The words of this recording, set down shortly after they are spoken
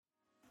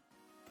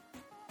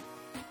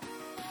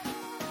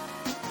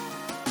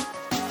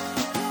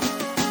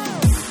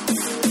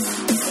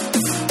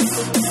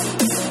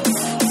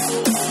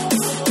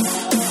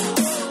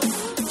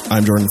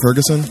I'm Jordan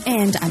Ferguson.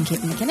 And I'm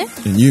Caitlin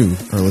McKinnon. And you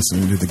are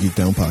listening to the Geek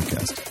Down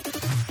Podcast.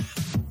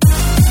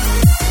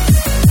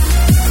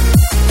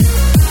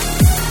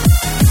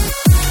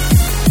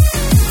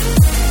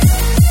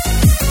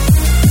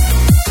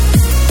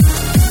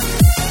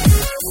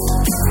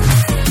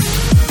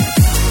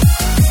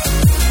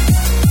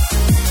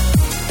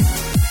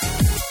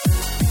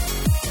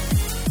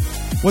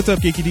 What's up,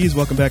 Geeky Ds?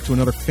 Welcome back to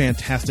another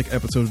fantastic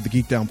episode of the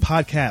Geek Down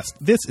Podcast.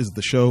 This is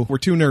the show where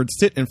two nerds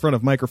sit in front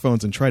of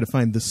microphones and try to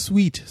find the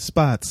sweet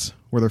spots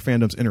where their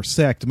fandoms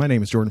intersect. My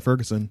name is Jordan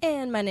Ferguson.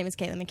 And my name is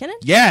Caitlin McKinnon.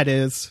 Yeah, it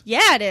is.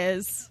 Yeah, it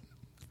is.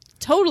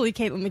 Totally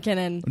Caitlin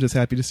McKinnon. I'm just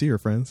happy to see her,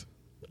 friends.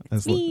 I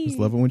just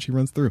love it when she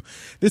runs through.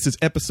 This is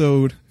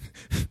episode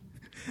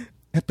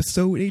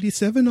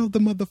 87 of the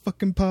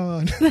motherfucking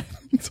pod.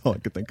 That's all I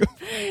could think of.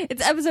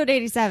 It's episode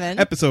 87.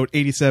 Episode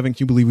 87.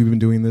 Can you believe we've been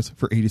doing this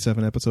for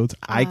 87 episodes?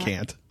 I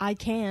can't. I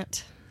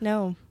can't.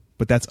 No.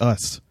 But that's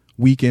us.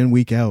 Week in,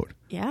 week out.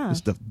 Yeah.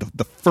 Just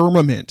the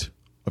firmament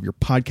of your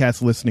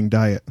podcast listening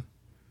diet.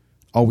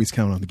 Always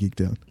count on the Geek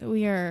Down.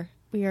 We are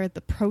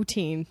the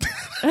protein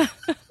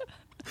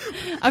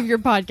of your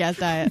podcast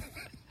diet.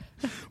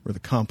 We're the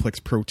complex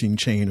protein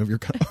chain of your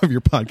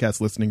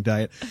podcast listening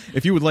diet.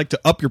 If you would like to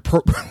up your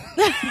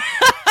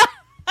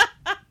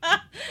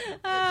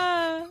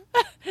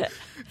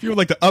if you would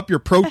like to up your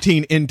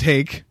protein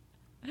intake,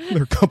 there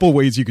are a couple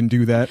ways you can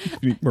do that. If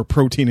you need more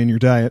protein in your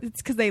diet.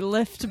 It's because they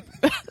lift.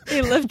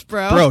 They lift,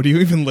 bro. Bro, do you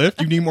even lift?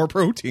 You need more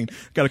protein.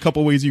 Got a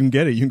couple ways you can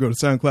get it. You can go to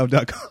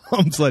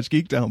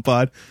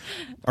soundcloud.com/geekdownpod.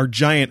 Our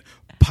giant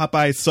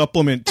Popeye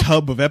supplement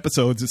tub of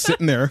episodes is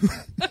sitting there.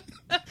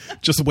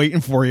 Just waiting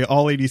for you,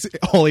 all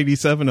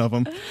 87 of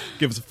them.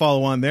 Give us a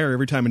follow on there.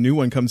 Every time a new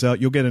one comes out,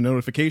 you'll get a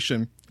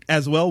notification.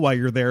 As well, while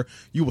you're there,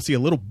 you will see a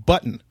little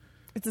button.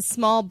 It's a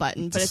small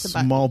button, but it's a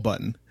button. Small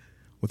button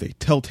with a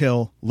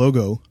telltale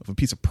logo of a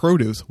piece of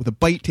produce with a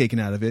bite taken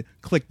out of it.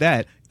 Click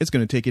that. It's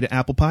going to take you to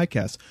Apple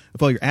Podcasts.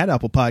 If while you're at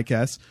Apple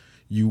Podcasts,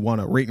 you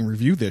want to rate and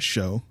review this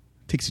show,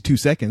 it takes you 2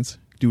 seconds.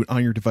 Do it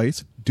on your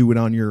device. Do it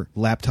on your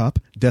laptop,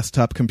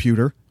 desktop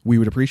computer. We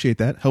would appreciate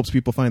that. Helps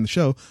people find the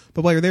show.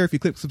 But while you're there, if you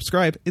click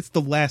subscribe, it's the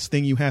last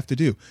thing you have to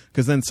do.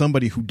 Because then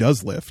somebody who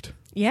does lift.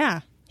 Yeah,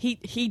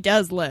 he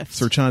does lift.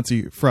 Sir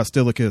Chauncey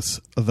Frostilicus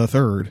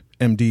III,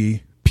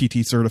 MD,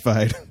 PT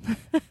certified.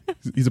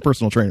 He's a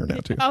personal trainer now,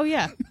 too. Oh,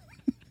 yeah.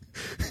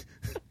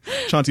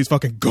 Chauncey's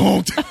fucking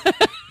gonked.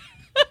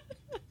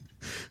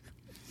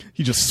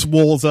 He just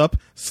swolls up,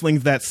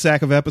 slings that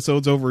sack of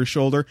episodes over his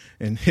shoulder,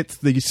 and hits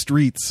the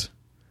streets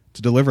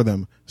to deliver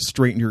them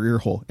straight in your ear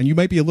hole. And you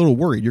might be a little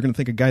worried. You're going to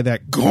think a guy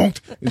that gonked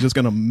is just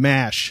going to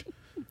mash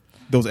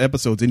those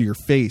episodes into your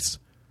face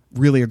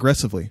really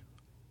aggressively.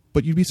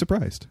 But you'd be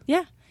surprised.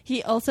 Yeah.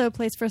 He also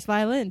plays first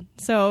violin,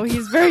 so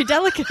he's very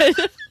delicate.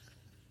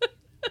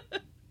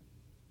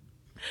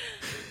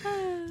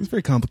 He's a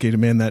very complicated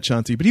man, that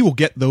Chauncey. But he will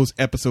get those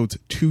episodes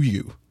to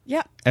you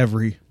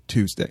every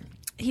Tuesday.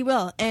 He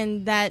will.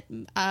 And that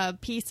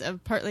piece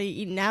of partly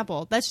eaten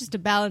apple, that's just to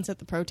balance out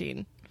the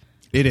protein.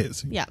 It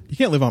is. Yeah. You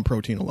can't live on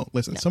protein alone.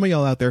 Listen, some of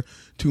y'all out there,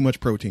 too much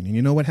protein. And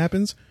you know what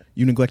happens?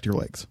 You neglect your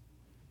legs.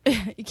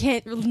 You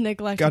can't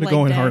neglect Got to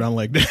go in hard on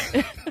leg day.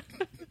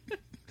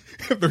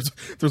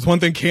 If there's one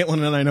thing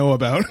Caitlin and I know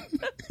about,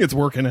 it's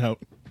working out.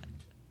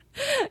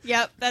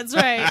 Yep, that's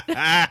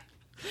right.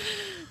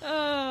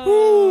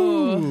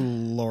 Oh,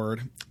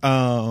 Lord.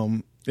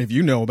 If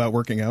you know about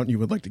working out and you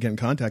would like to get in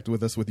contact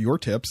with us with your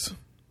tips,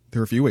 there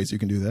are a few ways you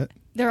can do that.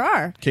 There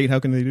are. Kate, how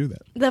can they do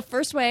that? The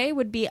first way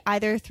would be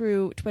either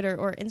through Twitter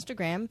or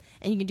Instagram,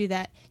 and you can do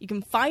that. You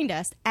can find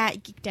us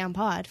at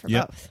GeekdownPod for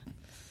both.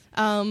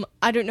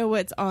 I don't know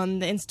what's on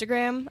the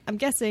Instagram. I'm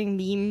guessing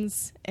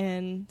memes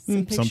and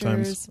some pictures.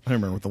 Sometimes. I don't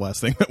remember what the last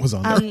thing that was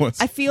on there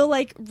was. I feel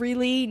like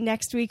really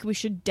next week we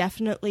should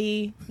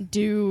definitely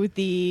do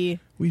the...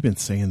 We've been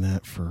saying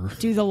that for...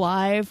 Do the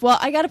live. Well,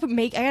 I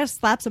gotta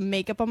slap some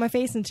makeup on my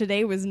face, and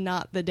today was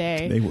not the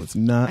day. Today was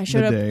not the day. I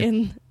showed up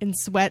in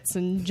sweats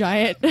and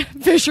giant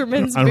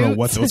fisherman's boots. I don't know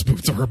what those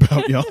boots were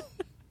about, y'all.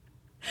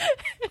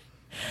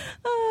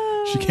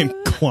 She came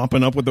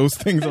clomping up with those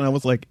things, and I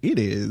was like, it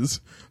is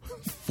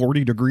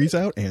 40 degrees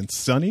out and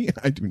sunny.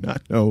 I do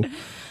not know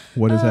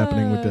what is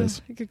happening with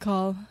this. Good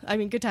call. I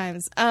mean, good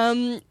times.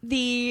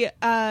 The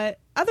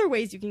other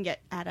ways you can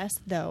get at us,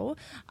 though,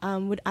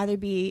 would either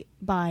be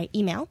by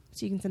email.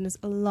 So you can send us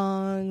a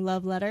long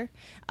love letter.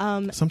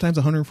 Sometimes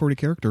 140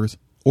 characters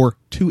or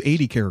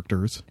 280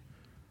 characters.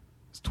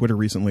 Twitter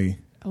recently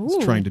is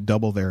trying to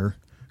double there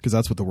because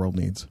that's what the world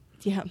needs.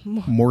 Yeah.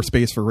 More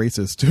space for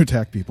racists to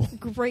attack people.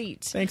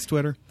 Great. Thanks,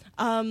 Twitter.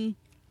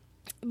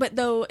 But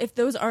though, if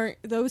those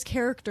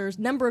characters,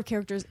 number of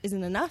characters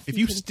isn't enough. If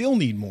you still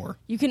need more.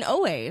 You can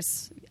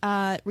always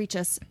reach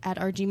us at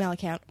our Gmail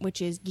account,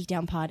 which is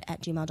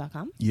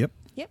geekdownpod@gmail.com. Yep.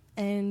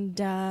 And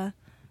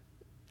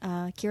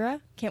Kira,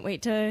 can't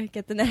wait to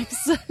get the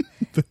next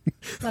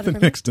the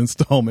next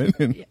installment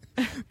in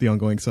the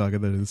ongoing saga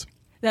that is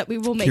that we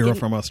will make Kira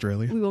from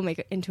Australia. We will make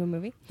it into a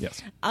movie.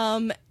 Yes.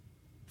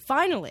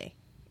 Finally,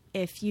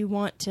 if you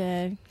want to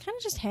kind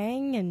of just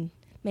hang and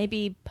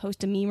maybe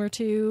post a meme or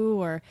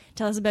two, or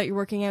tell us about your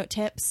working out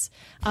tips,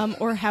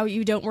 or how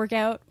you don't work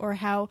out, or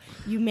how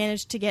you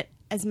manage to get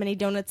as many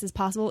donuts as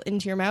possible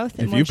into your mouth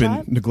in If one you've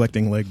shot. been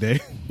neglecting leg day,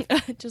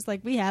 Just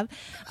like we have.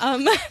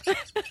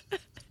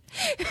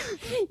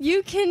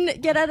 You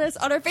can get at us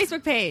on our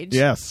Facebook page.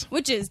 yes,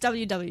 Which is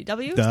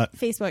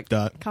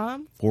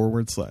www.facebook.com /.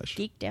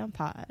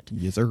 geekdownpod.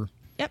 Yes, sir.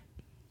 Yep.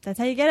 That's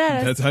how you get at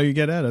us. That's how you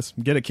get at us.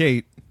 Get at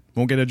Kate.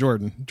 Won't get at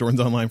Jordan.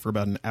 Jordan's online for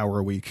about an hour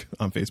a week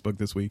on Facebook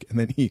this week, and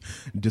then he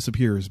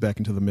disappears back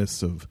into the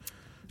mists of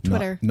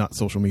Twitter. not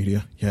social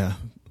media. Yeah.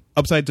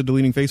 Upside to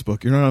deleting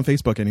Facebook, you're not on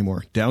Facebook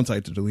anymore.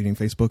 Downside to deleting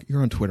Facebook,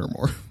 you're on Twitter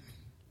more.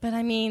 But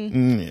I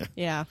mean, Yeah.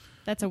 yeah,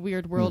 that's a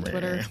weird world,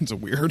 Twitter. It's a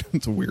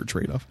weird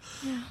trade-off.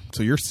 Yeah.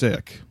 So you're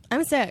sick.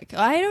 I'm sick.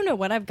 I don't know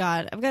what I've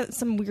got. I've got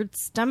some weird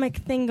stomach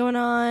thing going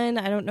on.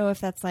 I don't know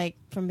if that's like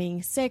from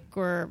being sick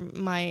or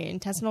my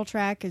intestinal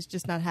tract is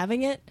just not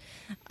having it.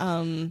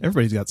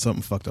 Everybody's got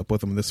something fucked up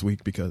with them this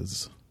week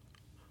because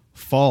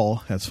fall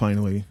has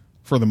finally,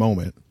 for the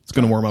moment, it's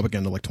going to warm up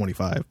again to like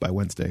 25 by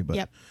Wednesday. But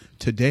Yep.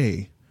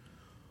 today,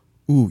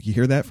 ooh, you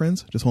hear that,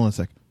 friends? Just hold on a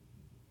sec.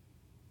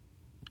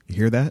 You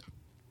hear that?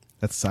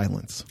 That's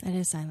silence. That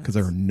is silence. Because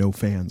there are no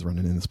fans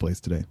running in this place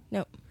today.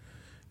 Nope.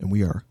 And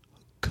we are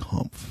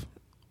comf.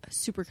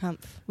 Super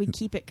comf. We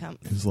keep it comf.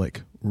 It's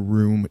like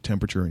room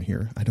temperature in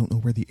here. I don't know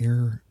where the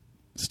air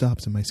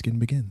stops and my skin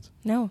begins.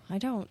 No, I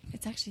don't.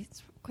 It's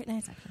quite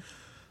nice, actually.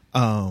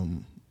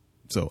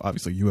 So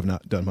obviously you have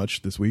not done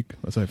much this week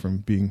aside from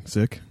being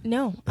sick.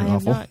 No, I And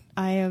have awful. not.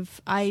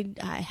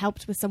 I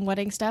helped with some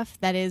wedding stuff.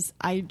 That is,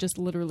 I just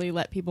literally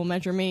let people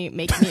measure me,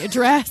 make me a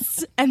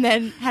dress, and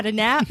then had a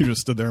nap. You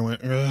just stood there and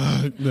went,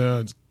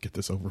 let's get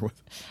this over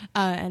with.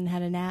 And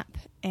had a nap,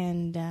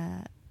 and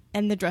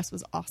the dress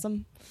was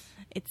awesome.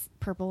 It's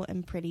purple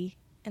and pretty,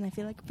 and I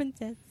feel like a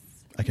princess.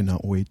 I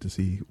cannot wait to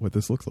see what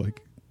this looks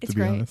like. It's to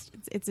be great. honest,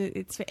 It's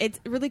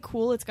really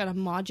cool. It's got a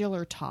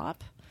modular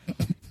top,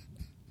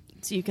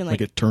 so you can like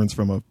it turns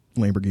from a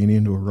Lamborghini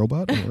into a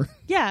robot. Or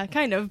yeah,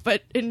 kind of,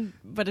 but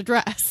a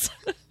dress.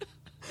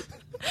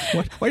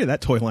 why did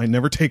that toy line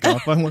never take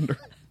off? I wonder.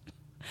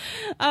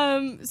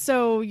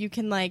 So you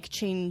can like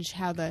change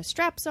how the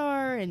straps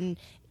are and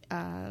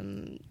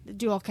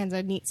do all kinds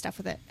of neat stuff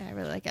with it. I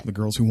really like it. The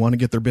girls who want to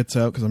get their bits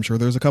out, because I'm sure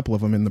there's a couple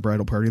of them in the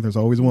bridal party. There's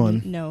always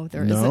one. No,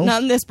 there No? isn't.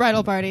 Not in this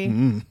bridal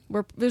party.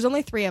 There's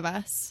only 3 of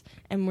us,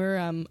 and we're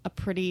a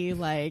pretty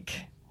like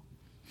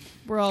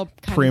we're all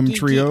kind Prim of geeky.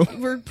 trio?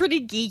 We're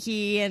pretty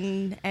geeky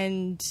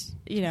and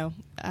you know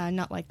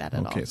not like that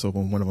at all. Okay, so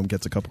when one of them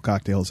gets a couple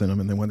cocktails in them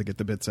and they want to get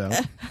the bits out,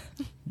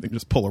 they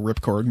just pull a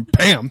ripcord and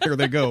bam, there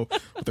they go.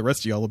 But the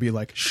rest of y'all will be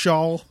like,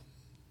 shawl.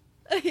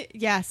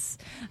 Yes,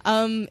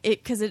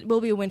 because it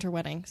will be a winter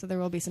wedding, so there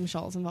will be some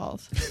shawls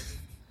involved.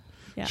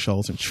 Yeah,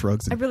 Shawls and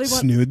shrugs and I really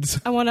want- snoods.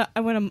 I want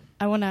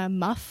a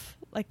muff,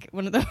 like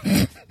one of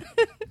those.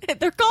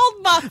 They're called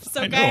muffs.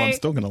 Okay, I know, I'm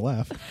still going to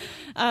laugh.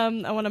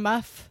 I want a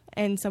muff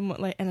and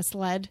and a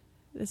sled.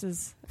 This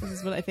is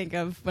what I think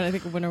of when I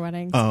think of winter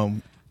weddings.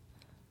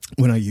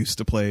 When I used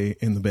to play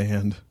in the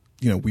band,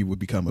 we would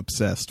become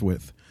obsessed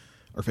with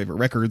our favorite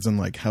records and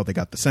like how they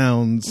got the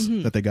sounds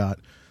that they got,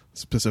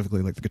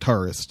 specifically like the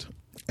guitarist.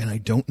 And I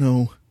don't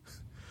know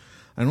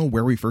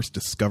where we first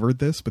discovered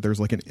this, but there's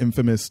like an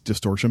infamous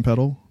distortion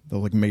pedal that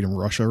was like made in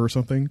Russia or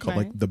something called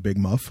Right. like the Big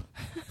Muff.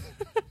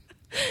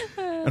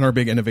 And our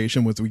big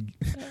innovation was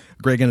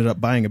Greg ended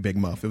up buying a Big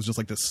Muff. It was just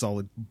like this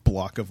solid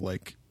block of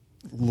like,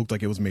 looked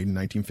like it was made in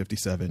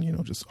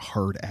 1957, just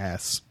hard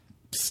ass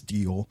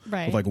steel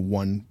Right. with like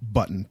one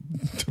button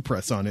to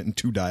press on it and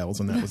 2 dials,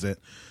 and that was it.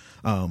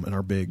 And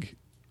our big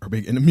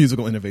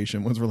musical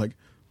innovation was we're like,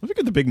 let's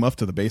get the Big Muff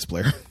to the bass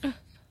player.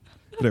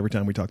 But every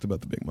time we talked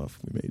about the Big Muff,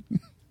 we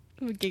made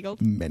We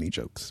giggled. many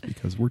jokes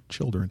because we're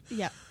children.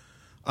 Yeah,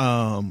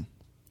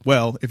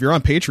 Well, if you're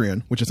on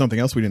Patreon, which is something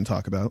else we didn't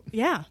talk about,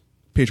 yeah.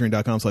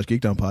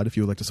 patreon.com/geekdownpod, if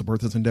you would like to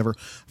support this endeavor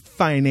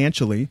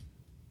financially,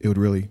 it would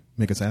really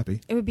make us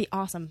happy. It would be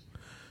awesome.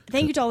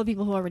 Thank you to all the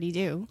people who already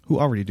do. Who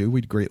already do,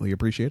 we'd greatly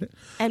appreciate it.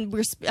 And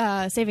we're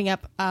saving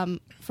up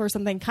for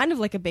something kind of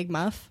like a Big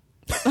Muff,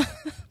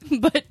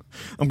 but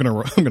I'm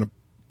gonna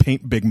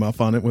paint Big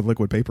Muff on it with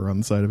liquid paper on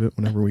the side of it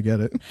whenever we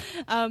get it.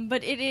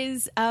 but it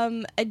is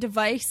a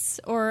device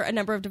or a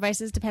number of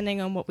devices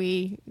depending on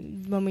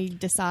when we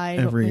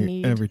decide what we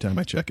need. Every time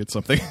I check, it's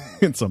something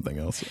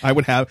else. I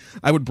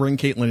would bring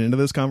Caitlin into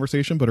this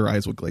conversation, but her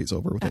eyes would glaze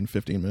over within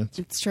 15 minutes.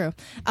 It's true.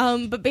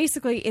 But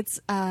basically, it's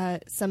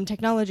some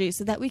technology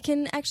so that we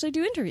can actually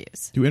do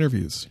interviews. Do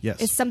interviews, yes.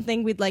 It's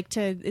something we'd like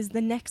to, is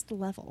the next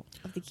level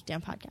of the Geek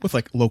Down podcast. With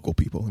like local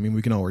people. I mean,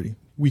 we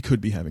could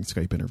be having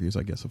Skype interviews,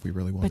 I guess, if we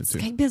really wanted But to.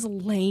 Skype is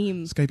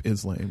lame. Skype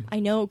is lame. I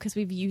know, because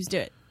we've used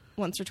it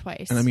once or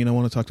twice. And I mean, I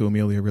want to talk to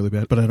Amelia really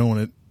bad, but I don't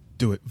want to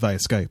do it via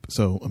Skype.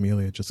 So,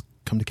 Amelia, just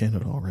come to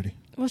Canada already.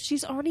 Well,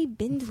 she's already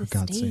been to For the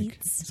God's sake.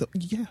 States. So,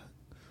 yeah.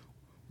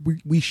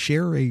 We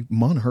share a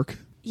monarch.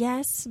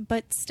 Yes,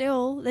 but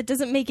still, that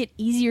doesn't make it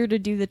easier to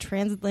do the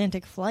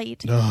transatlantic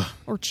flight. Ugh,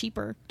 Or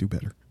cheaper. do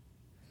better.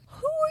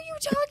 Who are you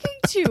talking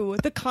to?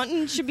 The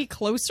continent should be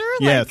closer?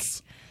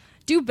 Yes.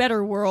 Do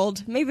better,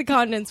 world. Make the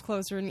continents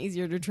closer and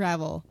easier to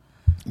travel.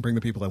 Bring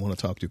the people I want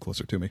to talk to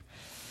closer to me.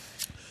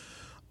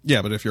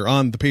 Yeah, but if you're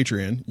on the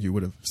Patreon, you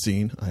would have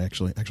seen I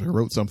actually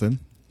wrote something.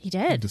 He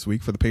did. This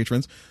week for the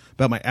patrons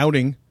about my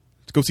outing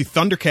to go see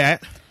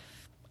Thundercat.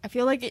 I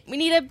feel like we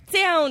need a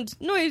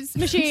noise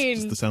machine.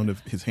 Just the sound of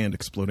his hand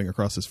exploding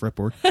across his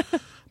fretboard.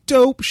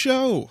 Dope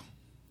show.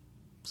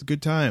 It's a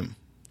good time.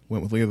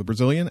 Went with Leo the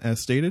Brazilian,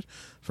 as stated.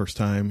 First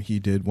time he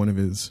did one of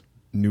his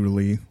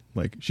noodly,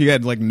 like, she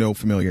had like no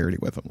familiarity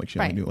with him. Like she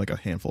only knew like a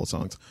handful of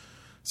songs.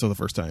 So the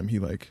first time he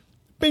like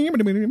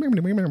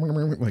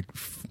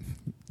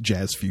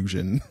jazz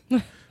fusion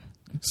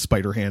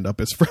spider hand up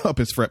his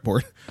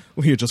fretboard.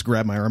 He just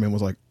grabbed my arm and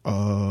was like,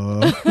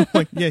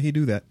 like, yeah, he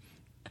do that.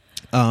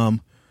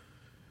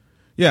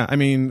 Yeah, I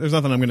mean, there's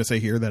nothing I'm going to say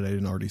here that I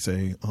didn't already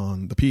say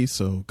on the piece,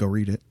 so go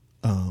read it.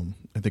 And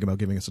think about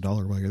giving us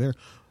 $1 while you're there,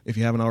 if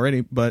you haven't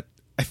already. But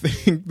I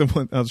think the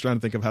one I was trying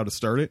to think of how to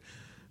start it,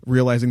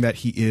 realizing that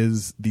he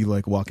is the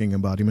like walking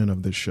embodiment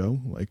of this show.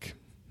 Like,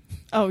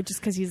 oh,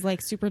 just because he's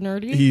like super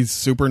nerdy. He's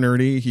super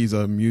nerdy. He's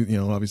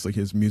obviously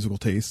his musical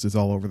taste is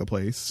all over the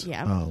place.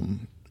 Yeah.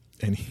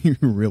 And he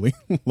really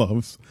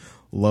loves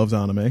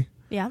anime.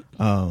 Yeah.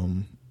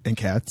 And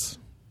cats.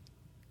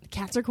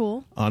 Cats are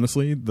cool.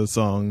 Honestly, the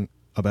song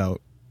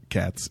about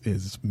cats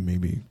is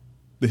maybe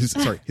his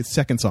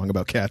second song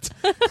about cats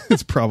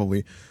is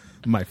probably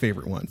my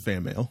favorite one.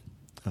 Fan mail,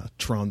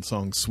 Tron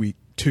song Suite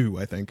 2,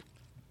 I think,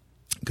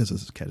 because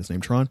his cat is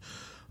named Tron.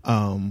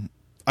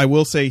 I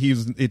will say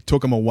it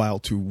took him a while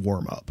to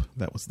warm up.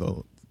 That was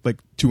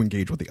to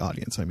engage with the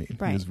audience. I mean,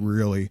 He was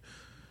really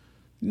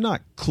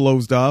not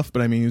closed off,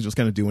 but I mean, he was just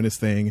kind of doing his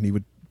thing, and he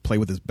would play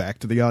with his back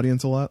to the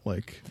audience a lot,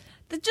 like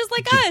just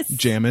like us,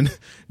 jamming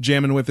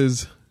with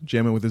his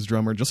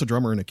drummer, just a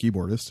drummer and a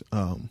keyboardist.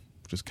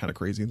 Which is kind of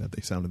crazy that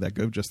they sounded that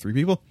good, just 3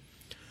 people.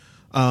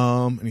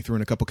 And he threw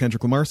in a couple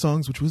Kendrick Lamar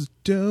songs, which was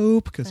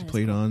dope because he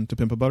played on To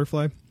Pimp a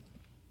Butterfly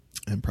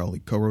and probably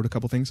co-wrote a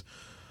couple things.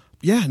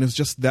 Yeah, and it was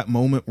just that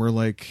moment where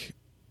like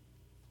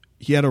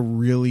he had a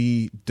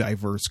really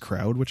diverse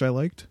crowd, which I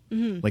liked,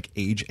 like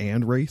age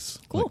and race.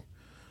 Cool.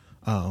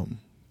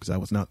 Because I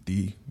was not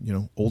the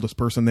oldest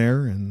person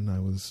there, and I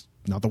was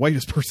not the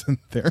whitest person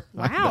there.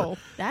 Wow,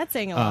 that's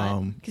saying a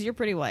lot because you're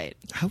pretty white.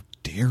 How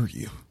dare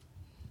you?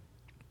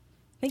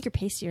 I think you're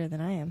pastier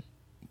than I am.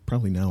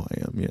 Probably now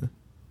I am. Yeah, I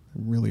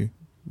really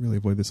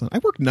avoid this. I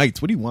work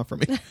nights. What do you want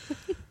from me?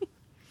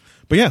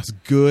 But yeah, it's a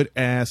good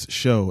ass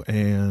show,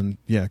 and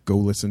yeah, go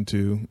listen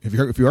to if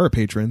you are a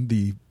patron.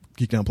 The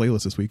Geek Down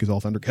playlist this week is all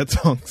Thundercat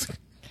songs.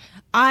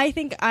 I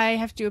think I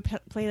have to do a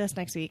playlist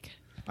next week.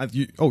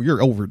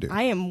 You're overdue.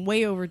 I am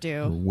way overdue.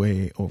 You're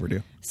way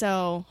overdue.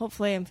 So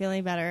hopefully I'm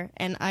feeling better,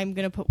 and I'm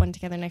going to put one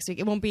together next week.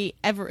 It won't be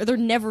ever. They're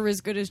never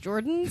as good as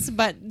Jordan's,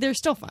 but they're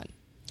still fun.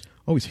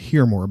 Always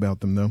hear more about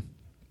them though.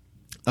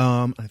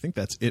 I think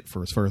that's it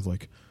for as far as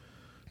like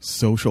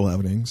social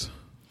outings.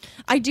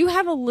 I do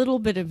have a little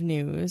bit of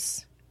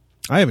news.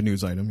 I have a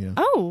news item. Yeah.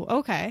 Oh,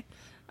 okay.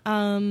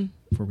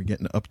 Before we get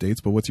into updates,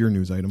 but what's your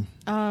news item?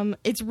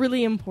 It's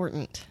really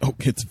important. Oh,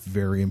 it's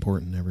very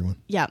important, everyone.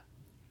 Yeah.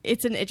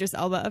 It's an Idris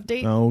Elba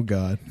update. Oh,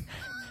 God.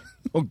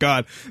 Oh,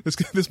 God.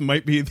 This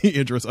might be the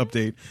Idris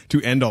update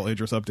to end all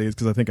Idris updates,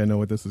 because I think I know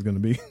what this is going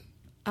to be.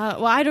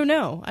 Well, I don't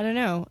know.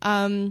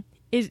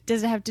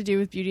 Does it have to do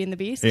with Beauty and the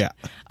Beast? Yeah.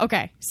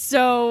 Okay.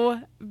 So,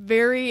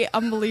 very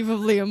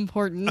unbelievably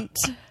important.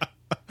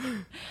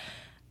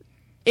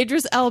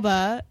 Idris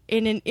Elba,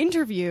 in an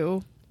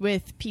interview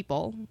with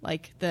people,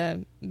 like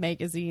the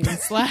magazine,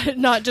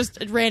 not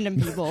just random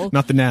people.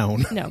 Not the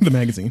noun. No. The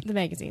magazine. The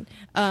magazine.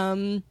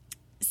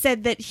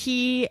 Said that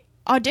he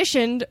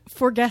auditioned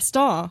for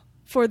Gaston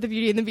for the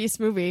Beauty and the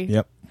Beast movie.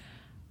 Yep.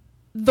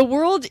 The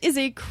world is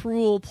a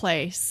cruel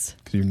place.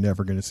 Because you're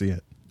never going to see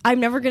it. I'm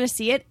never going to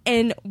see it,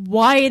 and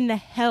why in the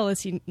hell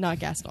is he not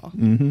Gaston?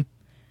 Mm-hmm.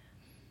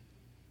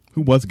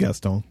 Who was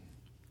Gaston?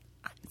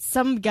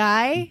 Some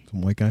guy.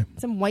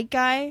 Some white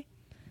guy?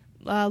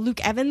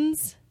 Luke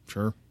Evans?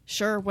 Sure,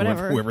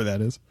 whatever. Whoever that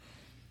is.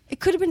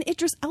 It could have been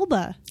Idris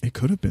Elba. It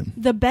could have been.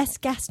 The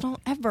best Gaston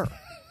ever.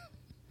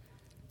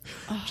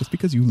 Just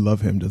because you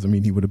love him doesn't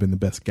mean he would have been the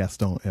best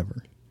Gaston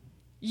ever.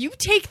 You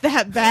take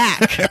that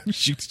back.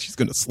 She's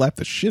going to slap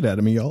the shit out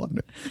of me, y'all.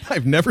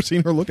 I've never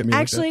seen her look at me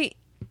Actually, like that.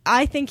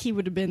 I think he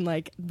would have been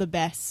like the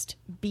best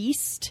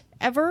Beast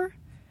ever.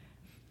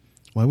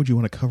 Why would you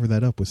want to cover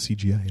that up with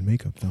CGI and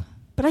makeup, though?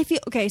 But I feel...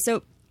 Okay,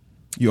 so...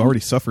 You already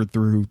suffered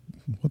through...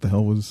 What the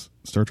hell was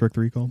Star Trek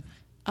 3 called?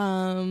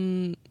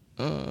 Something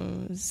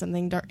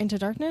Into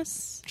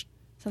Darkness?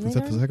 Was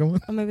that the second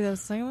one? Oh, maybe that was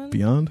the second one?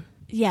 Beyond?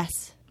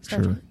 Yes.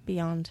 Star Sure. Trek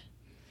Beyond.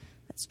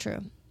 That's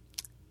true.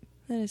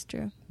 That is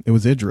true. It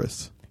was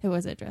Idris. It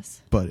was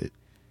Idris. But it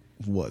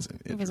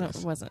wasn't Idris.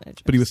 It wasn't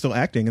Idris. But he was still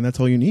acting, and that's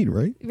all you need,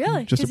 right?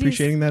 Really? Just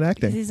appreciating that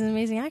acting. He's an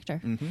amazing actor.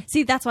 Mm-hmm.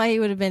 See, that's why he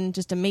would have been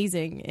just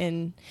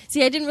amazing.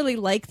 See, I didn't really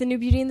like the new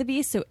Beauty and the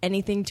Beast, so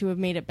anything to have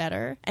made it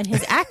better. And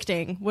his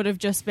acting would have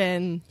just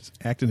been... Just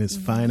acting his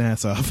fine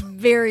ass off.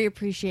 Very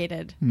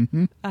appreciated.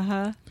 Mm-hmm.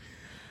 Uh-huh.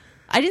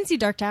 I didn't see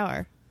Dark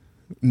Tower.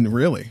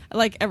 Really?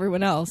 Like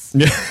everyone else.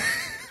 Yeah.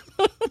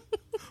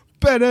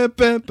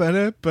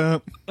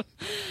 Ba-da-ba-ba-da-ba.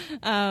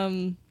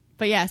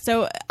 But yeah,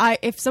 so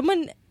if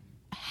someone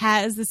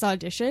has this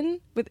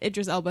audition with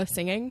Idris Elba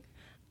singing,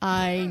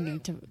 I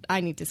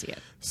need to see it.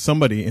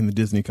 Somebody in the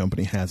Disney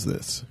company has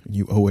this.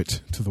 You owe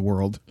it to the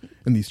world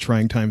in these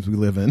trying times we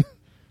live in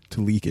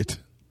to leak it.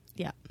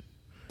 Yeah,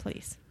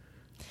 please.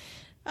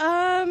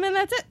 And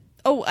that's it.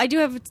 Oh, I do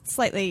have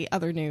slightly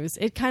other news.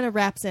 It kind of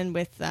wraps in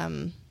with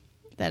that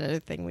other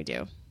thing we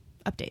do,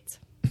 updates.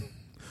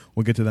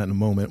 We'll get to that in a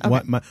moment.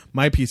 Okay.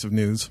 My piece of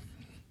news,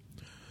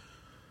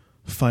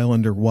 file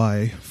under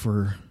Y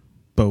for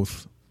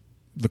both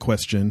the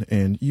question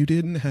and you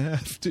didn't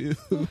have to.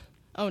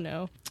 Oh,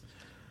 no.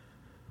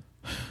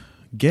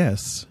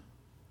 Guess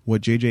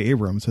what J.J.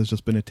 Abrams has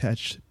just been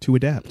attached to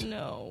adapt.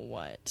 No,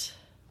 what?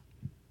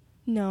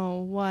 No,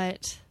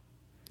 what?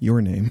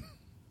 Your name.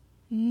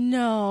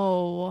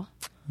 No.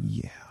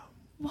 Yeah.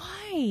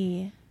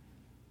 Why?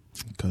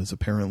 Because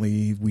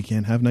apparently we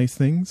can't have nice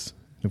things.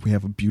 If we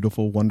have a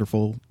beautiful,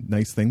 wonderful,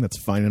 nice thing that's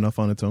fine enough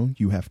on its own,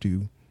 you have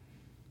to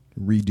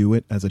redo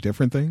it as a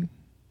different thing.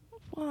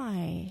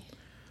 Why?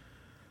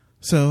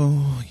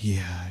 So,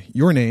 yeah,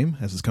 Your Name,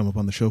 as has come up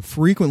on the show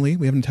frequently,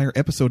 we have an entire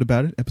episode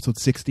about it, episode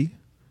 60.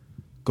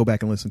 Go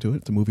back and listen to it.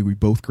 It's a movie we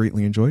both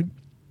greatly enjoyed.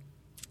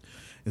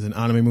 It's an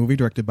anime movie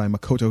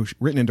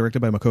written and directed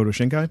by Makoto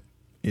Shinkai.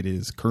 It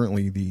is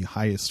currently the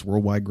highest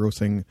worldwide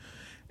grossing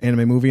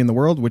anime movie in the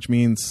world, which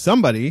means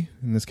somebody,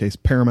 in this case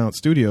Paramount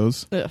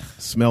Studios,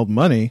 smelled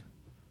money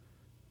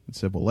and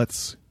said, well,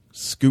 let's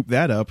scoop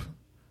that up.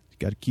 You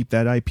got to keep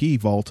that IP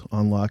vault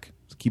on lock.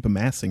 Keep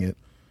amassing it.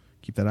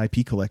 Keep that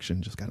IP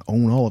collection. Just got to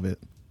own all of it.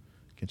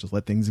 Can't just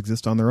let things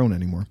exist on their own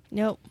anymore.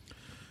 Nope.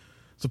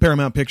 So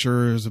Paramount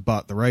Pictures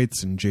bought the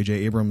rights, and J.J.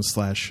 Abrams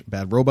 /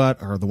 Bad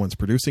Robot are the ones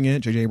producing it.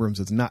 J.J. Abrams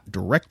is not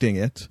directing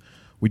it.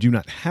 We do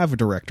not have a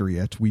director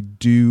yet. We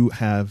do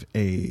have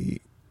a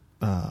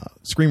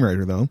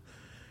screenwriter, though.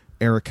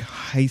 Eric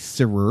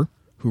Heiserer,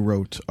 who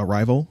wrote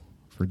Arrival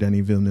for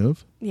Denis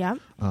Villeneuve. Yeah.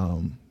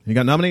 He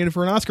got nominated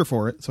for an Oscar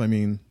for it. So, I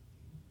mean,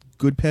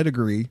 good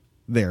pedigree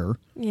there.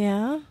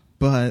 Yeah.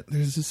 But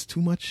there's just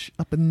too much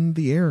up in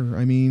the air.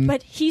 I mean...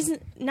 But he's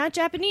not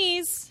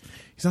Japanese.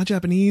 He's not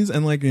Japanese.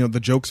 And, like, you know, the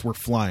jokes were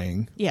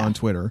flying on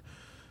Twitter.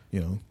 You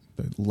know,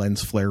 the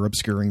lens flare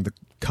obscuring the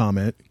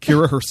comet.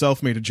 Kira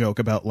herself made a joke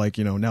about, like,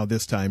 you know, now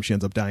this time she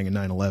ends up dying in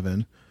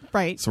 9/11.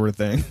 Right. Sort of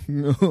thing.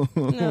 No.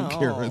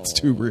 Kira, it's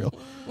too real.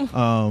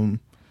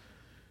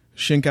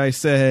 Shinkai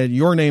said,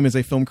 Your Name is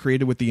a film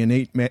created with the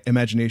innate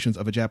imaginations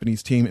of a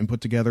Japanese team and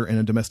put together in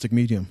a domestic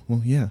medium.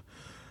 Well, yeah.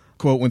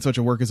 Quote, when such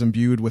a work is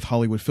imbued with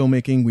Hollywood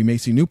filmmaking, we may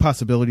see new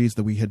possibilities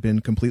that we had been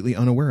completely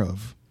unaware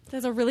of.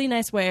 That's a really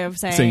nice way of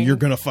saying you're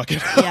going to fuck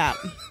it up. Yeah.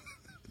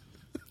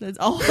 That's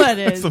all that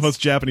is. That's the most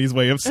Japanese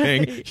way of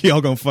saying,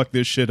 y'all gonna fuck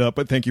this shit up,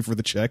 but thank you for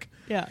the check.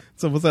 Yeah.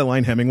 So what's that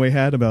line Hemingway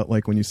had about,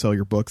 like, when you sell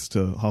your books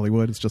to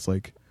Hollywood, it's just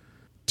like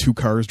 2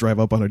 cars drive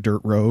up on a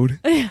dirt road.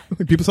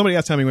 Somebody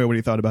asked Hemingway what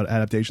he thought about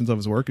adaptations of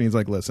his work, and he's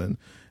like, listen,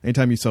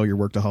 anytime you sell your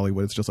work to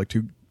Hollywood, it's just like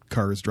 2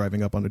 cars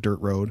driving up on a dirt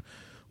road.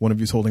 One of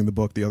you's holding the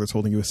book, the other's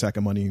holding you a sack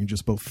of money, and you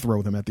just both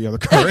throw them at the other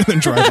car and then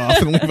drive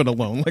off and leave it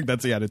alone. Like,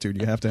 that's the attitude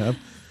you have to have.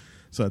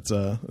 So that's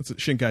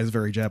Shinkai's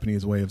very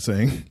Japanese way of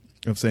saying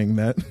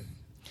that.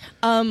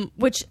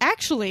 Which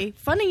actually,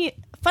 funny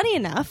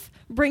enough,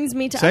 brings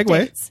me to Segue.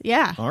 updates.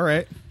 Yeah. All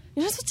right.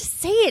 You're not supposed to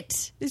say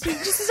it. This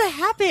just doesn't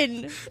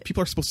happen.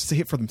 People are supposed to say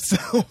it for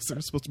themselves.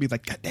 They're supposed to be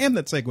like, God damn,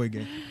 that segue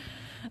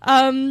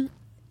game.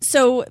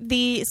 So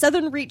the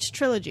Southern Reach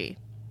trilogy.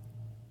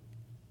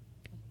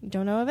 You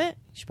don't know of it?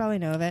 You should probably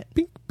know of it.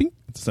 Bink, bink.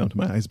 It's the sound of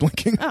my eyes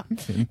blinking. Oh.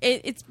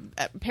 It's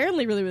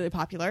apparently really, really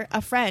popular.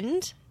 A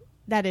friend,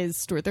 that is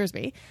Stuart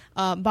Thursby,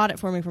 bought it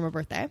for me for my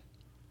birthday.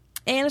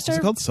 And Is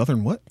it called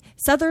Southern what?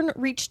 Southern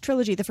Reach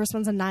trilogy. The first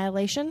one's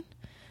Annihilation.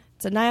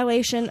 It's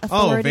Annihilation,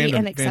 Authority,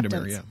 and Acceptance.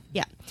 Vandermeer,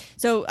 yeah.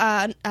 So,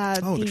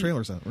 the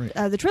trailer's out, right?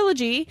 The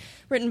trilogy,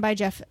 written by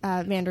Jeff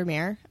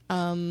Vandermeer.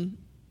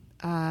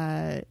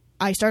 I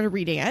started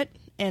reading it,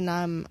 and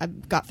I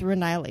got through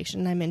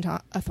Annihilation. I'm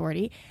into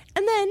Authority,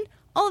 and then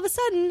all of a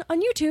sudden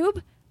on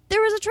YouTube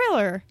there was a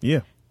trailer.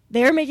 Yeah.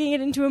 They're making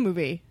it into a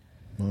movie.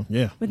 Well,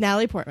 yeah. With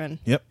Natalie Portman.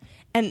 Yep.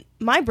 And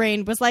my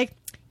brain was like,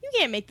 you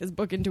can't make this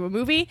book into a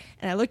movie.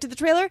 And I looked at the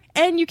trailer,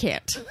 and you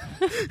can't.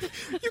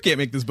 You can't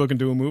make this book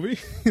into a movie.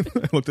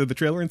 I looked at the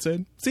trailer and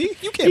said, see,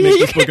 you can't make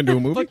this book into a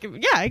movie.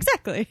 Yeah,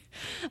 exactly.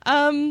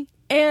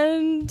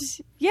 And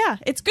yeah,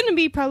 it's going to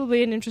be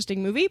probably an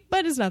interesting movie,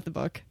 but it's not the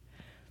book.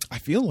 I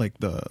feel like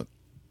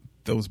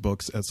those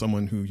books, as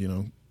someone who, you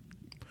know,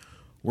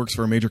 works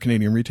for a major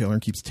Canadian retailer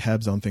and keeps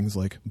tabs on things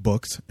like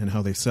books and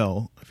how they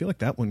sell, I feel like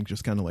that one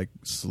just kind of like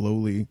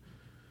slowly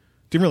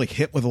didn't really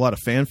hit with a lot of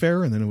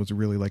fanfare, and then it was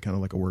really like kind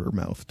of like a word of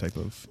mouth type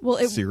of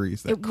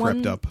series that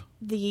crept up.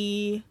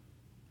 The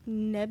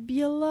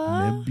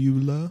Nebula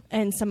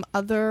and some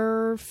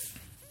other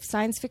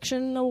science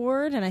fiction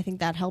award, and I think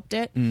that helped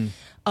it.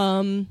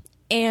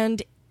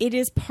 And It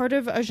is part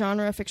of a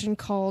genre of fiction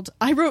called,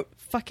 I wrote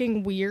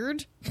fucking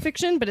weird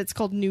fiction, but it's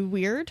called New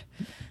Weird.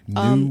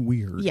 New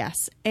Weird.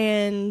 Yes.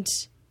 And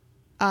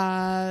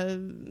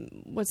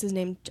what's his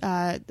name?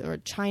 Or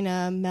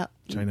China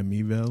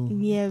Miéville.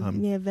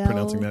 Miéville.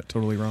 Pronouncing that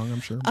totally wrong, I'm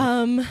sure.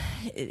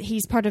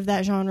 He's part of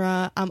that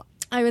genre.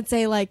 I would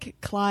say like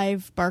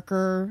Clive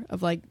Barker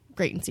of like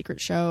Great and Secret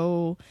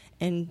Show,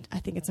 and I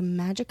think it's a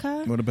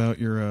Magica. What about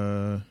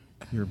your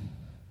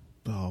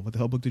what the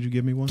hell book did you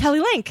give me once?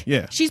 Kelly Link.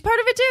 Yeah. She's part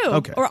of it too.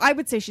 Okay. Or I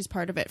would say she's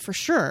part of it for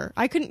sure.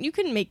 You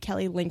couldn't make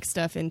Kelly Link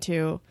stuff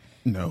into...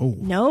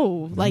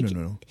 No. Like,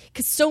 No.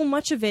 because so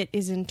much of it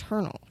is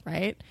internal,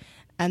 right?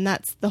 And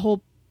that's the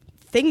whole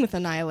thing with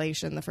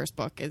Annihilation, the first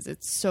book, is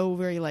it's so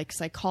very like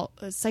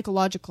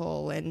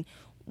psychological and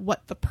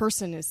what the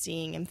person is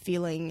seeing and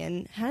feeling,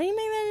 and how do you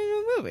make that into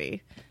a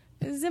movie?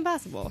 It's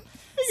impossible.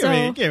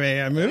 Give me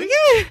a movie.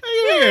 Give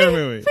me a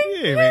movie.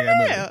 Give me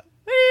a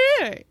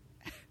movie.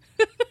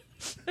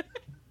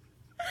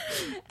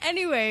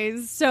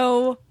 Anyways,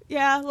 so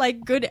yeah,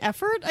 like good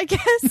effort, I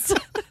guess.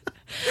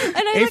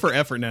 And For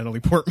effort, Natalie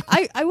Portman.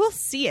 I will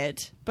see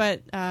it,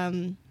 but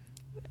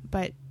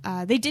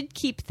they did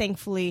keep,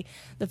 thankfully,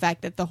 the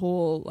fact that the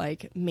whole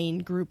like main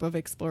group of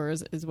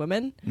explorers is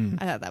women.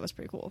 I thought that was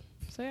pretty cool.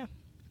 So yeah,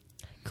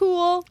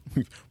 cool.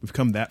 We've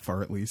come that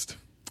far, at least.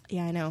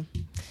 Yeah, I know.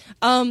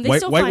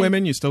 White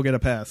women, you still get a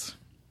pass.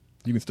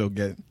 You can still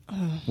get.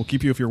 We'll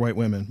keep you if you're white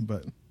women,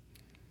 but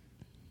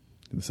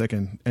the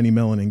second any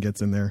melanin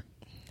gets in there,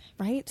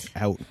 right?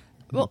 Out.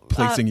 Well,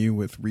 placing you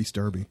with Rhys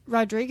Darby.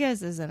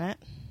 Rodriguez is in it.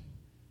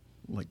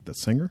 Like the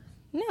singer?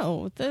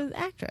 No, the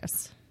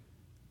actress.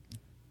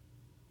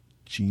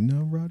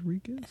 Gina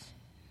Rodriguez?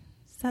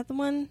 Is that the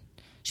one?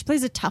 She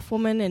plays a tough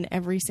woman in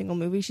every single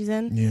movie she's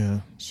in. Yeah.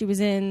 She was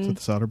in... Is that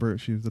the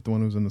Soderbergh? She was the one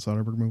who was in the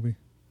Soderbergh movie?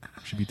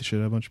 She beat the shit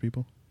out of a bunch of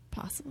people?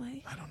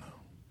 Possibly. I don't know.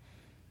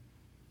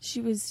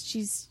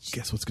 She's...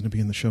 Guess what's going to be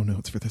in the show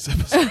notes for this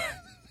episode?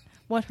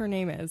 What her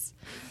name is.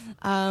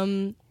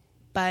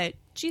 But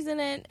she's in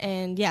it,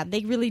 and yeah,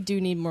 they really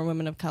do need more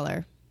women of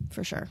color,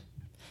 for sure.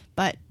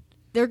 But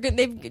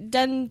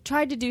they've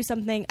tried to do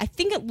something. I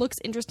think it looks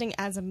interesting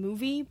as a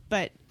movie,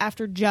 but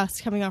after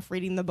just coming off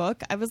reading the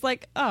book, I was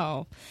like,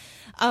 oh.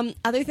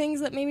 Other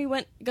things that made me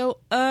go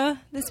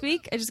this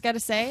week, I just got to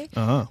say.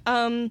 Uh-huh.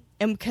 And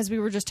because we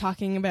were just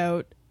talking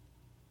about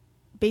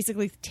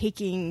basically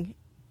taking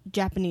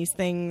Japanese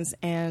things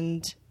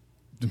and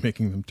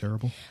making them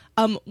terrible.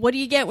 What do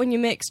you get when you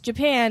mix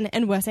Japan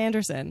and Wes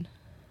Anderson?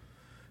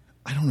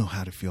 I don't know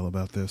how to feel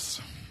about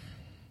this.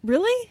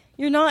 Really?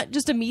 You're not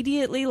just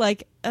immediately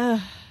like,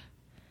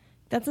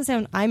 that's the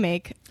sound I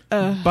make.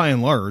 By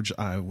and large,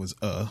 I was,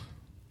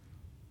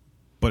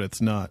 but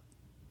it's not.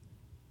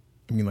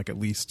 I mean, like, at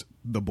least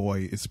the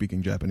boy is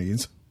speaking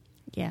Japanese.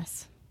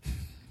 Yes. At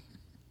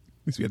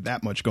least we had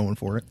that much going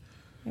for it.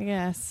 I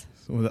guess.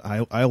 So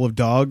the Isle of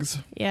Dogs.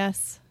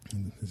 Yes.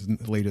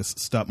 His latest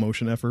stop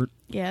motion effort.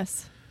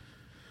 Yes.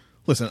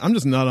 Listen, I'm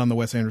just not on the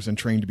Wes Anderson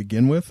train to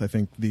begin with. I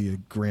think the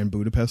Grand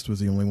Budapest was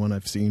the only one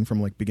I've seen from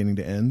like beginning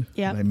to end.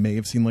 Yeah. And I may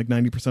have seen like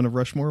 90% of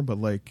Rushmore, but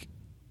like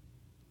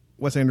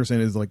Wes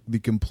Anderson is like the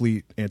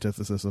complete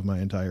antithesis of my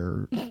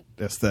entire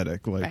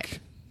aesthetic. Like, right.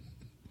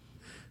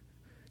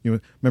 You know,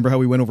 remember how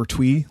we went over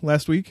twee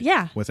last week?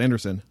 Yeah. Wes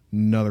Anderson,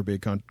 another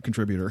big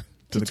contributor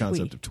to the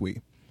concept of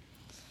twee.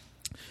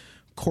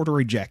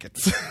 Corduroy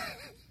jackets.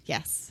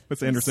 Yes.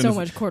 Wes Anderson so is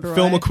much corduroy.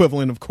 Film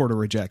equivalent of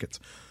corduroy jackets.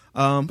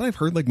 But I've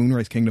heard like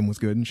Moonrise Kingdom was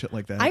good and shit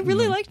like that. I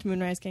really liked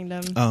Moonrise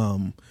Kingdom.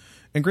 And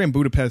Grand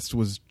Budapest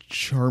was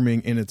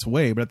charming in its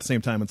way, but at the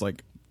same time, it's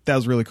like that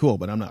was really cool.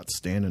 But I'm not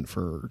standing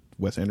for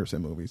Wes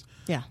Anderson movies.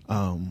 Yeah.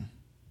 And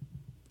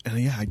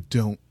yeah, I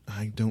don't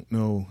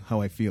know how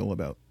I feel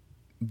about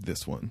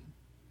this one.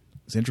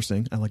 It's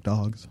interesting. I like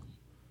dogs.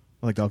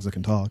 I like dogs that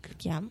can talk.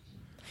 Yeah,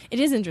 it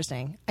is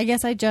interesting. I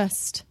guess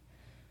it's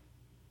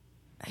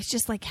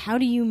just like, how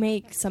do you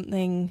make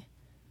something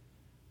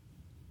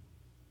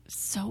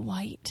so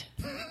white?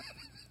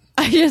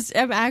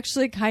 I'm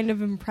actually kind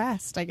of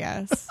impressed, I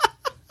guess.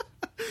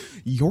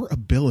 Your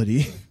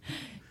ability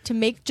to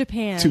make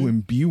Japan to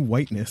imbue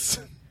whiteness,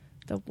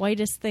 the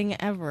whitest thing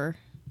ever.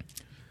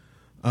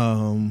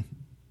 Well,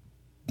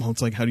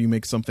 it's like, how do you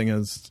make something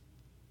as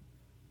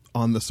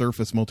on the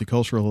surface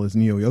multicultural as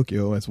Neo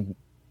Yokio, as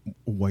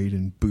white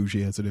and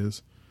bougie as it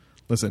is?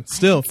 Listen,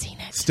 still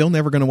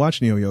never going to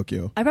watch Neo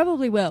Yokio. I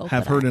probably will.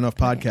 Have heard enough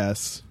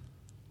podcasts.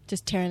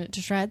 Just tearing it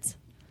to shreds.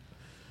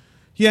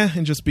 Yeah,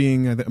 and just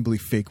being, I believe,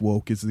 fake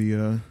woke is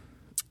the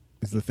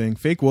thing.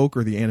 Fake woke,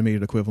 or the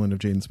animated equivalent of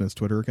Jaden Smith's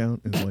Twitter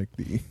account, is like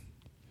the.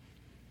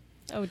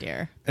 Oh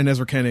dear. And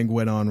Ezra Koenig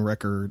went on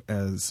record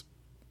has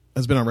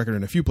been on record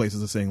in a few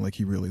places as saying like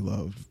he really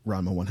loved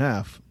Ranma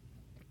 1/2,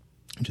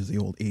 which is the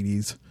old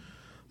 80s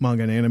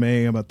manga and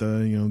anime about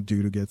the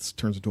dude who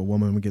turns into a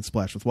woman and gets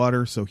splashed with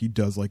water. So he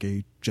does like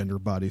a gender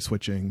body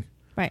switching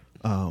right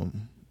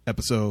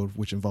episode,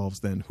 which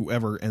involves then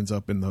whoever ends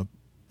up in the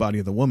body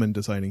of the woman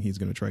deciding he's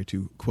going to try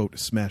to quote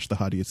smash the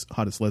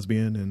hottest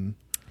lesbian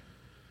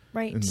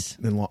right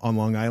on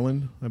Long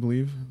Island, I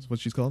believe is what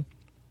she's called.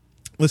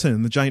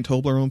 Listen, the giant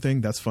Toblerone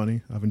thing, that's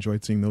funny. I've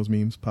enjoyed seeing those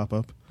memes pop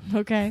up.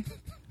 Okay.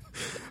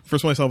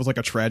 First one I saw was like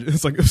a tragedy.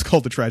 It was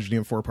called The Tragedy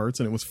in 4 Parts,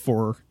 and it was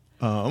 4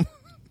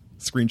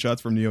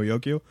 screenshots from Neo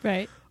Yokio.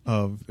 Right.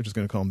 I'm just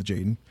going to call him the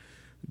Jaden.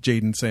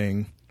 Jaden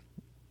saying,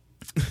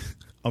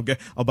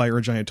 I'll buy her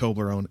a giant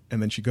Toblerone.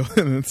 And then she goes,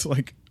 and it's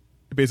like,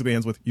 it basically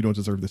ends with, you don't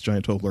deserve this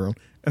giant Toblerone.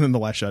 And then the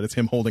last shot is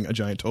him holding a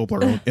giant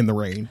Toblerone in the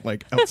rain,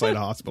 like outside a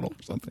hospital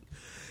or something.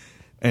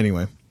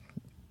 Anyway.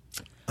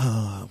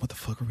 What the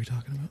fuck are we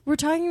talking about? We're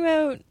talking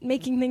about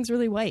making things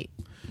really white.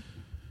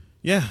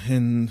 Yeah,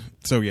 and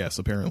so yes,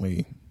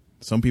 apparently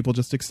some people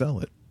just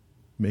excel at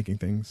making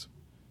things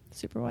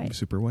super white.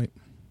 Super white.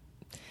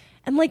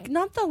 And like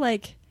not the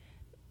like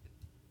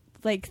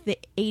the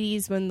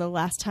 80s when the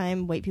last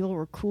time white people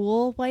were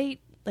cool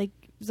white, like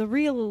the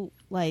real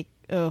like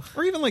ugh.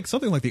 Or even like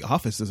something like The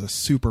Office is a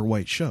super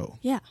white show.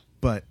 Yeah.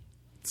 But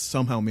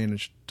somehow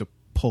managed to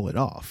pull it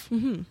off.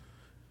 Mm-hmm.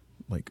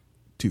 Like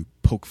to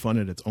poke fun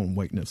at its own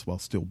whiteness while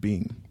still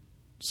being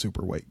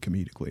super white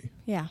comedically.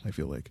 Yeah. I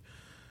feel like.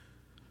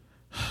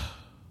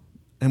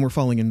 And we're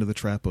falling into the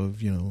trap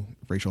of,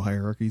 racial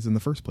hierarchies in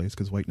the first place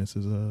because whiteness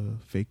is a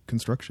fake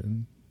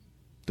construction.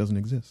 Doesn't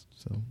exist.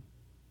 So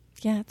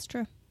yeah, it's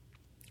true.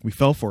 We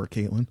fell for it,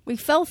 Caitlin. We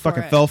fell for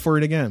Fucking it. fell for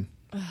it again.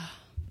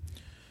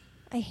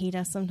 I hate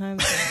us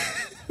sometimes.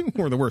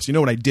 We're the worst. You know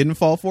what I didn't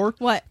fall for?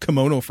 What?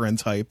 Kimono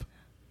Friends hype.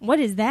 What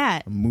is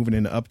that? I'm moving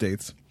into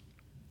updates.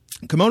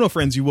 Kimono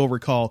Friends, you will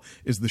recall,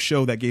 is the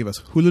show that gave us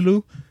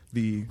Hululu,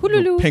 the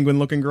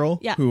penguin-looking girl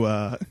Yeah. who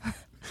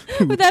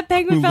that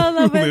penguin fell in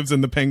love who with. lives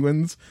in the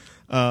penguins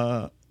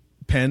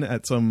pen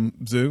at some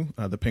zoo.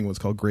 The penguin was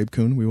called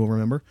Grape-kun, we will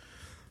remember.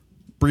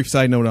 Brief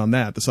side note on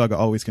that, the saga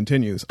always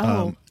continues.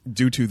 Oh.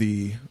 Due to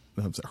the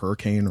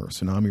hurricane or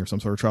tsunami or some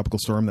sort of tropical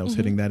storm that was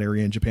hitting that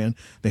area in Japan,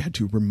 they had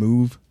to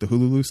remove the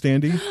Hululu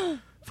standee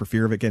for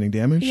fear of it getting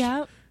damaged.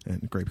 Yeah.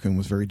 And Grape-kun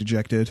was very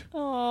dejected.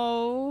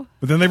 Oh.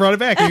 But then they brought it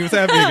back and he was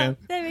happy again.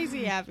 That makes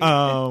me happy.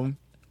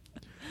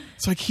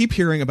 So I keep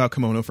hearing about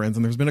Kimono Friends,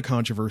 and there's been a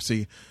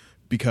controversy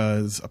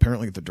because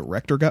apparently the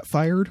director got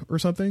fired or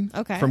something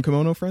from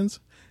Kimono Friends,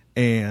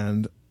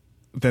 and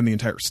then the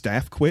entire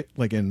staff quit,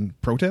 like in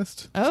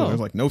protest. Oh. So there's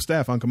like no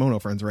staff on Kimono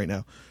Friends right now.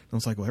 And I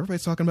was like, well,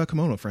 everybody's talking about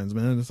Kimono Friends,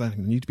 man. It's like, I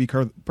need to be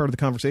part of the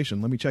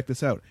conversation. Let me check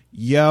this out.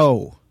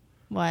 Yo.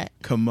 What?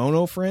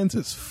 Kimono Friends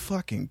is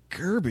fucking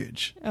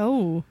garbage.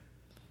 Oh.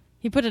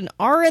 He put an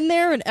R in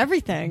there and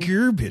everything.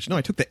 Garbage. No,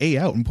 I took the A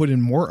out and put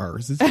in more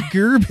R's. It's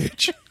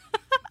garbage.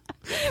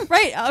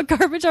 Right.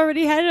 Garbage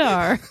already had an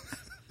R.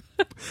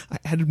 I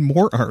added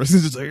more R's.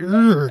 It's just like,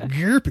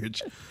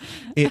 garbage.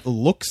 It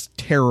looks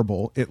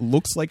terrible. It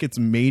looks like it's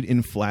made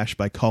in Flash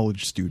by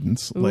college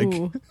students. Ooh.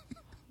 Like,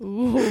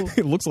 Ooh.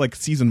 it looks like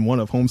season 1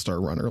 of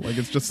Homestar Runner. Like,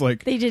 it's just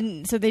like They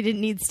didn't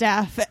need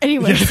staff.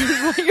 Anyways, this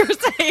is what you're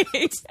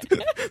saying.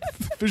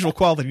 visual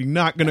quality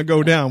not going to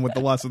go down with the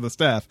loss of the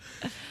staff.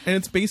 And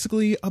it's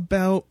basically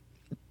about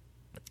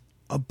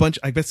a bunch,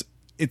 I guess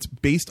it's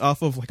based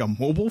off of like a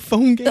mobile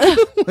phone game.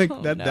 Like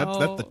that's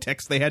the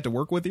text they had to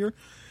work with here.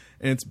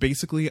 And it's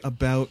basically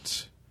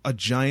about a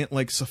giant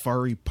like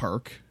safari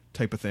park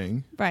type of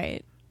thing.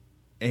 Right.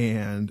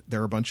 And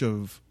there are a bunch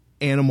of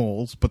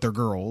animals, but they're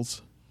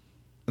girls.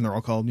 And they're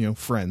all called,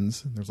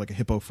 friends. And there's like a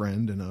hippo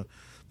friend, and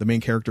the main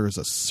character is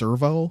a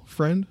serval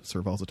friend.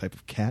 Serval's a type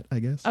of cat, I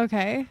guess.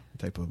 Okay. A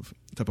type of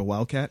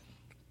wildcat.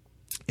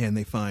 And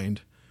they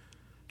find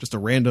just a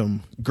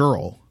random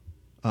girl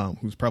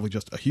who's probably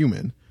just a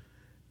human.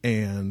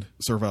 And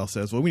Serval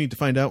says, well, we need to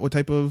find out what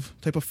type of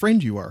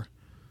friend you are.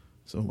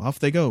 So off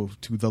they go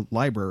to the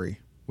library,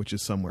 which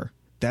is somewhere.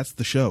 That's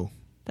the show.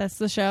 That's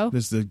the show?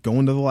 There's the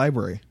going to the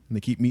library, and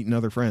they keep meeting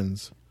other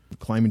friends,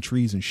 climbing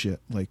trees and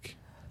shit. Like,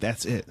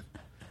 that's it.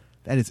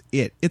 That is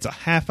it. It's a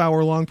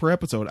half-hour long per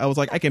episode. I was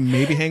like, I can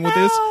maybe hang with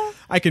this.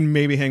 I can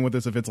maybe hang with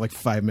this if it's like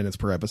 5 minutes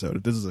per episode.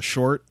 If this is a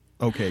short,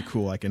 okay,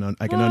 cool. I can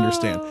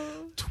understand.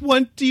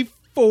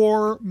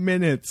 24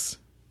 minutes.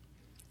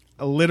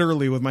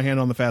 Literally with my hand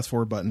on the fast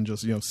forward button,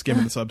 just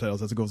skimming the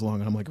subtitles as it goes along,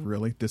 and I'm like,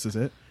 really? This is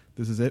it?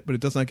 This is it? But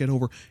it does not get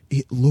over.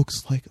 It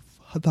looks like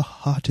the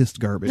hottest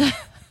garbage.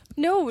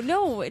 No,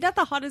 not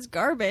the hottest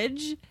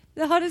garbage.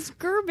 The hottest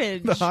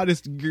garbage. The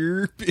hottest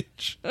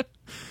garbage.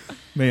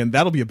 Man,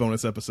 that'll be a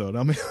bonus episode.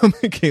 I'll make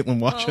Caitlin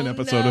watch an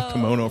episode of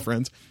Kimono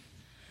Friends.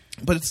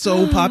 But it's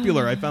so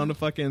popular. I found a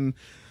fucking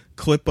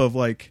clip of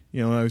like,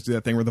 I always do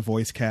that thing where the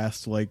voice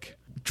cast like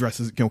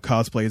dresses,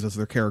 cosplays as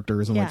their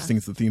characters and like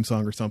sings the theme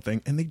song or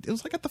something. And it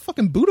was like at the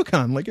fucking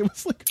Budokan. Like it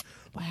was like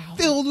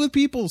filled with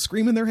people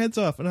screaming their heads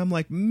off. And I'm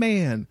like,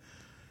 man,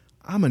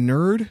 I'm a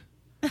nerd.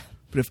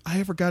 But if I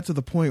ever got to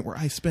the point where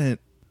I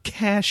spent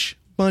cash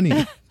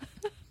money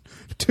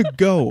to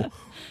go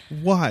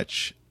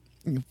watch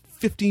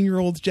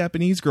 15-year-old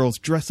Japanese girls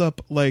dress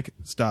up like,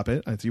 stop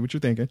it, I see what you're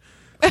thinking.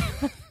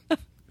 I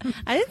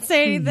didn't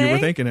say anything. You were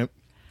thinking it.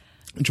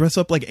 Dress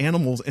up like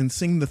animals and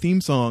sing the theme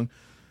song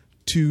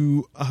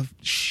to a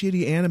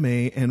shitty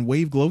anime and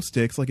wave glow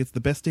sticks like it's the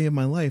best day of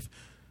my life.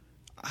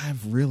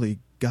 I've really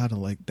got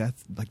to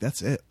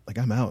that's it. Like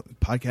I'm out.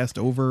 Podcast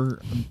over.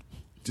 I'm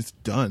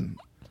just done.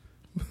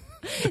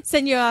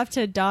 Send you off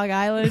to Dog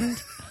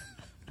Island.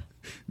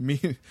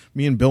 me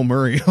and Bill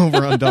Murray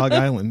over on Dog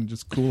Island,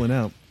 just cooling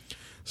out.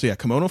 So yeah,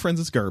 Kimono Friends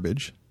is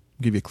garbage.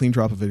 I'll give you a clean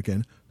drop of it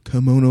again.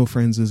 Kimono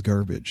Friends is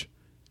garbage.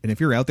 And if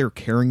you're out there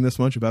caring this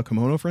much about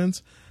Kimono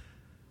Friends,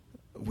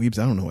 weebs,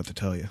 I don't know what to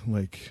tell you.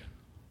 Like,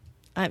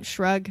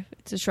 Shrug.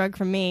 It's a shrug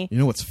from me. you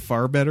know what's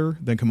far better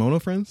than Kimono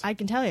Friends? I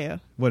can tell you.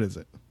 What is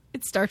it?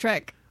 It's Star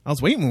Trek. I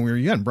was waiting when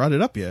you hadn't brought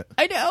it up yet.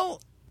 I know.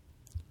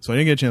 So I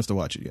didn't get a chance to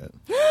watch it yet.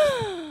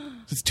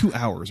 It's 2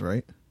 hours,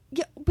 right?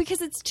 Yeah,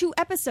 because it's 2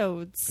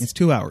 episodes. It's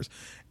 2 hours.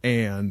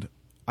 And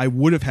I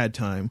would have had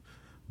time,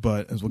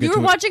 but as we'll get You to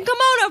were watching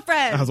Kimono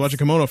Friends. I was watching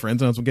Kimono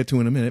Friends, and as we'll get to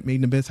in a minute, Made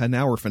in Abyss had an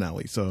hour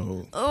finale,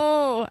 so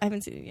Oh, I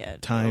haven't seen it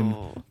yet.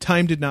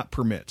 time did not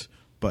permit.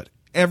 But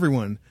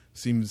everyone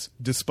seems,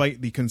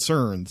 despite the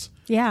concerns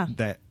Yeah.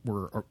 that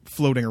were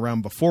floating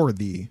around before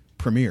the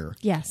premiere,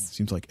 Yes.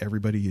 seems like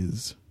everybody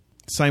is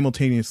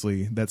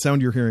simultaneously, that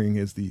sound you're hearing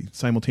is the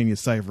simultaneous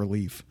sigh of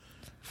relief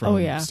from Oh,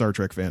 yeah. Star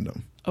Trek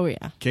fandom. Oh,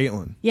 yeah.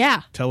 Caitlin,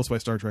 Yeah. tell us why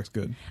Star Trek's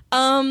good.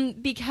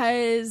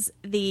 Because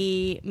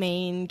the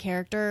main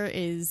character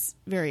is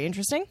very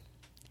interesting,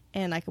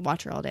 and I could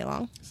watch her all day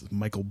long. This is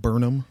Michael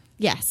Burnham,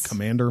 Yes.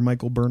 Commander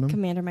Michael Burnham,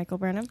 Commander Michael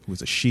Burnham. who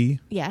is a she.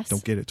 Yes.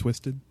 Don't get it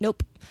twisted.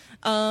 Nope.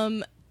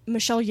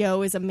 Michelle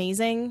Yeoh is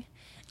amazing.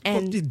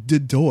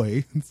 And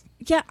Doy.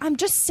 yeah, I'm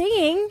just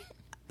saying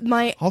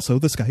Also,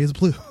 the sky is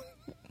blue.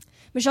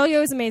 Michelle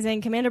Yeoh is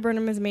amazing. Commander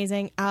Burnham is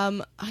amazing.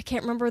 I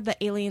can't remember the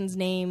alien's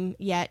name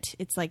yet.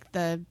 It's like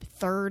the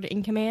third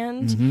in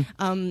command.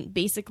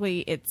 Basically,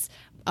 it's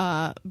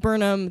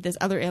Burnham, this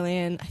other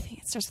alien. I think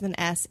it starts with an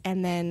S,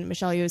 and then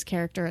Michelle Yeoh's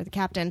character, the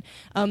captain.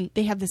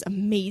 They have this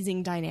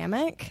amazing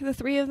dynamic, the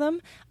three of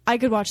them. I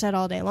could watch that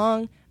all day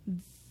long.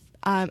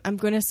 I'm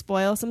going to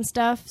spoil some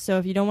stuff, so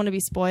if you don't want to be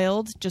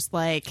spoiled, just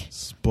like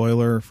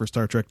Spoiler for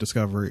Star Trek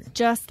Discovery.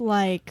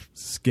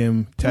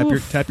 Skim. Tap your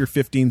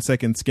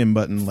 15-second skim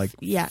button like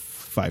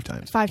 5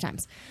 times. 5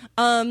 times.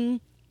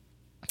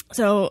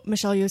 So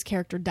Michelle Yeoh's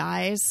character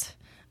dies.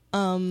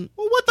 Well,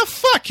 what the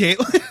fuck,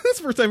 Caitlin? That's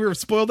the first time you ever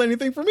spoiled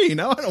anything for me.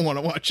 Now I don't want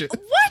to watch it.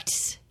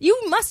 What? You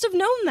must have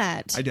known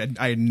that.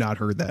 I had not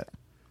heard that.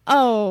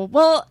 Oh,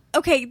 well,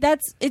 okay,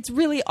 it's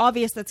really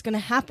obvious that's going to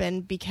happen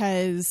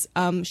because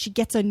she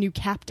gets a new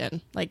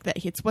captain. Like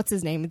that, it's what's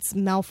his name? It's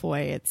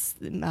Malfoy. It's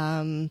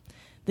the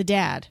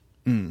dad.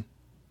 You're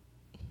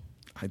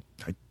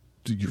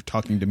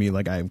talking to me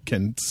like I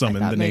can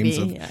summon I the thought names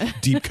maybe,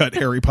 of deep cut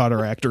Harry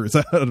Potter actors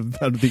out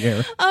of the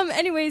air.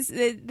 Anyways,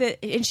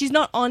 and she's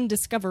not on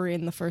Discovery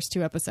in the first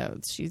 2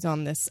 episodes. She's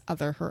on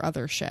her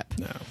other ship.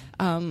 No.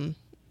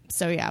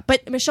 So yeah,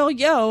 but Michelle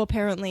Yeoh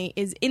apparently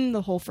is in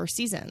the whole first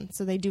season.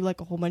 So they do like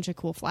a whole bunch of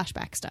cool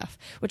flashback stuff,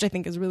 which I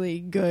think is really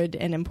good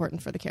and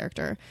important for the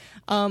character.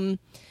 I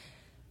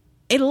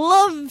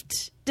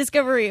loved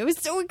Discovery. It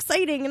was so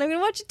exciting, and I'm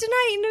going to watch it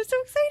tonight, and I'm so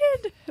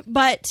excited.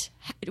 But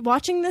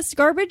watching this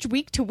garbage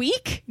week to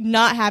week,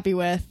 not happy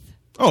with.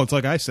 Oh, it's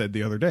like I said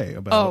the other day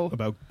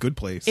about Good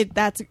Place.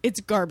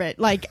 It's garbage.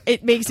 Like,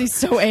 it makes me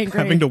so angry.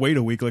 Having to wait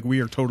a week, like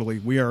we are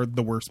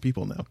the worst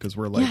people now because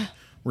we're like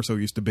we're so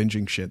used to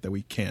binging shit that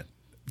we can't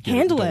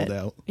handle it.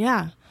 Out.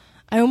 Yeah.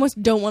 I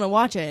almost don't want to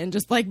watch it and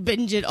just like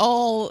binge it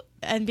all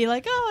and be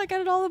like, oh, I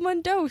got it all in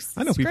one dose.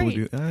 I know people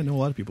who do. I know a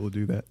lot of people who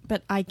do that,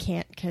 but I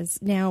can't because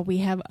now we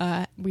have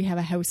a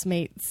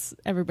housemates.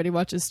 Everybody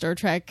watches Star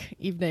Trek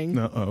evening,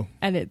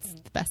 and it's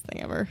the best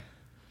thing ever.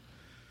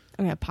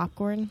 I'm gonna have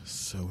popcorn.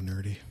 So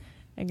nerdy.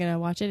 I'm gonna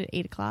watch it at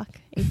 8:00,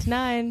 8 to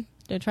 9.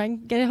 Don't try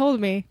and get a hold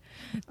of me.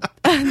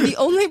 The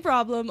only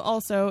problem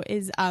also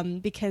is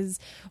because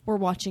we're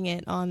watching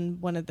it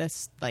on one of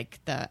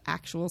the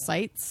actual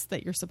sites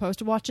that you're supposed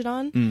to watch it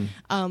on.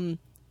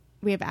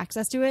 We have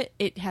access to it.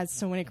 It has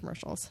so many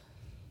commercials.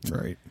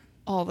 Right.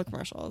 All the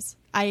commercials.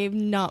 I have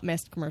not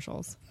missed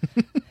commercials.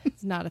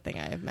 It's not a thing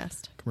I have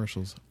missed.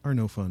 Commercials are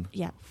no fun.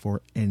 Yeah.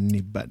 For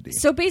anybody.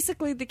 So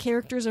basically, the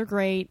characters are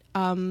great.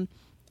 I'm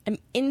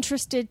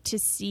interested to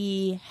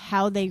see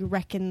how they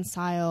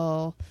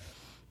reconcile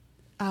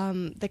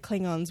the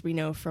Klingons we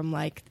know from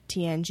like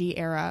the TNG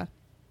era.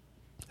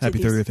 Happy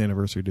 30th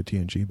anniversary to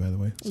TNG, by the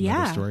way. It's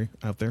another story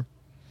out there.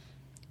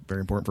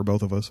 Very important for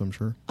both of us, I'm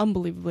sure.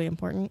 Unbelievably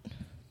important.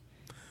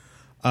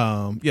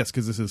 Yes,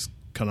 because this is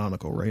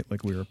canonical, right?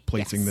 Like we are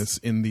placing this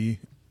in the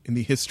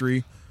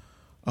history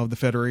of the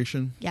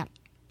Federation. Yeah.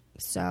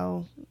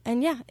 So,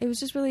 and yeah, it was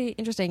just really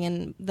interesting.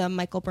 And the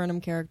Michael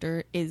Burnham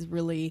character is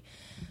really,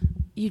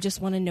 you just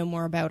want to know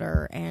more about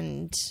her,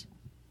 and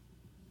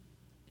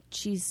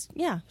she's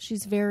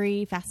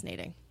very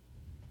fascinating.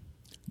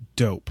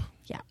 Dope.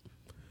 Yeah.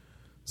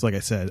 So like I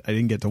said, I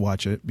didn't get to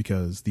watch it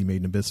because the Made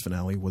in Abyss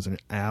finale was an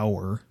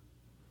hour.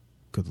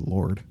 Good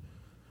Lord.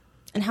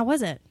 And how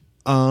was it?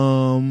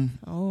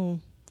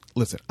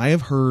 Listen, I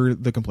have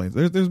heard the complaints.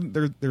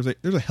 There's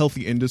a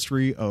healthy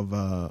industry of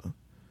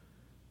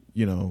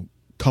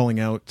calling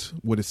out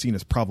what is seen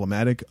as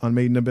problematic on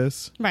Made in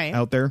Abyss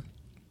out there.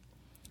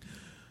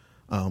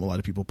 A lot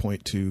of people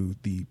point to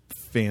the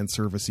fan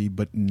servicey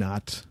but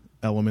not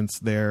elements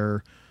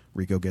there.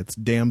 Rico gets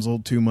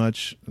damseled too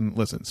much. And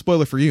listen,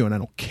 spoiler for you, and I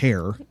don't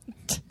care.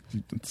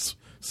 It's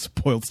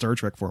spoiled Star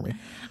Trek for me.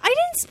 I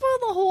didn't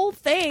spoil the whole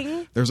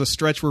thing. There's a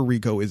stretch where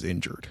Rico is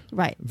injured.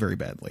 Right. Very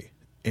badly.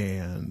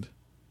 And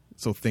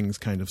so things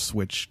kind of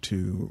switch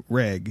to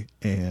Reg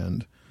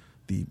and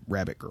the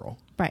rabbit girl.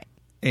 Right.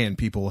 And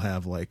people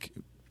have like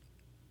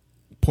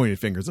pointed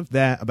fingers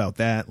about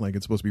that. Like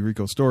it's supposed to be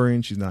Rico's story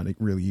and she's not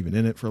really even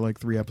in it for like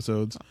 3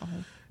 episodes.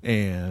 Uh-oh.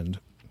 And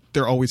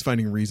they're always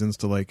finding reasons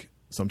to like,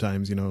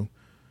 sometimes, you know,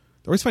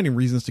 they're always finding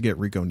reasons to get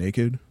Rico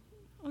naked.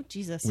 Oh,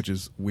 Jesus. Which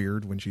is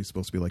weird when she's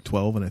supposed to be like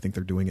 12, and I think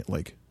they're doing it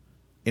like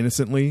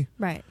innocently.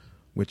 Right.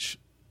 Which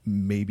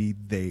maybe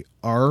they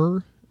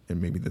are,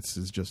 and maybe this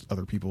is just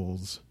other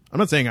people's. I'm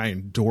not saying I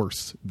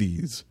endorse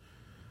these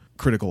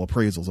critical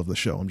appraisals of the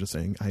show. I'm just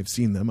saying I've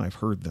seen them, I've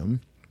heard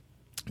them.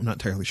 I'm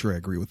not entirely sure I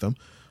agree with them.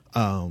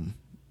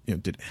 You know,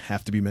 did it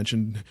have to be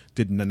mentioned?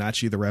 Did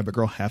Nanachi the rabbit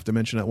girl have to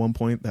mention at one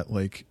point that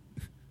like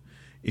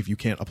if you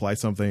can't apply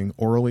something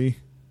orally,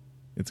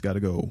 it's got to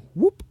go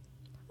whoop?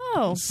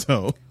 Oh.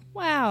 So.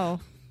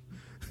 Wow.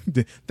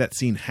 Did that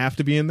scene have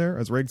to be in there?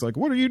 As Reg's like,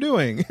 what are you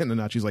doing? And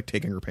Nanachi's like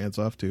taking her pants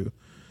off to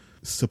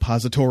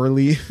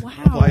suppositorily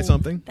apply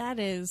something. That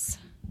is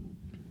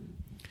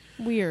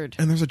weird.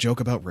 And there's a joke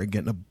about Reg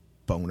getting a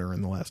boner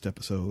in the last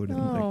episode. And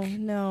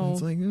no. And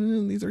it's like,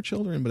 these are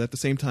children. But at the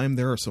same time,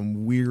 there are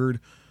some weird,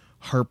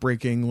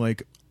 heartbreaking,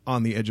 like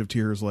on the edge of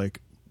tears,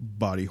 like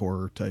body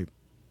horror type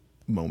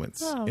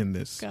moments in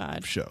this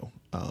show.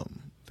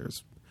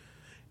 There's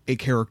a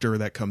character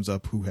that comes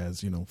up who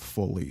has, you know,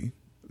 fully.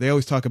 They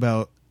always talk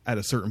about at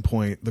a certain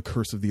point, the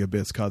curse of the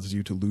abyss causes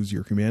you to lose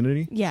your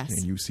humanity. Yes.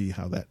 And you see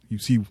you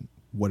see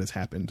what has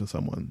happened to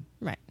someone.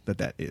 Right.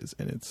 That is.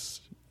 And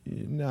it's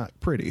not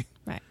pretty.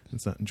 Right.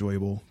 It's not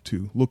enjoyable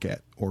to look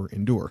at or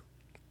endure.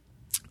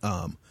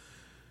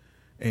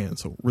 And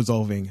so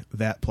resolving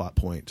that plot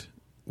point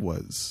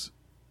was,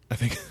 I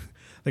think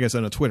I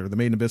said on Twitter, the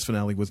Made in Abyss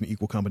finale was an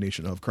equal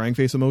combination of crying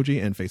face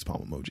emoji and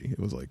facepalm emoji. It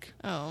was like,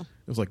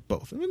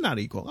 both. I mean, not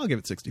equal. I'll give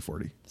it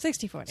 60-40.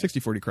 60-40.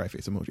 60-40 cry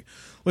face emoji.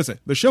 Listen,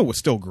 the show was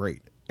still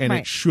great and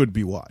it should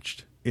be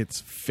watched.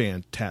 It's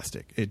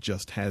fantastic. It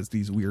just has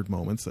these weird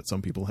moments that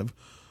some people have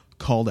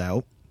called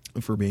out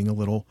for being a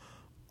little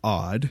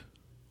odd.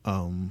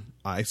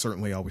 I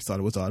certainly always thought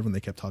it was odd when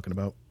they kept talking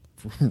about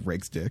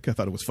Reg's dick. I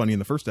thought it was funny in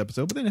the first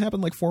episode, but then it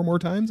happened like 4 more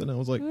times and I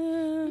was like,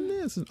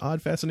 it's an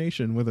odd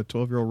fascination with a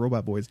 12-year-old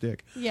robot boy's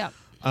dick. Yeah.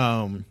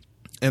 And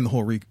the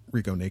whole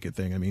Rico naked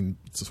thing. I mean,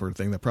 it's the sort of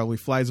thing that probably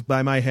flies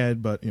by my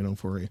head, but you know,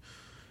 for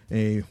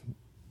a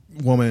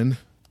woman,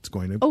 it's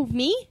going to. Oh,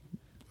 me?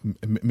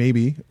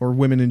 Maybe, or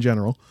women in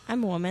general.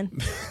 I'm a woman.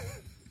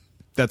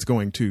 That's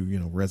going to, you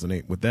know,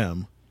 resonate with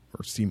them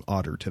or seem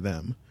odder to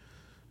them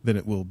than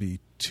it will be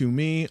to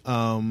me.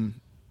 And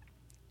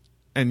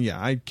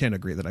yeah, I can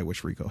agree that I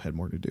wish Rico had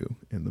more to do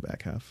in the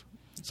back half.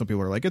 Some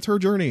people are like, it's her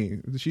journey.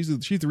 She's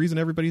the reason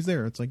everybody's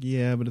there. It's like,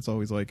 yeah, but it's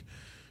always like,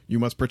 you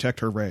must protect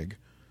her Reg.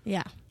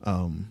 Yeah.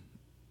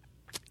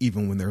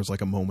 Even when there's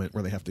like a moment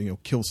where they have to, you know,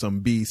 kill some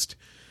beast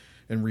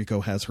and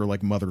Rico has her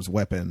like mother's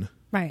weapon.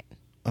 Right.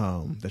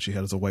 That she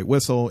had as a white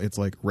whistle. It's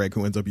like Reg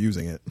who ends up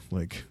using it.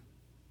 Like,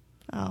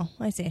 oh,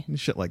 I see.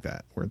 Shit like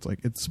that, where it's like,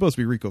 it's supposed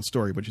to be Rico's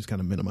story, but she's kind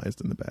of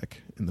minimized in the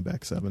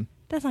back 7.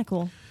 That's not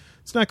cool.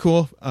 It's not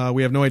cool.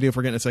 We have no idea if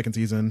we're getting a second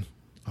season.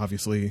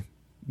 Obviously,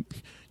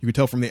 you could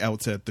tell from the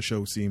outset the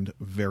show seemed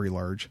very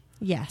large.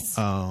 Yes.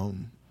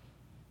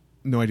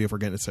 No idea if we're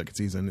getting a second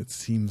season. It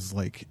seems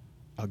like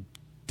a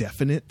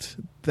definite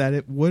that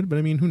it would, but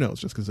I mean, who knows?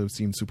 Just because it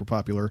seemed super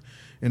popular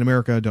in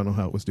America. I don't know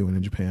how it was doing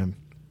in Japan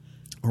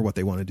or what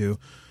they want to do.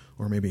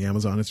 Or maybe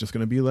Amazon is just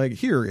going to be like,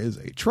 here is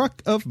a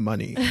truck of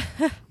money.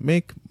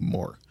 Make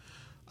more.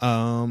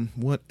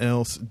 What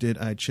else did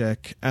I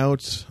check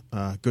out?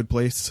 Good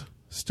Place.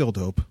 Still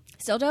dope.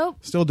 Still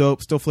dope? Still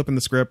dope. Still flipping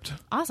the script.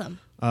 Awesome.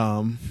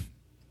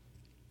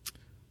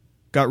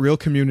 Got real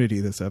Community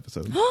this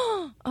episode.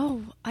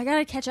 Oh, I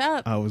gotta catch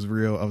up. I was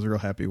real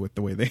happy with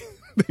the way they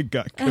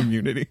got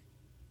Community.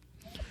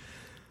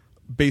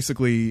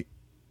 Basically,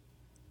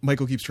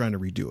 Michael keeps trying to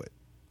redo it.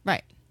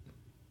 Right.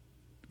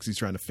 Because he's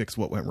trying to fix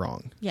what went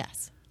wrong.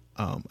 Yes.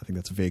 I think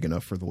that's vague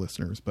enough for the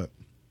listeners, but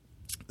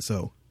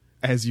so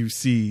as you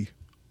see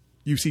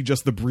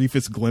just the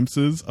briefest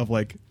glimpses of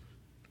like,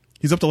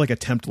 he's up to like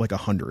attempt like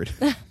 100.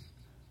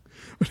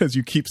 But as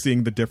you keep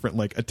seeing the different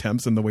like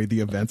attempts and the way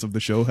the events of the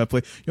show have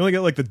played, you only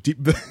get like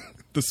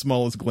the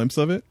smallest glimpse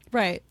of it.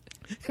 Right.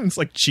 And it's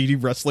like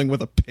Chidi wrestling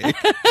with a pig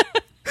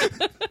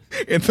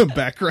in the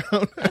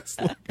background.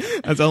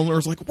 As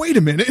Eleanor's like, wait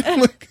a minute.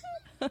 Like,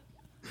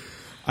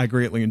 I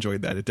greatly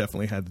enjoyed that. It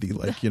definitely had the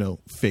like, you know,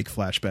 fake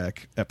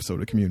flashback episode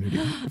of Community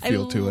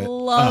feel to it. I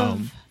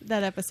love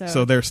that episode.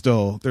 So they're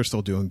still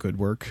doing good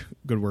work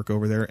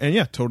over there. And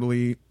yeah,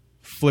 totally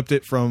flipped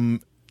it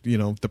from, you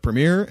know, the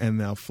premiere and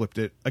now flipped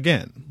it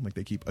again. Like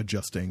they keep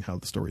adjusting how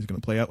the story is going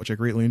to play out, which I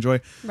greatly enjoy.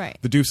 Right.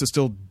 The Deuce is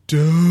still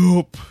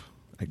dope.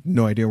 I have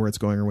no idea where it's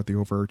going or what the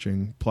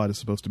overarching plot is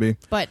supposed to be.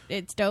 But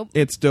it's dope.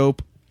 It's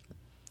dope.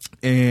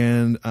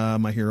 And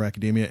My Hero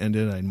Academia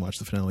ended. I didn't watch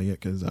the finale yet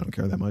because I don't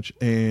care that much.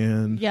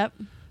 And Yep.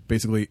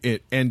 basically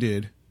it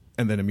ended,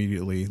 and then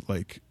immediately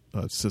like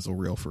a sizzle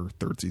reel for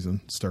third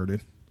season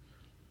started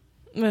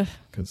Ugh.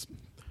 because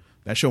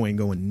that show ain't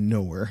going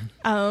nowhere.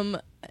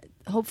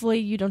 Hopefully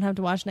you don't have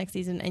to watch next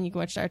season and you can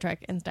watch Star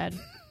Trek instead.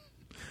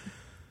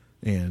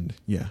 And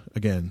yeah,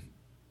 again,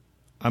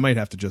 I might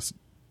have to just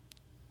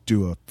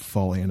do a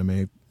fall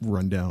anime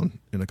rundown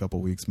in a couple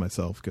weeks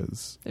myself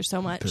because There's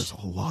so much. there's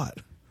a lot.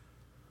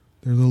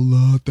 There's a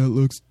lot that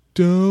looks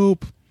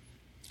dope.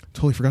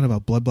 Totally forgot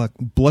about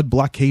Blood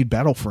Blockade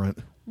Battlefront.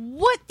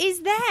 What is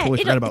that? Totally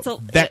forgot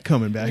about that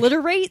coming back.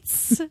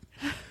 Alliterates.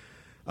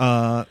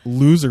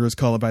 Loser is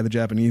called by the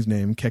Japanese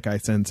name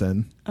Kekai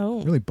Sensen. Oh.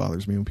 It really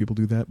bothers me when people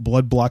do that.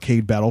 Blood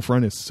Blockade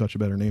Battlefront is such a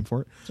better name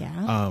for it.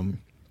 Yeah.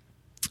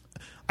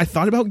 I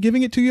thought about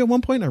giving it to you at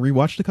one point. I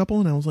rewatched a couple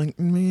and I was like,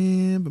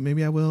 man, but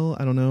maybe I will.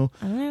 I don't know.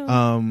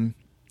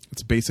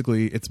 It's by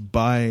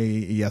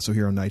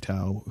Yasuhiro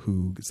Naitao,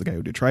 who is the guy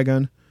who did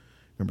Trigun.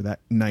 Remember that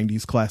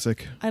 90s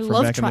classic I from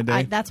love back in the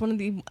day? that's one of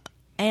the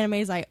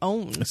animes I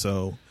own.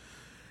 So,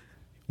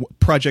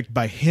 project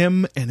by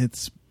him, and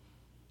it's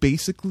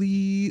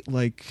basically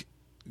like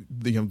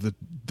the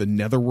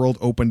netherworld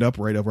opened up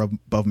right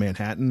above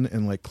Manhattan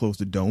and like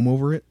closed a dome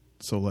over it.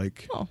 So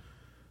like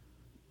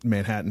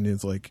Manhattan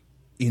is like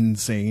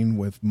insane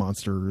with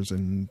monsters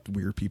and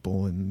weird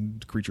people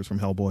and creatures from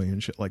Hellboy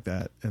and shit like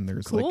that. And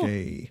there's like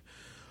a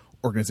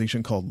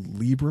organization called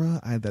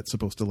Libra that's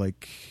supposed to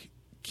like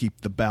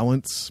keep the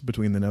balance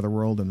between the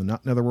netherworld and the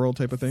not netherworld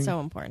type of thing. So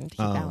important to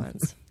keep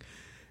balance.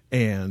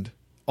 And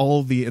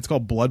it's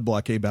called Blood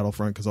Blockade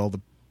Battlefront because all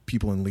the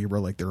people in Libra,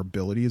 like their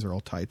abilities are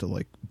all tied to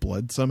like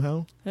blood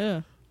somehow.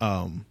 Yeah.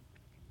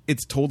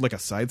 It's told like a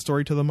side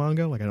story to the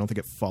manga. Like I don't think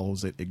it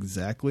follows it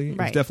exactly.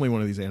 Right. It's definitely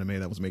one of these anime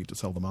that was made to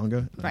sell the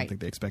manga. I don't think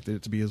they expected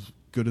it to be as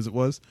good as it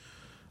was.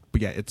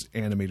 But yeah, it's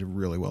animated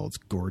really well. It's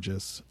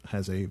gorgeous.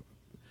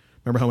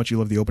 Remember how much you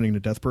love the opening to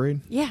Death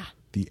Parade? Yeah.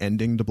 The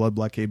ending to Blood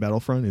Blockade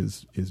Battlefront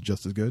is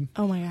just as good.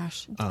 Oh my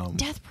gosh.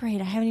 Death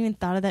Parade. I haven't even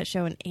thought of that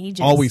show in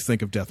ages. Always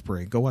think of Death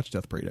Parade. Go watch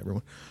Death Parade,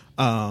 everyone.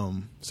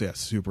 So yeah,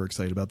 super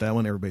excited about that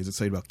one. Everybody's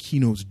excited about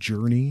Kino's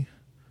Journey.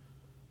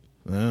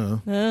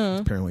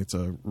 Apparently it's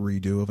a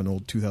redo of an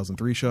old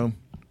 2003 show.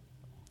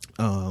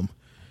 And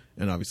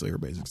obviously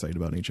everybody's excited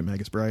about Ancient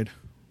Magus Bride.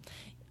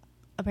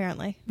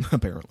 Apparently.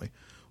 Apparently.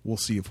 We'll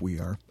see if we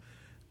are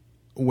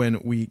when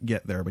we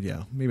get there. But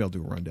yeah, maybe I'll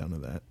do a rundown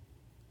of that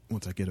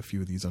once I get a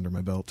few of these under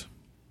my belt.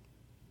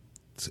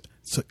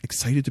 So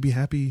excited to be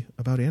happy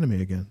about anime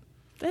again.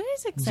 That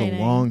is exciting.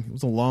 It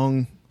was a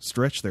long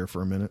stretch there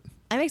for a minute.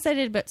 I'm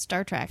excited about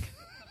Star Trek.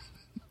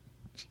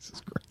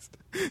 Jesus Christ.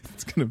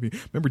 It's going to be...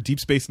 Remember Deep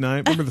Space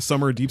Nine? Remember the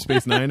summer of Deep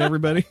Space Nine,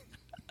 everybody?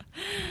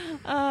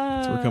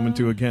 That's what we're coming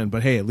to again.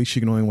 But hey, at least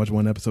you can only watch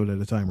one episode at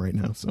a time right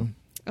now. So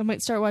I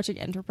might start watching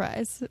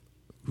Enterprise.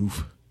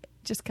 Oof.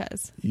 Just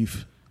because.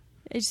 Oof.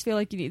 I just feel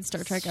like you need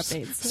Star Trek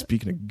updates.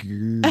 Speaking of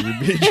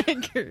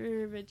garbage.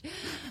 Garbage.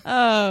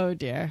 Oh,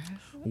 dear.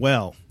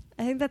 Well...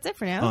 I think that's it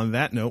for now. On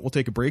that note, we'll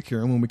take a break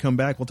here, and when we come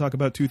back, we'll talk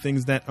about two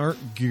things that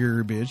aren't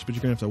garbage, but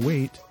you're going to have to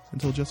wait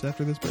until just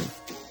after this break.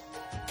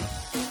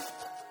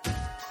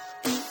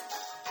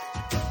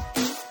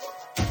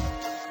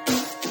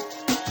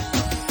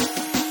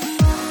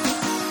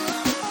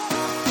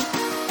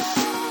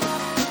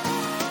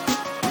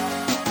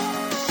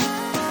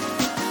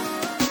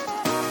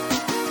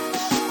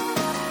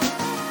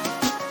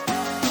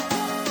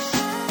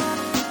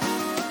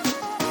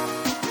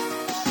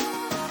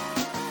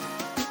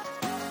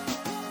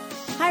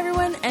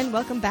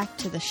 Welcome back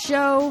to the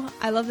show.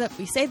 I love that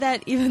we say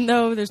that even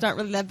though there's not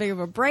really that big of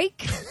a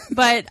break.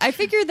 But I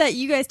figured that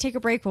you guys take a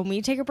break when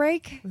we take a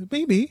break.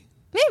 Maybe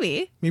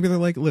they're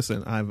like,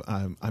 listen,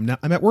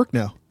 I'm at work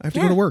now. I have to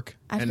go to work,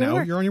 and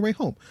now you're on your way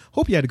home.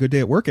 Hope you had a good day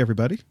at work,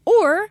 everybody.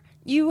 Or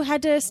you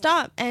had to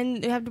stop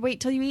and you have to wait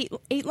till you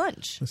ate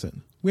lunch.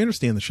 Listen, we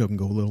understand the show can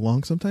go a little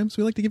long sometimes.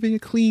 We like to give you a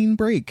clean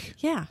break.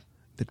 Yeah.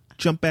 To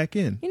jump back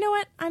in. You know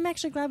what? I'm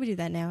actually glad we do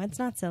that now. It's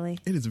not silly.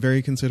 It is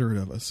very considerate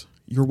of us.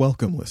 You're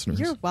welcome, listeners.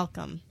 You're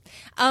welcome.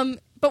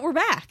 But we're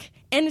back,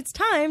 and it's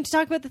time to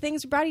talk about the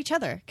things we brought each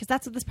other, because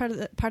that's what this part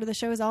of the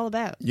show is all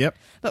about. Yep.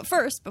 But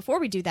first, before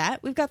we do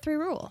that, we've got 3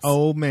 rules.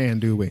 Oh man,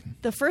 do we?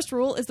 The first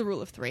rule is the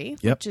rule of 3,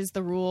 yep. Which is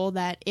the rule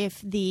that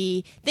if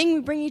the thing we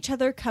bring each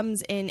other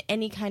comes in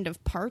any kind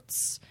of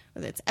parts,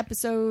 whether it's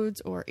episodes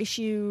or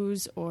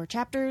issues or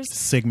chapters,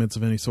 segments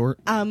of any sort,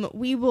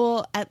 we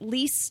will at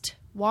least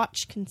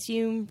watch,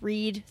 consume,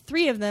 read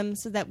 3 of them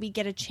so that we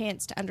get a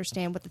chance to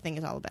understand what the thing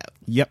is all about.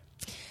 Yep.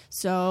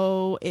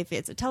 So if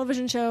it's a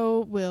television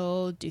show,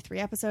 we'll do 3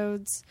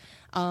 episodes.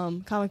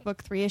 Comic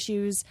book, 3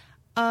 issues.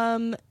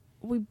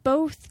 We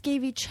both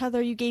gave each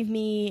other, you gave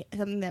me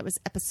something that was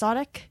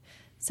episodic.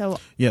 So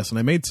yes, and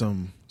I made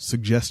some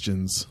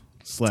suggestions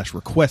 /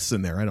 requests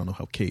in there. I don't know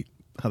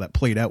how that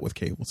played out with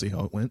Kate. We'll see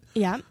how it went.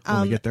 Yeah.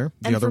 When we get there.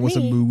 The other was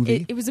a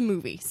movie. It was a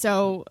movie.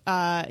 So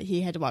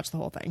he had to watch the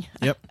whole thing.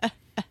 Yep.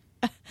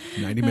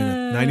 90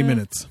 minutes. 90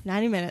 minutes.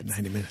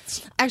 90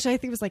 minutes. Actually, I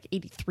think it was like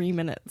 83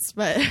 minutes,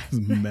 but This is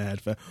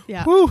mad fast.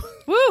 yeah. Woo!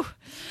 Woo!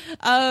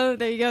 Oh,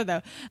 there you go,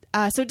 though.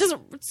 So it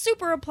doesn't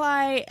super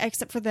apply,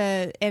 except for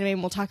the anime,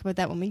 and we'll talk about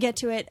that when we get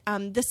to it.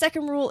 The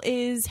second rule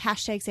is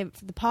hashtag save it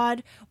for the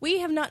pod. We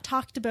have not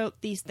talked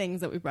about these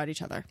things that we brought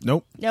each other.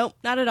 Nope. Nope,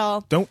 not at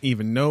all. Don't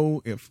even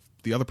know if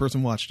the other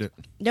person watched it.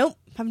 Nope,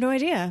 have no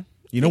idea.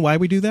 You know why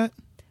we do that?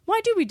 Why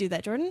do we do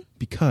that, Jordan?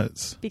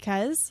 Because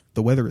Because?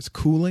 the weather is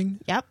cooling.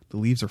 Yep. The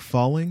leaves are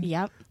falling.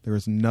 Yep. There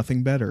is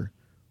nothing better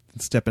than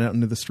stepping out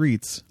into the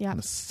streets Yep. on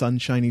a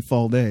sunshiny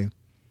fall day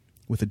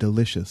with a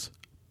delicious,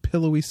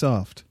 pillowy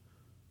soft,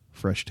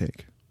 fresh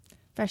take.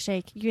 Fresh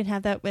shake. You can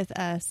have that with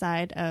a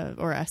side of,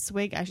 or a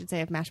swig, I should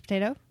say, of mashed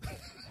potato.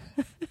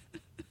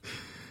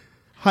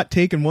 Hot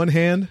take in one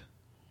hand,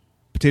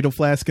 potato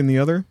flask in the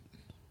other.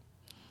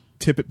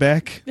 Tip it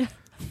back.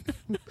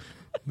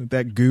 Let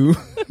that goo,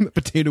 the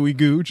potatoy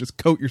goo, just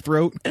coat your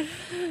throat.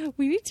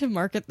 We need to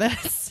market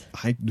this.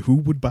 Who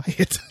would buy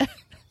it?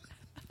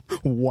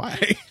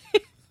 Why?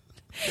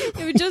 It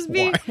would just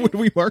be Why would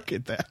we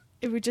market that?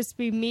 it would just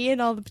be me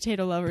and all the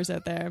potato lovers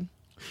out there.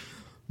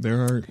 There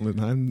are.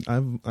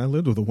 I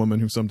lived with a woman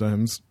who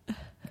sometimes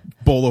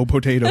bolo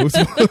potatoes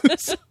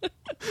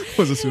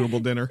was a suitable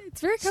dinner.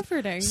 It's very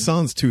comforting.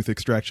 Sans tooth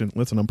extraction.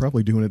 Listen, I'm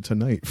probably doing it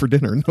tonight for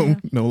dinner.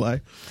 No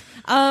lie.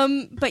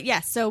 But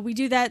yes, so we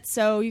do that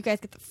so you guys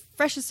get the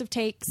freshest of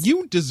takes,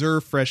 You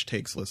deserve fresh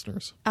takes,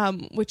 listeners.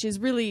 which is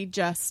really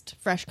just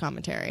fresh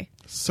commentary.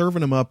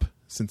 Serving them up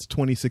since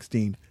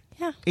 2016.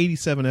 Yeah.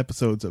 87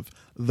 episodes of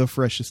the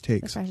freshest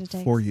takes, freshest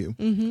takes. for you.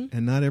 Mm-hmm.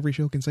 And not every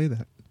show can say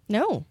that.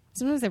 No.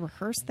 Sometimes they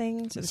rehearse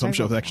things. Or they Some talk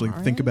shows about actually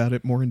tomorrow. think about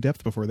it more in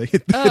depth before they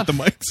hit the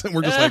mics. And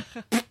we're just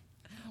like,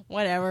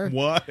 Whatever.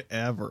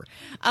 whatever.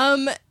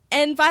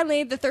 And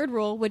finally, the third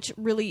rule, which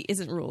really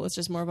isn't a rule, it's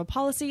just more of a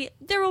policy.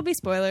 There will be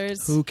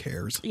spoilers. Who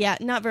cares? Yeah,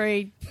 not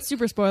very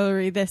super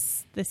spoilery.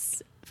 This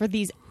for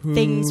these Who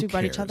things we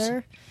brought each cares?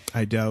 other.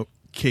 I doubt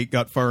Kate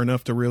got far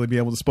enough to really be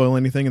able to spoil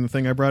anything, and the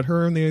thing I brought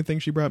her and the only thing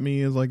she brought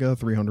me is like a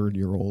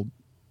 300-year-old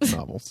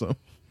novel. So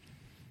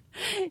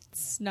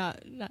It's not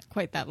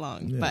quite that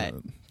long, yeah,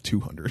 but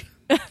 200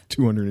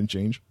 and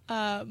change.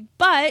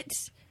 but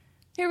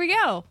here we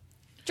go.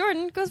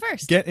 Jordan goes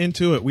first. Get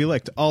into it. We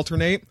like to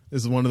alternate.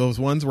 This is one of those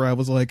ones where I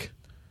was like,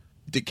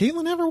 did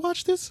Caitlin ever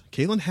watch this?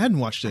 Caitlin hadn't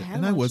watched it, hadn't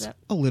and I was watched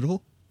it. a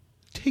little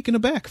taken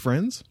aback,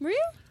 friends. Were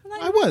you?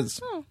 I was.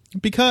 Oh.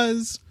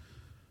 Because,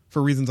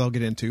 for reasons I'll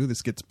get into,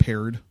 this gets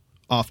paired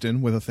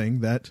often with a thing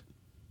that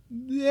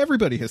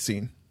everybody has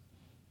seen,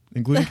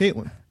 including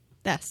Caitlin.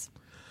 Yes.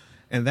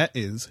 And that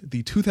is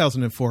the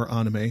 2004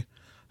 anime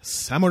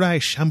Samurai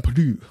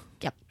Champloo.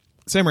 Yep.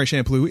 Samurai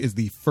Champloo is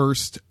the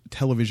first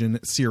television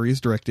series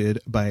directed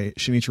by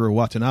Shinichiro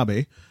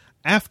Watanabe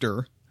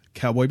after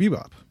Cowboy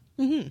Bebop.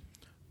 Mm-hmm.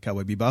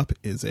 Cowboy Bebop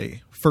is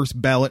a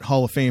first ballot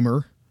Hall of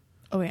Famer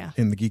Oh yeah.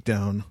 in the Geek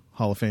Down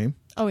Hall of Fame.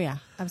 Oh yeah.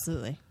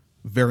 Absolutely.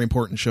 Very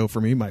important show for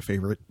me.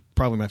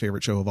 Probably my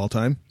favorite show of all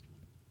time.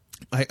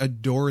 I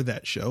adore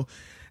that show.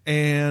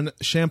 And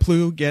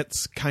Champloo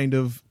gets kind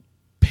of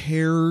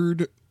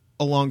paired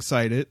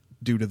alongside it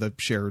due to the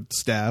shared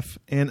staff,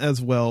 and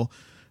as well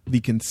the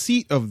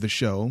conceit of the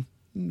show,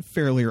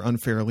 fairly or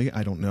unfairly,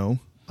 I don't know.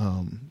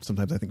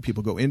 Sometimes I think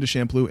people go into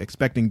Champloo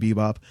expecting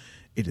Bebop.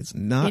 It is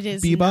not It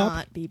is Bebop.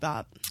 not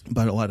Bebop.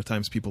 But a lot of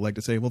times people like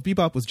to say, well,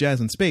 Bebop was jazz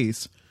and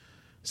space.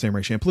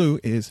 Samurai Champloo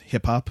is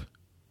hip-hop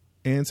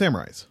and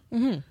samurais.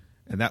 Mm-hmm.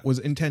 And that was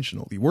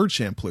intentional. The word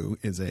Champloo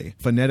is a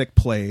phonetic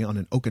play on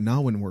an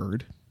Okinawan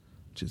word,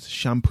 which is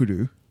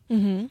shampuru,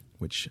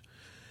 which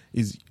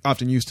is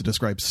often used to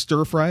describe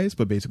stir fries,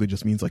 but basically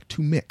just means like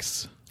to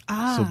mix.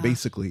 So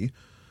basically,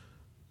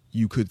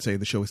 you could say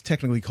the show is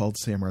technically called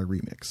Samurai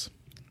Remix.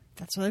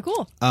 That's really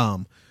cool.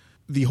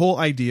 The whole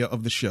idea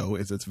of the show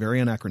is it's very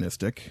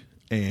anachronistic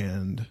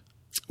and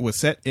was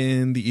set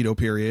in the Edo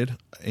period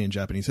in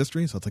Japanese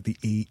history. So it's like the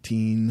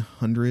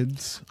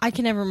 1800s. I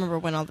can never remember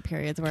when all the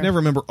periods were. I never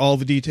remember all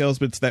the details,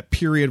 but it's that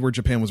period where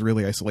Japan was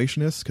really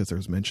isolationist because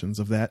there's mentions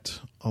of that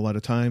a lot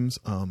of times.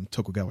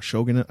 Tokugawa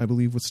shogunate, I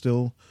believe, was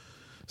still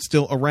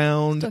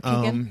around. Still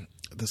kicking.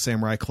 The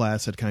samurai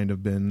class had kind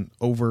of been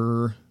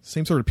over.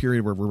 Same sort of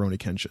period where Rurouni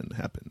Kenshin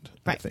happened,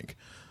 I Right. think.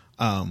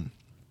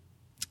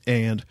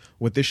 And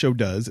what this show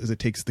does is it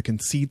takes the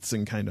conceits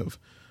and kind of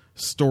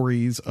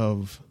stories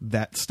of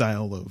that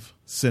style of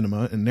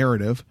cinema and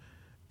narrative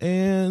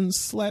and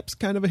slaps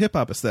kind of a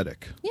hip-hop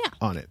aesthetic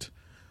on it.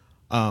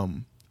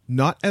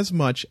 Not as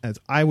much as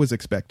I was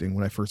expecting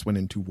when I first went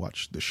in to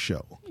watch the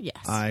show. Yes.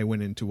 I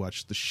went in to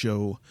watch the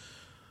show.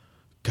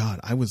 God,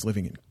 I was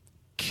living in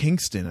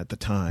Kingston at the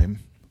time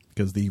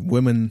because the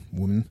woman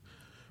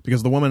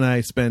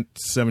I spent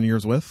 7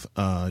 years with,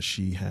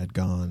 she had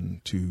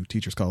gone to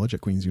Teachers College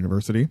at Queen's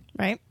University.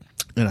 Right.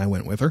 And I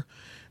went with her.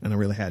 And I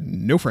really had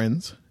no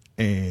friends.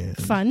 And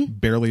Fun.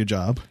 barely a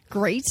job.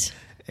 Great.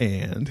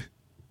 And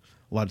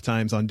a lot of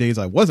times on days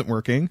I wasn't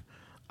working,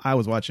 I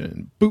was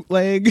watching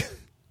bootleg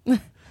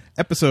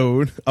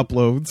episode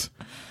uploads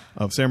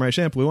of Samurai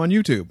Champloo on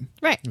YouTube.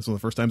 Right. It's one of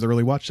the first times I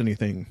really watched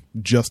anything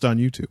just on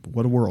YouTube.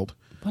 What a world.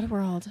 What a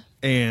world.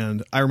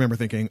 And I remember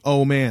thinking,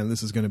 oh man,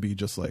 this is going to be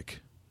just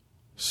like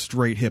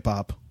straight hip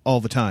hop all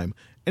the time.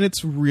 And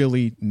it's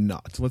really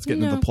not. Let's get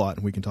into the plot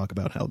and we can talk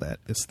about how that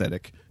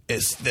aesthetic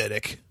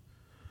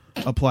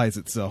applies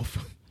itself.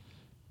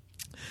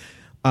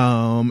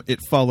 It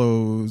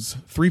follows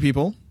 3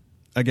 people.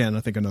 Again, I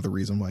think another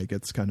reason why it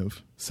gets kind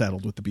of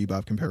saddled with the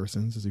Bebop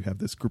comparisons is you have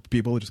this group of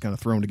people just kind of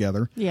thrown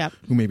together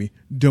who maybe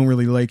don't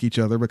really like each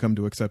other but come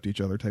to accept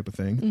each other type of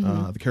thing.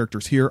 The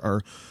characters here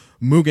are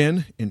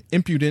Mugen, an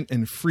impudent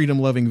and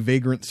freedom-loving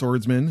vagrant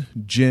swordsman,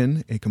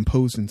 Jin, a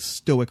composed and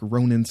stoic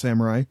Ronin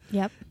samurai,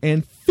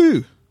 and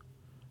Fu,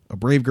 a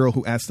brave girl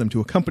who asks them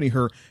to accompany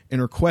her in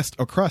her quest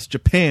across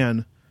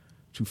Japan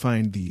to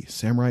find the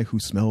samurai who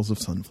smells of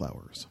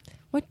sunflowers.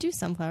 What do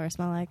sunflowers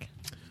smell like?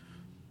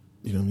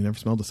 You never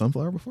smelled a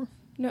sunflower before?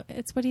 No,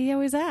 it's what he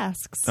always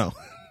asks. Oh.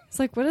 It's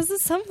like, what does the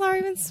sunflower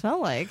even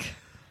smell like?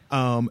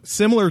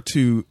 Similar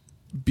to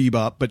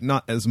Bebop, but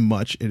not as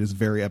much. It is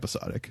very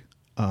episodic.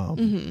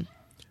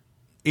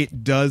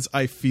 It does,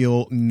 I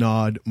feel,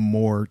 nod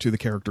more to the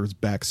characters'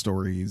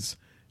 backstories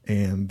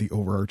and the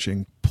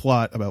overarching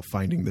plot about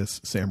finding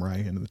this samurai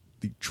and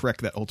the trek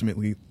that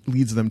ultimately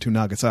leads them to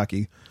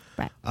Nagasaki.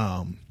 Right.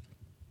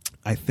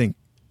 I think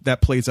that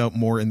plays out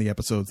more in the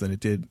episodes than it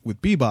did with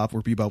Bebop,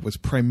 where Bebop was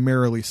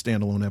primarily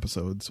standalone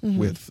episodes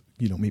with,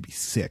 maybe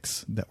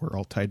 6 that were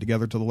all tied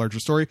together to the larger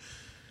story.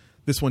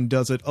 This one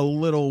does it a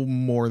little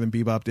more than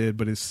Bebop did,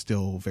 but is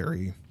still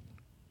very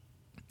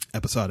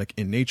episodic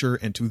in nature.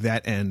 And to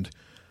that end,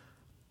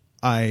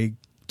 I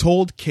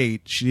told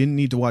Kate she didn't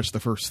need to watch the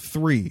first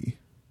 3.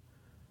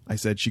 I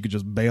said she could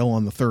just bail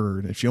on the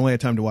 3rd. If she only had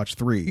time to watch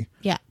 3,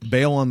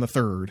 bail on the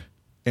 3rd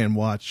and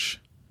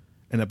watch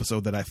an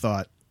episode that I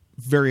thought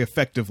very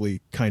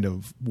effectively kind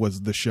of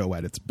was the show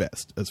at its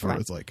best as far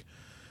as like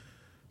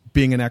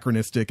being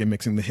anachronistic and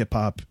mixing the hip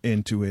hop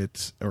into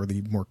it, or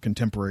the more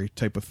contemporary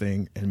type of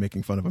thing, and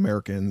making fun of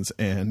Americans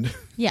and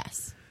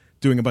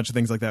doing a bunch of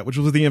things like that, which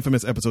was the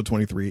infamous episode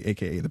 23,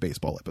 aka the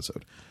baseball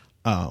episode.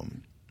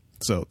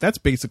 So that's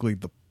basically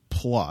the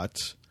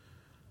plot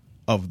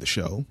of the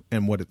show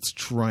and what it's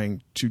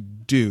trying to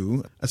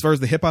do. As far as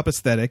the hip hop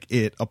aesthetic,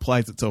 it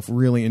applies itself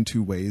really in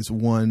 2 ways.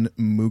 One,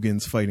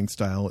 Mugen's fighting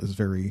style is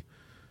very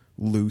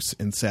loose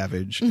and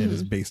savage and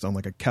is based on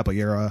like a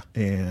capoeira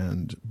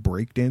and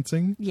break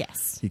dancing.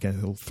 Yes.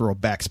 He'll throw a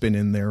backspin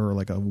in there or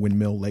like a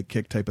windmill leg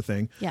kick type of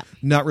thing. Yeah.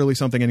 Not really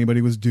something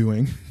anybody was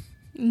doing.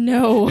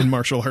 No. In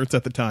martial arts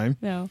at the time.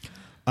 No.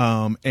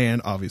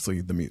 And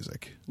obviously the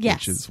music,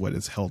 which is what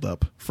is held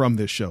up from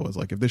this show. Is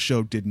like, if this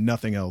show did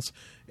nothing else,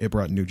 it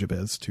brought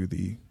Nujabes to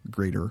the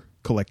greater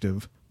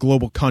collective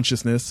global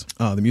consciousness.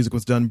 The music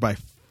was done by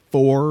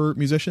 4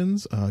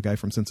 musicians, a guy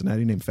from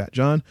Cincinnati named Fat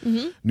John,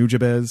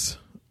 Nujabes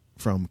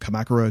from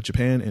Kamakura,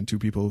 Japan, and 2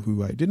 people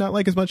who I did not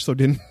like as much, so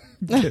didn't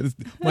get as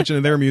much into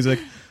their music,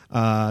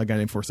 a guy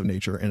named Force of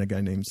Nature and a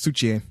guy named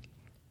Tsuchie.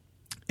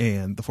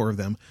 And the 4 of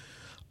them,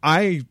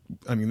 I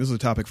mean, this is a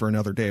topic for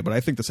another day, but I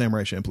think the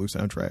Samurai Champloo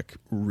soundtrack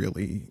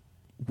really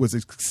was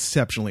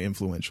exceptionally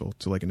influential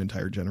to like an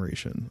entire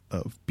generation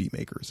of beat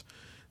makers.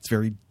 It's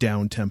very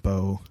down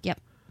tempo,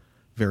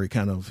 very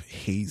kind of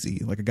hazy.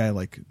 Like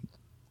you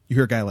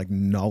hear a guy like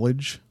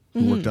Knowledge,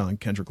 who worked on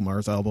Kendrick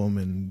Lamar's album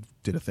and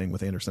did a thing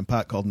with Anderson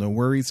 .Paak called No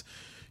Worries.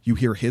 You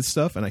hear his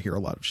stuff, and I hear a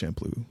lot of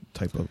Champloo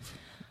type of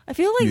I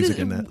feel like music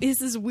in that.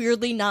 This is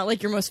weirdly not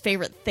like your most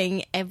favorite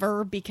thing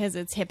ever, because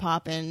it's hip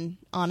hop and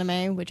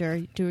anime, which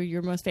are 2 of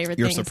your most favorite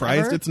things. You're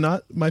surprised ever. It's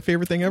not my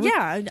favorite thing ever?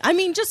 Yeah, I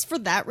mean, just for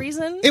that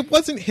reason. It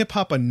wasn't hip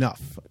hop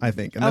enough, I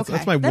think, and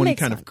that's my one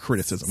kind of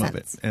criticism of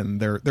it. And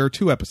there are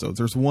 2 episodes.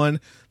 There's one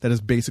that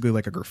is basically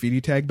like a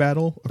graffiti tag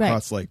battle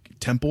across like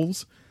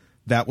temples.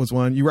 That was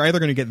one. You were either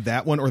going to get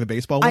that one or the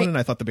baseball one, and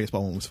I thought the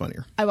baseball one was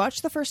funnier. I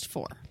watched the first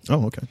 4.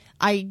 Oh, okay.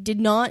 I did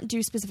not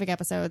do specific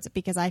episodes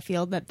because I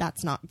feel that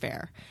that's not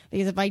fair.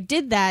 Because if I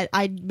did that,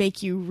 I'd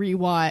make you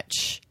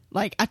rewatch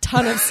like a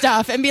ton of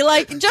stuff and be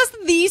like, just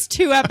these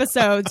 2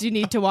 episodes you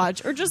need to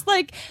watch, or just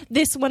like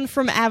this one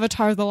from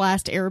Avatar: The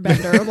Last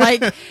Airbender.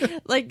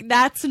 like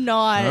that's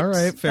not all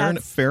right.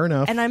 Fair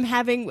enough.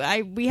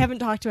 And we haven't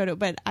talked about it,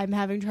 but I'm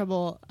having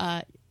trouble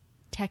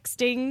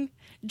texting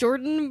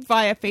Jordan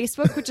via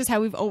Facebook, which is how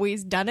we've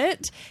always done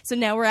it. So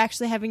now we're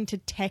actually having to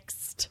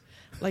text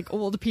like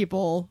old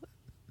people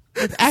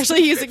with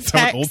actually using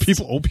text.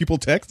 Old people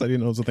text? I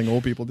didn't know it was a thing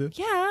old people do.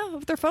 Yeah,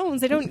 with their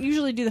phones. They don't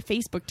usually do the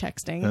Facebook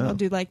texting. Oh. They'll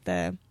do like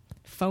the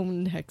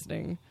phone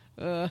texting.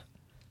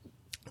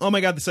 Oh my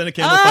god, the scented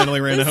candle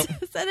finally ran out.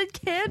 The scented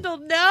candle,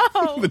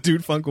 no. The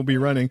Dude Funk will be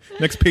running.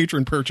 Next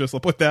patron purchase, I'll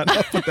put that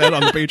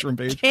on the Patreon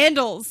page.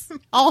 Candles.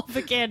 All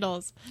the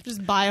candles.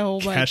 Just buy a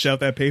whole bunch. Cash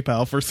out that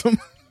PayPal for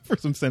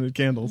some scented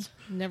candles.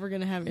 Never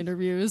gonna have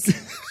interviews.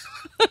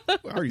 I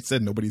already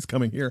said nobody's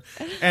coming here.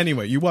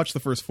 Anyway, you watched the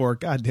first 4.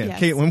 Goddamn.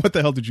 Yes. Caitlin, what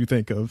the hell did you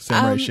think of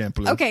Samurai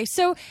Champloo? Okay,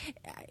 so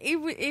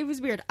it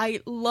was weird.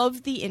 I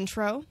love the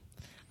intro.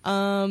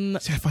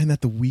 See, I find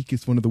that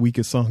one of the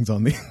weakest songs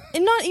on the.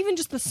 And not even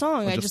just the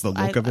song. Or just the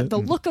look of it? The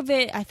look of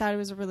it, I thought it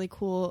was a really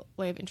cool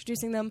way of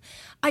introducing them.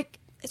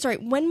 Sorry,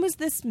 when was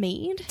this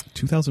made?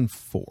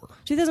 2004.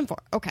 2004.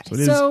 Okay, so it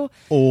is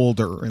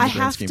older. In the I grand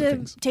have scheme to of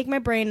things. take my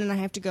brain and I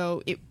have to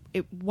go.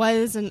 It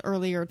was an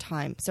earlier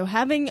time, so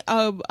having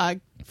a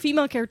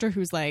female character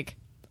who's like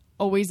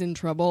always in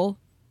trouble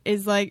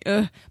is like,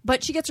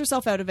 but she gets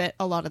herself out of it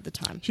a lot of the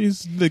time. She's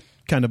the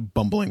kind of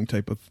bumbling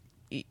type of.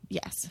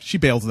 Yes, she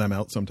bails them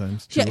out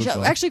sometimes. Yeah,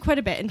 actually quite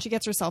a bit, and she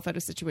gets herself out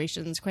of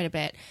situations quite a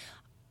bit.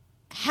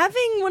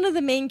 Having one of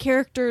the main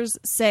characters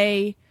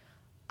say,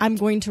 "I'm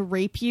going to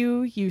rape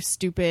you, you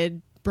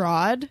stupid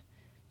broad."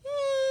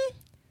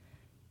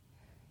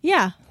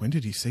 Yeah. When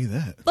did he say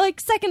that? Like,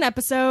 second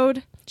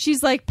episode,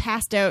 she's like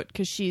passed out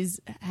because she's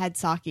had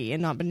sake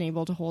and not been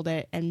able to hold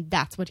it, and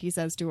that's what he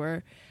says to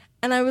her.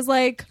 And I was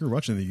like, "You're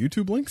watching the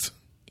YouTube links?"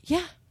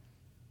 Yeah.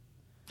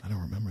 I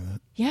don't remember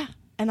that. Yeah.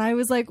 And I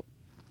was like,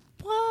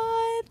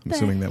 what I'm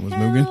assuming that was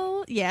hell?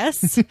 Mugen?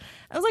 Yes.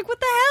 I was like, what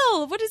the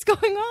hell? What is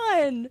going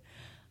on?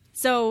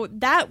 So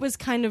that was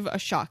kind of a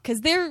shock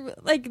because there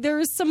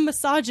was some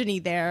misogyny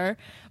there,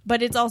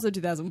 but it's also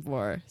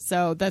 2004,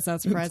 so that's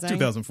not surprising. It's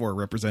 2004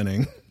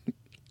 representing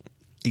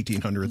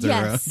 1800s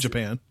era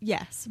Japan.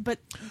 Yes, but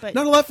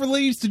not a lot for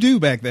ladies to do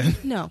back then.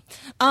 No,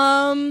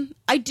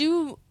 I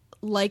do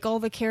like all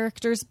the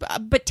characters,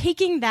 but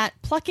plucking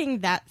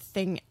that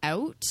thing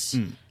out.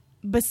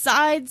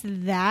 Besides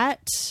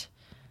that,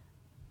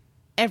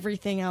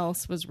 everything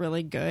else was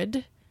really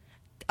good.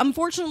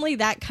 Unfortunately,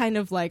 that kind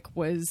of like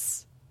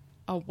was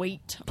a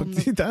weight on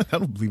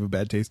that'll leave a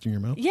bad taste in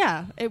your mouth.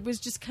 Yeah, it was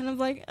just kind of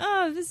like,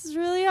 oh, this is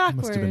really awkward. I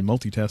must have been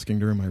multitasking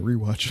during my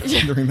rewatch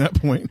during that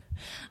point.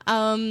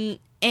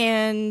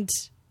 And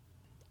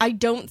I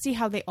don't see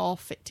how they all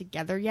fit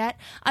together yet.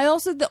 I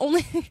also,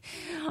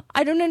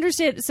 I don't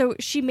understand. So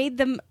she made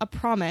them a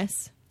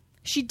promise.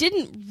 She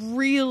didn't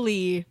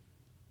really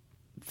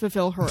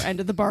fulfill her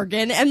end of the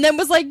bargain and then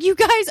was like, you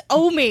guys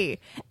owe me.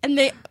 And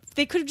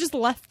they could have just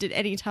left at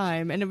any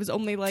time. And it was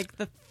only like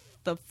the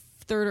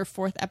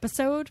fourth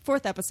episode where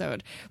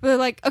they're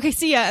like, okay,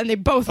 see ya, and they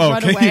both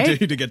run away.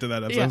 To get to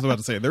that episode. Yeah. I was about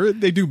to say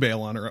they do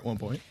bail on her at one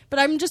point, but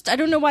I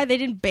don't know why they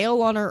didn't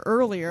bail on her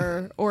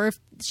earlier, or if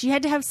she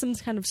had to have some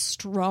kind of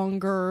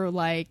stronger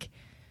like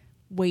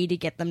way to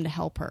get them to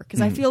help her, because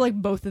I feel like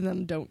both of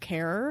them don't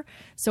care,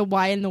 so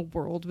why in the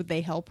world would they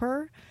help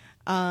her?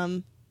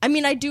 I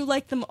mean, I do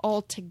like them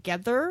all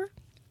together,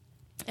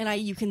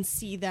 and you can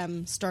see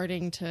them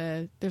starting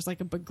to, there's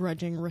like a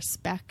begrudging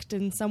respect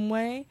in some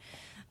way.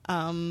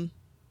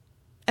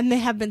 And there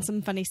have been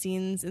some funny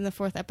scenes in the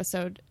fourth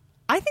episode.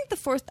 I think the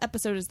fourth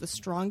episode is the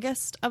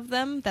strongest of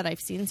them that I've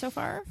seen so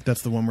far.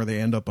 That's the one where they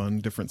end up on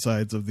different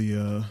sides of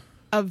the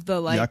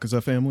like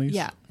Yakuza families.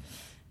 Yeah,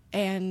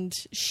 and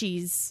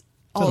she's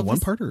all a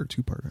one-parter or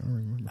two-parter? I don't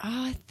remember.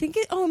 I think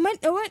it. Oh, it might.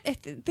 Oh, I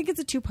think it's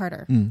a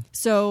two-parter.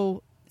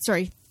 So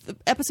sorry,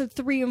 episode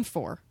 3 and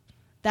 4.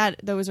 I'm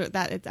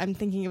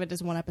thinking of it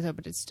as one episode,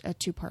 but it's a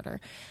two-parter.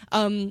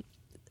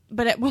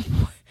 But at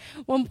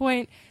one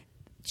point,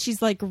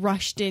 she's like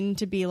rushed in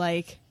to be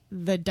like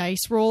the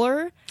dice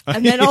roller,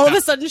 and then all of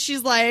a sudden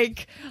she's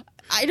like,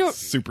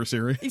 super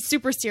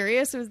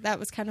serious. That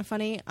was kind of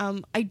funny.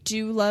 I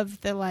do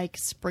love the like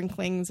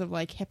sprinklings of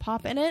like hip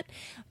hop in it,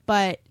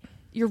 but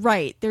you're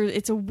right.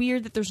 It's a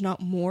weird that there's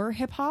not more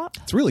hip hop.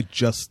 It's really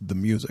just the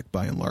music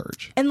by and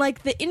large, and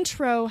like the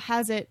intro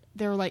has it.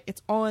 They're like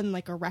it's on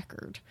like a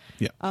record.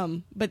 Yeah.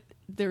 But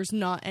there's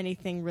not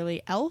anything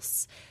really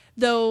else,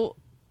 though.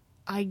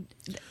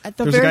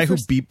 There's a guy who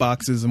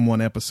beatboxes in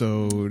one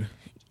episode.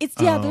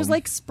 There's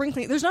like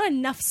sprinkling. There's not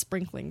enough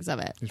sprinklings of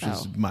it. Which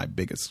is my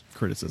biggest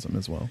criticism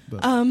as well.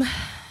 But.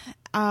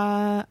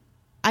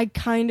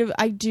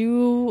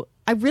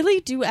 I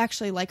really do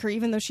actually like her,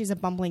 even though she's a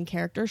bumbling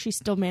character. She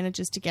still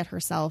manages to get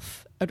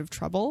herself out of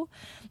trouble.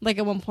 Like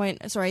at one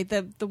point,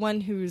 the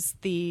one who's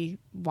the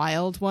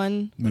wild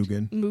one,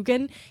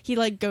 Mugen, he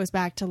like goes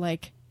back to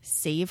like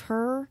save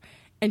her.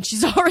 And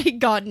she's already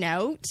gotten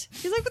out.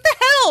 He's like, what the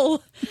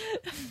hell?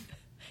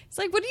 It's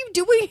like, what are you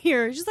doing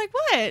here? She's like,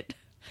 what?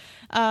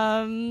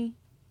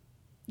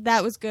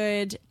 That was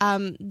good.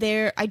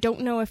 I don't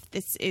know if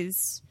this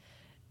is...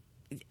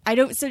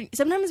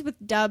 sometimes with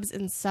dubs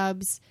and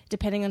subs,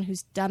 depending on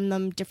who's done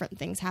them, different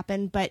things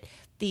happen. But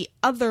the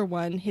other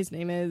one, his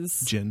name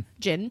is... Jin.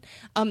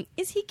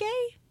 Is he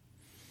gay?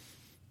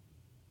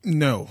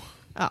 No.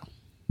 Oh.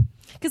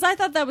 Because I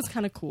thought that was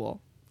kind of cool.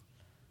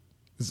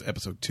 This is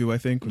episode 2, I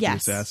think, with the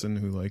assassin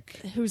who's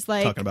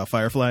like talking about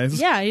fireflies.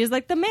 Yeah, he's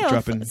like the male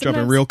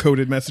dropping real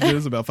coded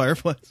messages about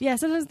fireflies. Yeah,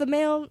 sometimes the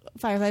male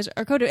fireflies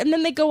are coded, and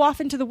then they go off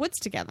into the woods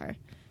together.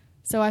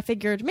 So I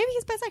figured maybe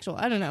he's bisexual.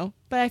 I don't know,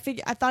 but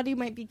I thought he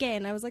might be gay,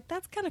 and I was like,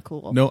 that's kind of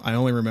cool. No, I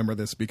only remember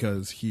this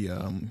because he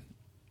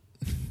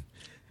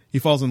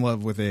falls in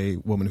love with a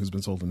woman who's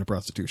been sold into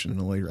prostitution in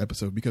a later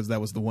episode, because that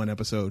was the one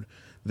episode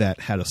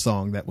that had a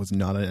song that was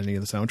not on any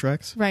of the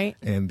soundtracks. Right.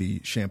 And the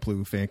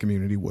Shampoo fan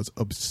community was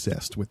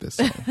obsessed with this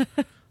song.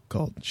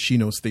 called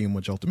Shino's Theme,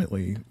 which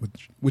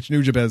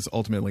Nujabes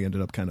ultimately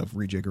ended up kind of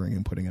rejiggering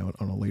and putting out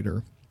on a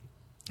later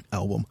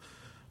album.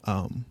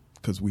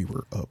 Because we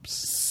were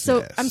obsessed.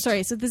 So, I'm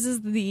sorry. So this is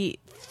the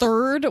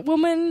third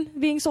woman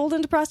being sold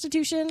into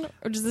prostitution?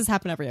 Or does this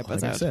happen every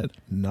episode? Like I said,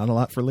 not a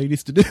lot for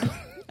ladies to do.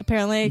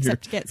 Apparently,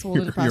 except to get sold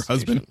into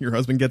prostitution. Your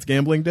husband gets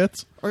gambling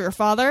debts? Or your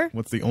father?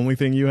 What's the only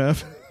thing you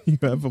have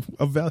of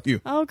value?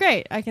 Oh,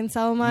 great. I can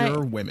sell my...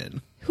 Your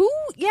women. Who?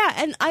 Yeah,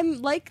 and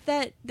I'm like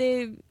that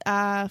the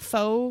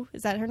Fo,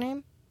 is that her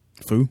name?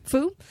 Fu?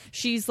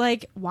 She's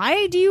like,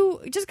 why do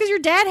you... Just because your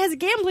dad has a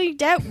gambling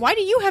debt, why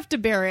do you have to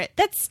bear it?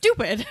 That's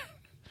stupid.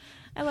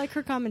 I like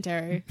her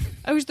commentary.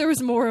 I wish there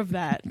was more of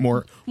that.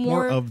 More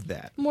of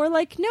that. More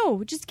like,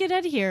 no, just get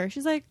out of here.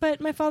 She's like,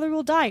 but my father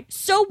will die.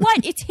 So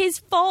what? It's his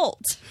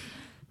fault.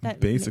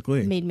 That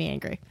basically made me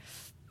angry.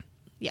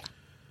 Yeah.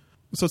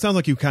 So it sounds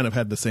like you kind of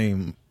had the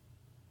same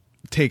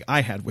take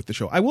I had with the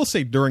show. I will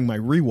say during my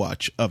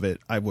rewatch of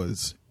it,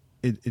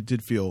 it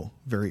did feel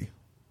very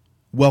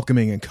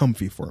welcoming and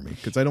comfy for me,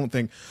 because I don't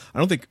think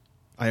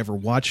I ever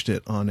watched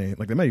it on a,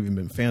 like, there might have even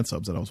been fan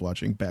subs that I was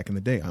watching back in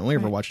the day. I only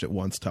ever watched it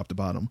once, top to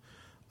bottom.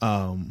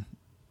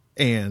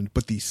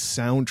 But these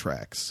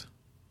soundtracks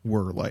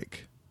were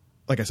like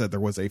I said, there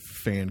was a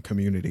fan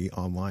community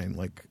online,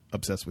 like,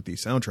 obsessed with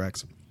these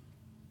soundtracks.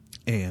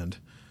 And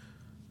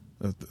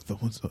the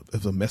ones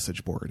of the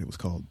message board, it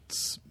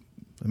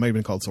might have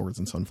been called Swords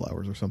and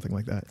Sunflowers or something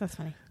like that. That's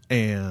funny.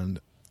 And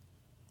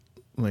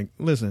like,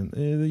 listen,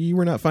 you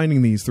were not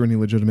finding these through any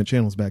legitimate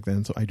channels back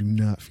then, so I do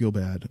not feel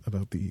bad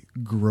about the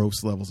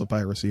gross levels of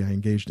piracy I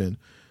engaged in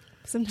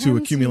to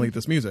accumulate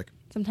this music.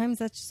 Sometimes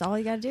that's just all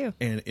you got to do.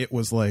 And it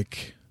was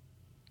like,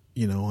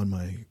 on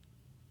my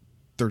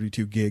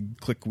 32 gig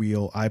click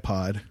wheel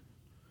iPod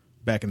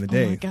back in the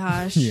day. Oh my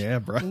gosh. Yeah,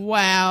 bro.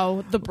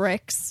 Wow, the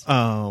bricks.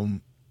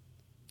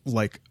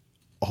 Like,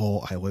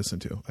 all I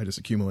listened to. I just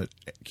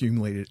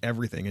accumulated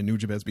everything, and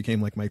Nujabes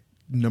became like my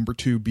number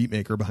 2 beat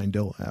maker behind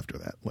Dilla after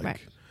that. Like, right.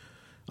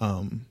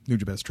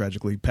 Nujabes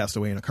tragically passed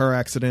away in a car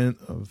accident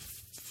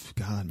of,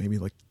 maybe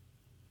like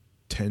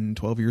 10,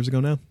 12 years ago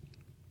now.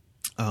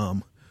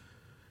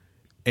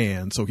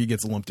 And so he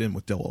gets lumped in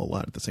with Dilla a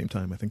lot at the same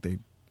time. I think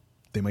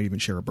they might even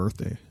share a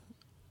birthday.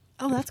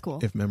 Oh, that's cool.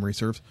 If memory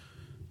serves.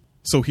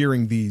 So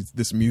hearing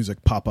this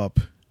music pop up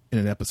in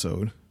an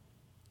episode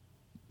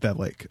that,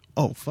 like,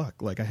 oh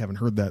fuck, like, I haven't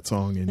heard that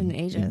song in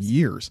ages. In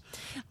years.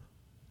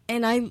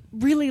 And I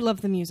really love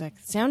the music.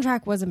 The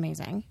soundtrack was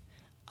amazing.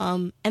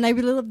 And I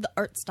really loved the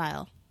art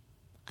style.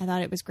 I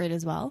thought it was great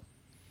as well.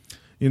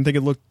 You didn't think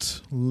it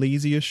looked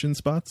lazy-ish in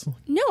spots?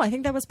 No, I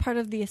think that was part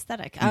of the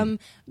aesthetic.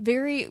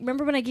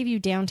 Remember when I gave you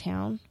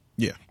Downtown?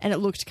 Yeah. And it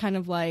looked kind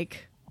of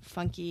like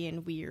funky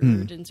and weird,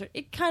 and so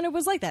it kind of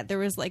was like that. There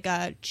was like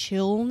a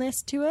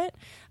chillness to it.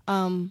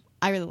 I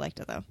really liked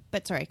it though.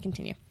 But sorry,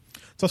 continue.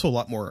 It's also a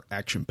lot more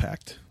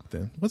action-packed.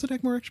 Was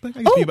it more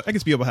action-packed? I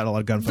guess Bebop had a lot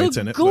of gunfights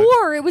in it. The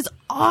gore, it was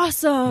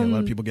awesome. Yeah, a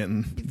lot of people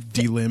getting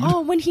delimbed. Oh,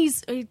 when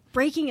he's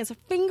breaking his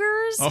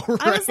fingers. Oh,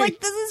 right. I was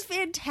like, this is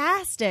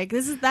fantastic.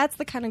 That's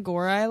the kind of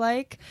gore I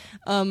like.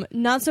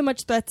 Not so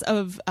much threats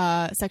of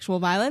sexual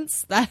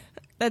violence.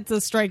 That's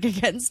a strike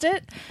against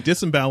it.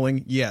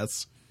 Disemboweling,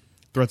 yes.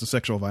 Threats of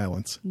sexual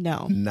violence.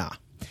 No. Nah.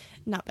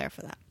 Not there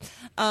for that.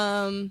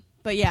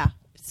 But yeah,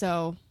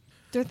 so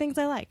there are things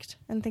I liked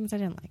and things I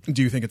didn't like.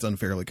 Do you think it's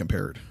unfairly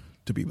compared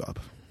to Bebop?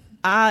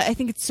 I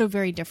think it's so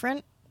very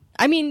different.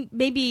 I mean,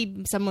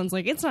 maybe someone's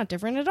like, it's not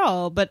different at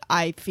all, but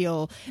I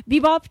feel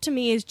Bebop to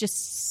me is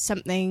just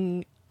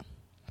something...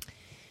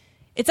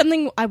 It's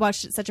something I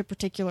watched at such a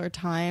particular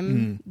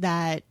time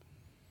that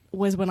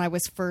was when I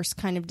was first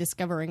kind of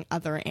discovering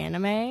other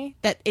anime,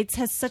 that it's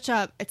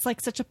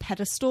like such a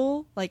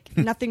pedestal. Like,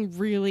 nothing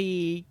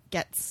really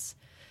gets...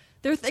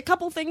 There's a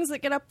couple things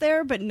that get up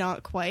there, but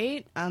not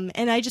quite. And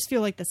I just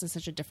feel like this is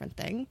such a different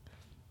thing.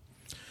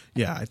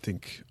 Yeah, I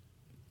think...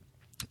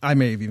 I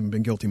may have even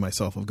been guilty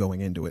myself of going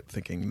into it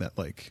thinking that,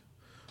 like,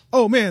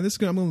 oh man, I'm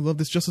going to love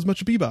this just as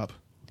much as Bebop.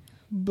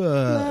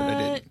 But I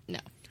didn't. No.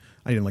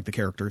 I didn't like the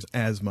characters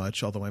as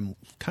much, although I'm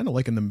kind of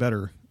liking them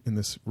better in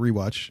this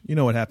rewatch. You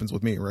know what happens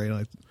with me, right?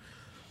 Let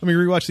me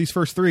rewatch these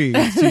first 3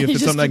 and see if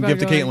it's something I can give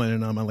to Caitlin,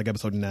 and I'm on like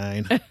episode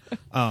 9.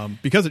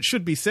 Because it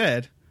should be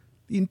said,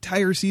 the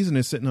entire season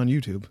is sitting on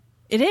YouTube.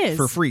 It is.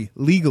 For free,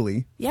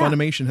 legally. Yeah.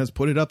 Funimation has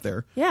put it up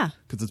there. Yeah.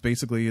 Because it's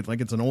basically like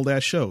it's an old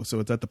ass show,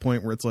 so it's at the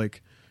point where it's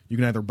like you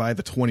can either buy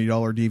the $20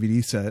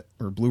 DVD set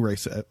or Blu-ray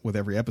set with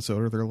every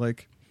episode, or they're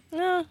like,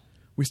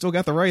 we still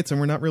got the rights and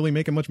we're not really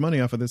making much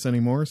money off of this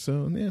anymore,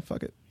 so yeah,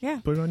 fuck it.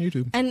 Yeah. Put it on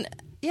YouTube. And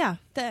yeah,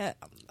 that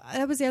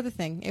was the other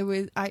thing. It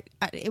was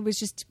it was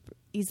just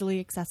easily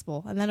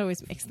accessible, and that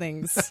always makes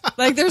things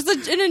like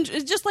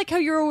it's just like how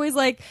you're always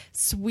like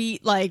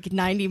sweet like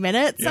 90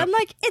 minutes. Yep. I'm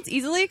like, it's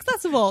easily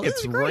accessible. This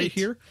It's is great. right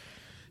here.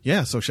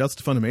 Yeah, so shouts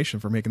to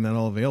Funimation for making that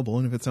all available,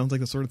 and if it sounds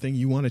like the sort of thing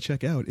you want to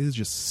check out, it is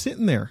just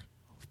sitting there.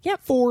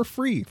 Yep. For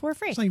free.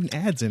 There's not even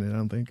ads in it, I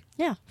don't think.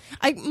 Yeah.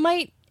 I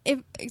might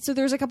so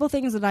there's a couple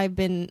things that I've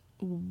been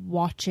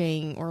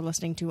watching or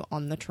listening to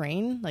on the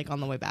train, like on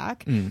the way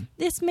back.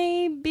 This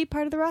may be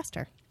part of the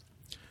roster.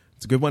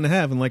 it's a good one to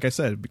have. And like I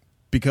said,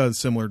 because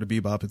similar to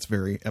Bebop, it's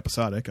very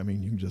episodic. I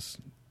mean, you can just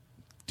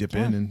dip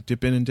in and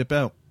dip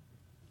out.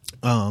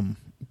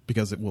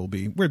 Because it will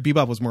be where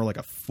Bebop was more like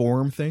a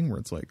form thing, where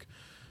it's like,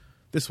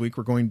 this week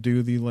we're going to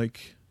do the,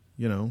 like,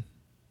 you know,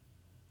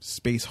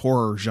 space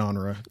horror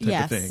genre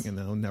type of thing,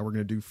 and now we're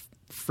going to do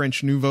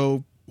French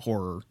Nouveau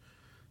horror.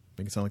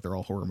 Make it sound like they're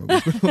all horror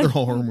movies, but they're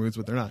all horror movies,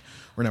 but they're not.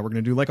 Or now we're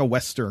going to do like a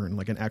Western,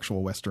 like an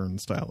actual Western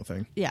style of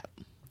thing. Yeah.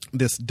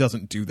 This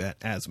doesn't do that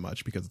as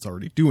much because it's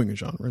already doing a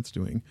genre. It's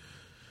doing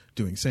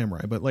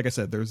samurai. But like I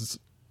said,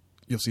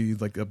 you'll see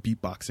like a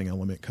beatboxing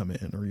element come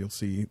in, or you'll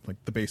see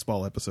like the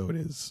baseball episode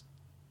is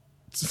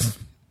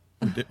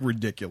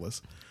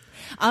ridiculous.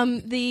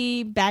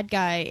 The bad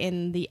guy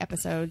in the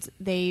episodes,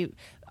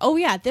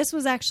 this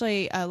was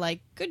actually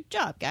like, good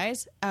job,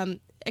 guys.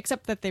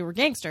 Except that they were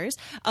gangsters.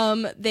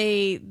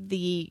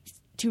 The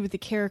two of the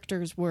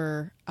characters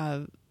were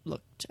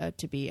looked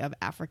to be of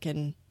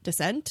African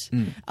descent,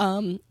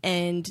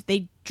 and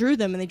they drew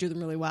them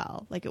really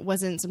well. Like, it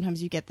wasn't,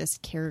 sometimes you get this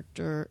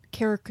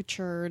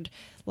caricatured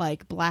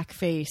like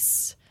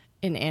blackface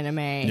in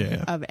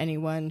anime of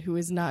anyone who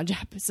is not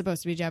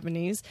supposed to be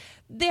Japanese.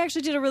 They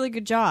actually did a really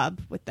good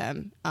job with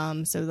them.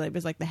 So it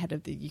was like the head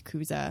of the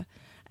Yakuza,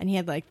 and he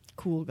had like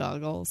cool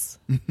goggles,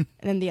 and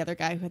then the other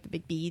guy who had the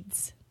big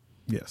beads.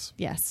 Yes.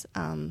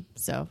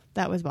 So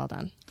that was well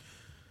done.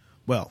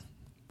 Well,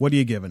 what are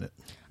you giving it?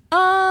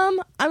 I'm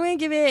gonna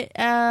give it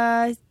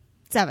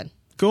 7.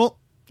 Cool.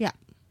 Yeah.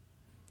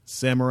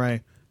 Samurai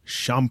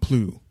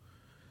Champloo.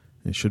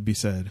 It should be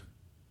said,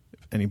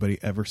 if anybody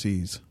ever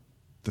sees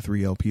the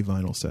 3 LP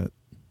vinyl set,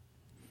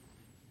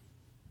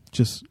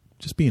 just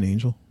be an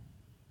angel.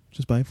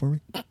 Just buy it for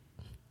me. I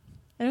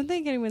don't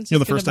think anyone's.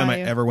 The first time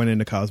I ever went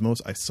into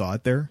Cosmos, I saw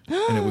it there,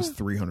 and it was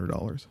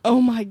 $300.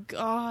 Oh my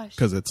gosh!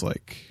 Because it's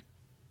like,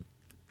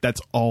 that's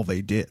all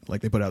they did.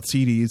 Like, they put out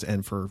CDs,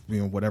 and for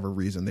whatever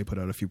reason, they put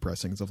out a few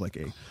pressings of like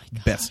a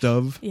best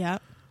of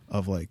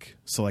of like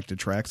selected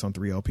tracks on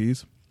 3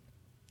 LPs.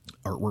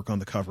 Artwork on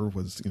the cover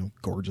was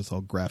gorgeous,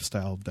 all graph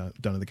style done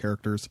to the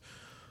characters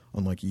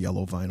on like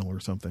yellow vinyl or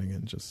something,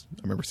 and just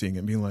I remember seeing it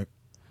and being like,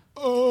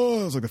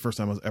 oh, it was like the first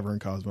time I was ever in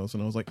Cosmos,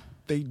 and I was like,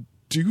 they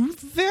do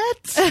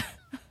that?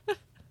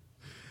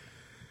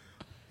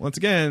 Once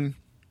again,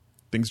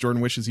 things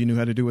Jordan wishes he knew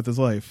how to do with his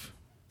life.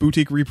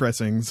 Boutique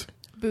repressings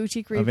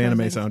of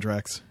anime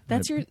soundtracks.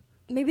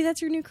 Maybe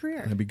that's your new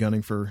career. I'd be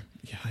gunning for,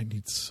 I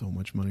need so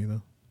much money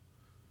though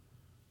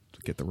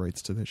to get the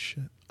rights to this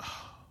shit.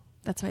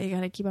 That's why you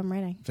gotta keep on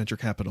writing. Venture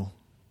capital.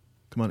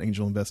 Come on,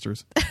 angel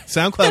investors.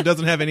 SoundCloud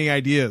doesn't have any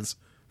ideas.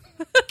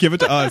 Give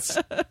it to us.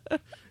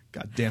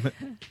 God damn it.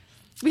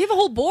 We have a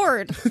whole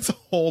board. It's a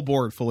whole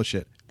board full of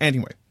shit.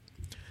 Anyway,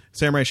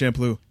 Samurai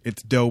Champloo,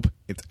 it's dope.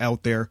 It's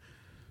out there.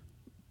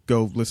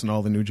 Go listen to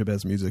all the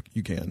Nujabes music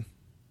you can.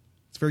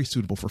 It's very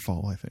suitable for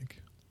fall, I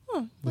think.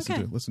 Oh,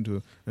 Listen to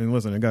it. And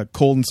listen, it got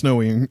cold and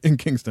snowy in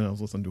Kingston. I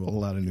was listening to a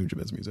lot of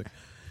Nujabes music.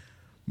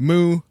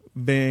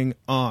 Moving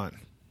on.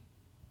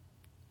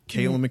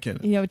 Caitlin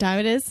McKinnon. You know what time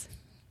it is?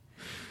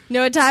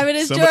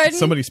 Jordan?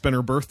 Somebody spent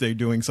her birthday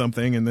doing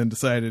something and then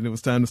decided it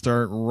was time to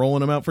start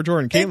rolling them out for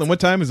Jordan. Caitlin, what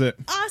time is it?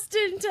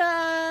 Austin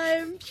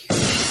time.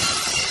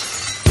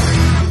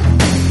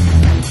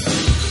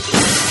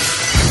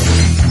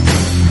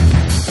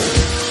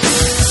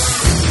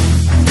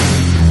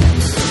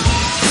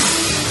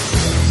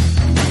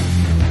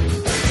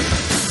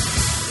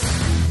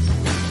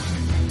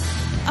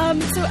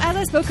 So as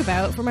I spoke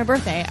about, for my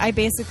birthday, I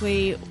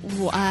basically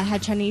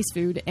had Chinese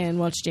food and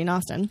watched Jane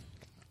Austen.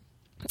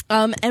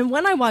 And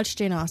when I watch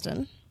Jane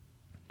Austen,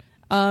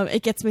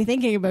 it gets me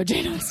thinking about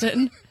Jane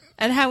Austen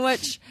and how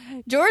much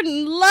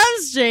Jordan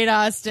loves Jane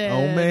Austen.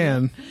 Oh,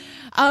 man.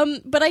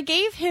 But I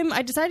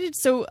decided,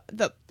 so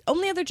the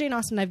only other Jane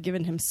Austen I've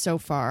given him so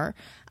far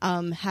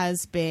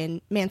has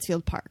been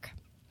Mansfield Park.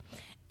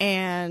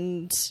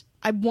 And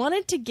I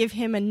wanted to give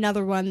him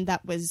another one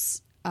that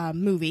was a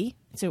movie.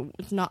 So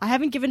it's not. I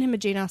haven't given him a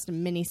Jane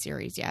Austen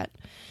miniseries yet.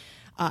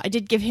 I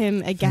did give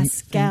him a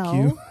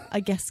Gaskell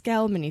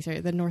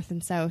miniseries, the North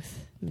and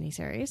South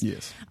miniseries.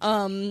 Yes.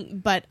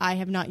 But I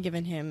have not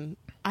given him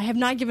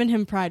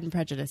Pride and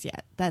Prejudice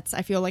yet.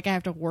 I feel like I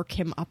have to work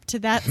him up to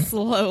that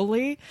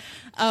slowly.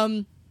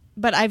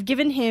 But I've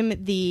given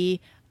him the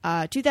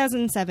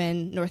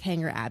 2007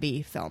 Northanger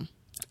Abbey film.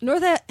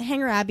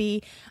 Northanger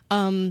Abbey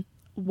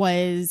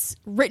was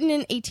written in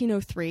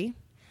 1803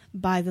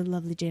 by the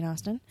lovely Jane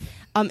Austen.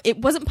 It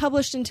wasn't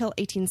published until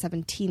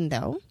 1817,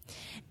 though,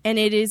 and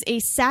it is a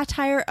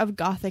satire of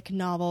Gothic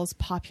novels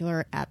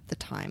popular at the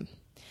time.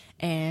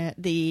 And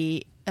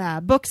the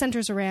book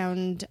centers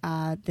around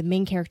the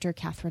main character,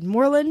 Catherine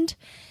Morland,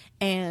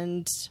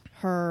 and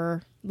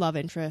her love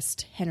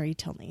interest, Henry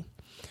Tilney.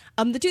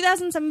 The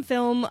 2007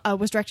 film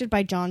was directed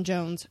by John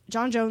Jones.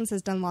 John Jones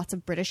has done lots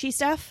of Britishy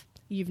stuff.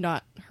 You've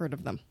not heard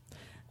of them.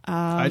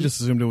 I just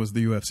assumed it was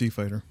the UFC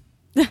fighter.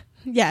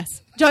 Yes.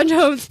 John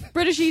Jones,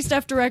 British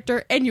stuff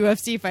director and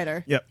UFC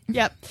fighter. Yep.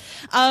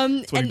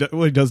 That's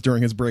what he does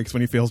during his breaks when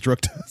he fails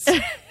drug tests.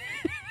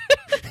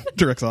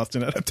 Directs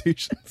Austen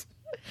adaptations.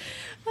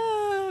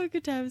 Oh,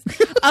 good times.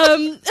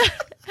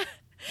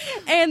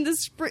 And the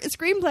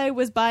screenplay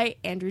was by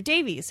Andrew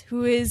Davies,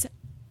 who is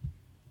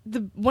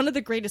one of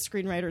the greatest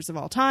screenwriters of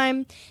all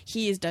time.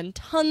 He has done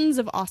tons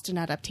of Austen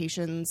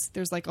adaptations.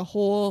 There's like a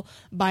whole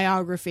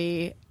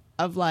biography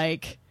of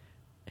like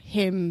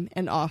him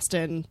and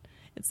Austen.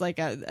 It's like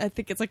I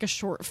think it's like a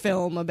short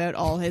film about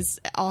all his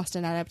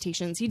Austen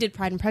adaptations. He did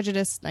Pride and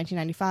Prejudice,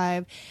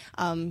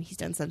 1995. He's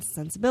done Sense and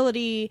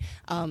Sensibility.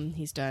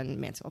 He's done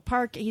Mansfield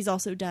Park. He's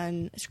also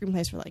done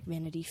screenplays for like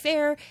Vanity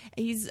Fair.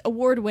 He's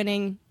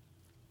award-winning.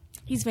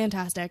 He's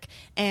fantastic,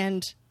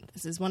 and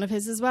this is one of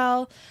his as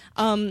well.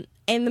 And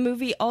the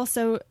movie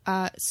also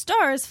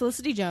stars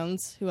Felicity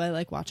Jones, who I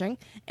like watching,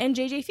 and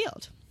J.J.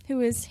 Field,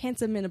 who is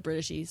handsome in a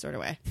Britishy sort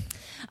of way.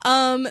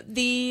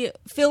 The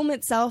film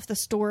itself, the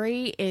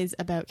story, is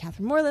about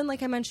Catherine Morland,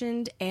 like I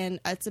mentioned, and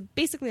it's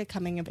basically a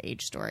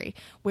coming-of-age story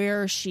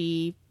where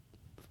she's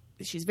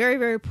very,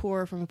 very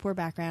poor, from a poor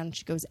background.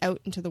 She goes out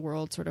into the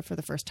world sort of for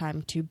the first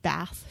time to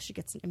Bath. She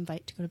gets an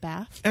invite to go to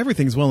Bath.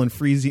 Everything's well and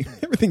freezy.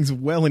 Everything's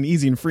well and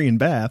easy and free in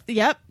Bath.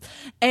 Yep.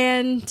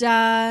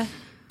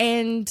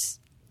 And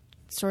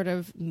sort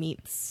of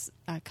meets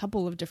a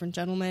couple of different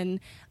gentlemen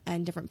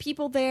and different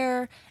people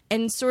there,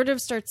 and sort of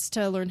starts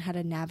to learn how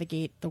to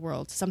navigate the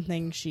world,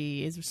 something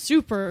she is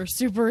super,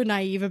 super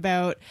naive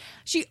about.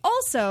 She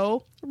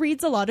also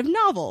reads a lot of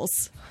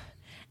novels.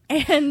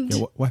 And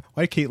Yeah,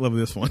 why Kate love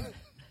this one?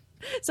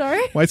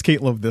 Sorry? Why does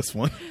Kate love this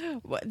one?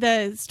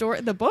 The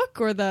story, the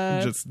book, or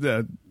the... Just,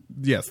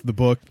 yes, the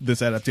book,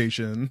 this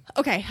adaptation.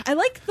 Okay, I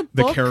like the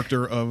The book.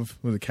 character of,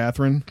 was it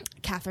Catherine?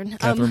 Catherine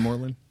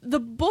Morland? The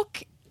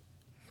book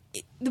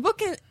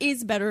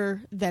is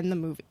better than the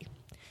movie.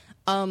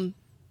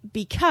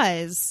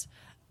 Because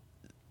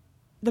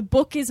the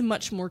book is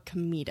much more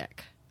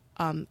comedic.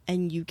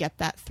 And you get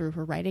that through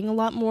her writing a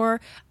lot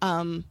more.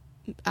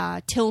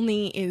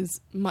 Tilney is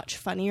much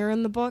funnier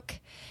in the book.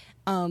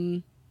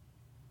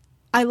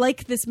 I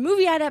like this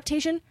movie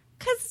adaptation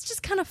because it's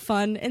just kind of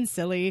fun and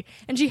silly.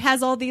 And she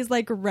has all these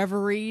like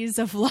reveries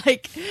of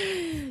like,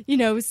 you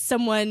know,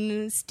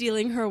 someone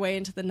stealing her away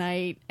into the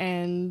night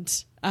and,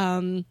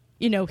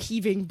 you know,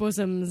 heaving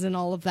bosoms and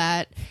all of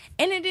that.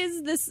 And it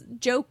is this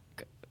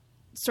joke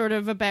sort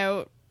of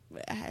about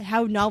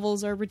how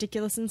novels are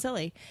ridiculous and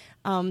silly,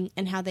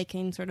 and how they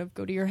can sort of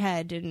go to your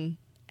head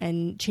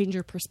and change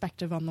your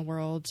perspective on the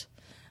world.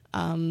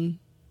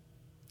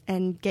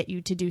 And get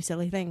you to do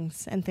silly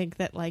things and think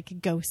that like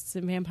ghosts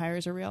and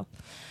vampires are real.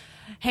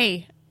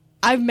 Hey,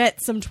 I've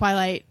met some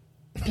Twilight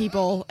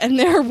people and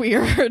they're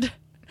weird.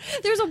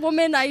 There's a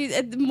woman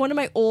at one of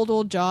my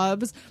old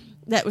jobs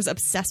that was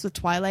obsessed with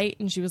Twilight,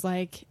 and she was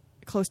like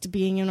close to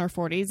being in her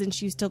 40s, and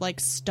she used to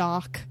like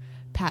stalk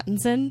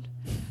Pattinson,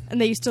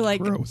 and they used to like,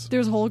 Gross.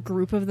 There's a whole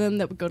group of them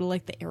that would go to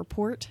like the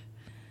airport.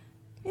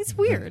 It's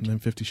weird. And then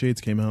 50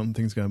 Shades came out and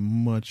things got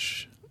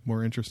much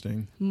more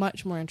interesting.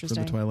 Much more For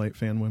interesting. the Twilight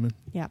fan women.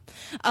 Yeah.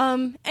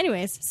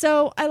 Anyways,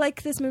 so I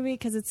like this movie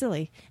because it's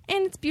silly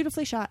and it's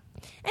beautifully shot.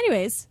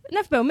 Anyways,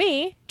 enough about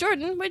me.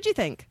 Jordan, what did you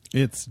think?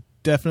 It's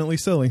definitely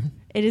silly.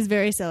 It is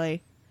very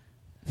silly.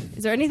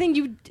 Is there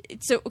anything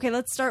okay,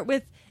 let's start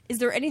with, is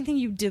there anything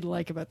you did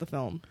like about the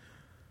film?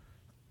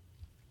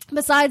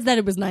 Besides that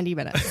it was 90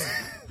 minutes.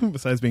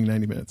 Besides being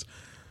 90 minutes.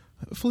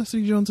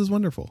 Felicity Jones is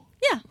wonderful.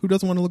 Yeah. Who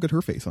doesn't want to look at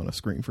her face on a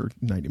screen for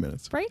 90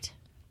 minutes? Right?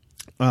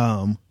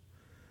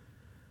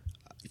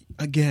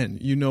 Again,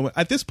 you know,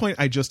 at this point,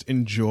 I just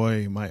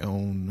enjoy my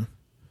own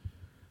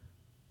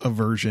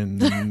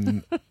aversion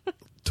and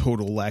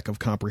total lack of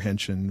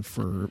comprehension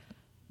for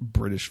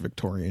British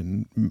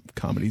Victorian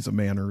comedies of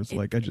manners.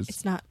 Like,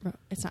 It's not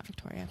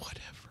Victorian.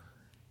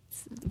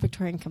 Whatever.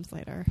 Victorian comes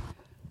later.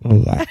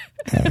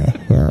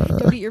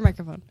 Don't eat your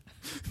microphone.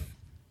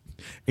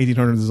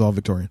 1800s is all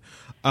Victorian.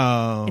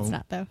 It's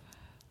not, though.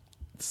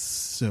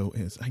 So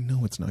is. I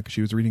know it's not, because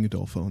she was reading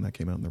Adolfo and that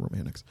came out in the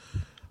Romantics.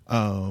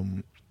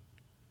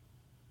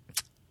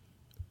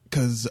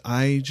 Because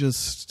I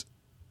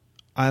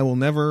will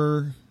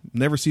never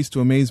cease to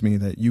amaze me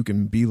that you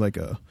can be like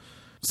a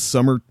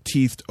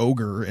summer-teethed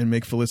ogre and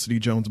make Felicity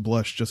Jones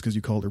blush just because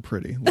you called her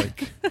pretty.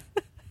 Like,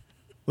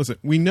 listen,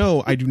 we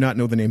know I do not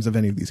know the names of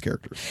any of these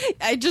characters.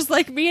 I just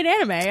like me in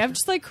anime. I'm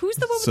just like, who's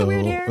the one with So the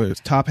weird hair? it's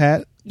Top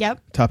Hat, Yep.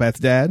 Top Hat's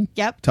dad,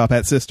 Yep. Top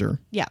Hat's sister,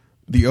 Yep.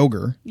 the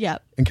ogre,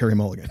 Yep. and Carrie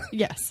Mulligan.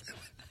 Yes.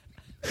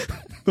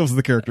 Those are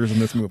the characters in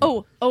this movie.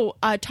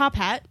 Top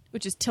Hat,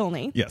 which is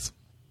Tilney. Yes.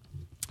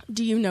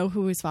 Do you know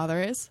who his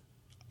father is?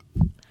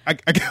 I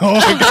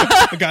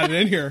got it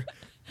in here.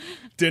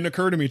 Didn't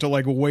occur to me till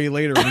like way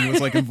later when he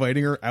was like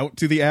inviting her out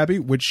to the Abbey,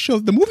 which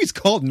shows the movie's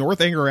called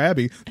Northanger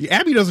Abbey. The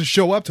Abbey doesn't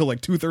show up till like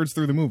 2/3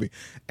 through the movie.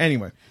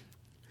 Anyway,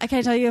 Can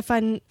I tell you a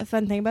fun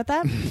thing about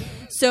that?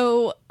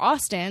 So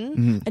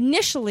Austen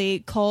initially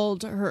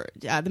called her,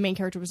 the main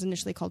character was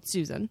initially called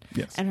Susan.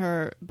 Yes. And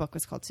her book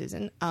was called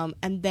Susan.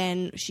 And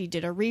then she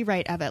did a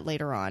rewrite of it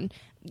later on.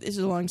 This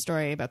is a long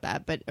story about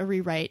that, but a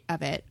rewrite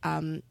of it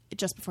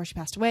just before she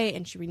passed away,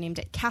 and she renamed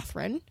it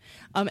Catherine.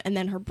 And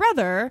then her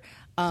brother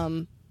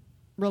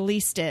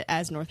released it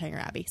as Northanger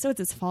Abbey. So it's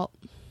his fault.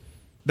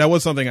 that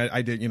was something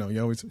I did. You know,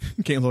 you always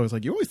Caitlin's always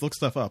like, you always look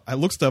stuff up. I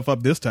looked stuff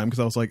up this time because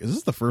I was like, is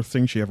this the first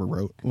thing she ever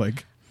wrote?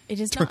 Like, It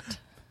is not.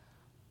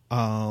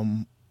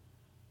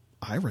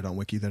 I read on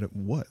Wiki that it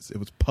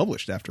was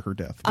published after her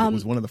death. But it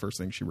was one of the first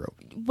things she wrote.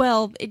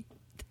 Well,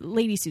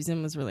 Lady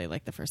Susan was really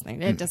like the first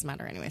thing. It doesn't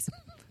matter anyways.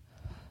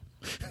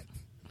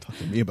 Talk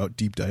to me about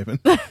deep diving.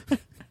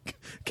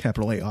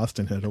 Capital A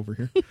Austin head over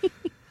here.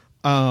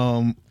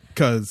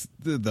 Because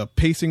the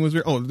pacing was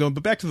weird. Oh, no,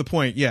 but back to the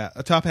point. Yeah,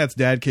 Top Hat's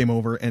dad came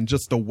over, and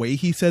just the way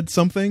he said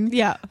something.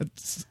 Yeah.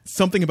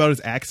 Something about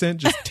his accent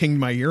just tinged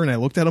my ear, and I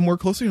looked at him more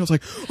closely, and I was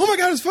like, oh my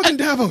god, it's fucking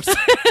Davos.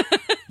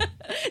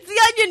 It's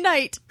the Onion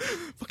Knight.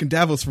 Fucking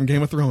Davos from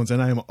Game of Thrones,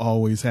 and I am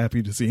always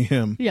happy to see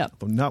him. Yeah.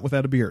 Though not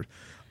without a beard.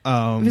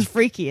 It was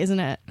freaky, isn't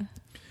it?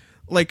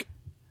 Like,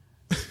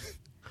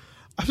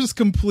 I was just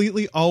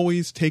completely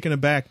always taken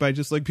aback by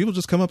just like people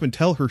just come up and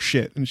tell her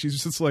shit, and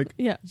she's just like,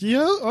 yeah,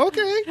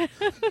 okay.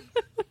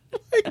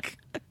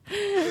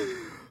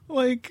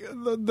 like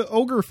the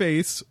ogre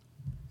face.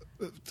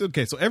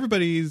 Okay, so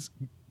everybody's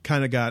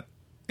kind of got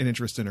an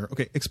interest in her.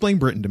 Okay, explain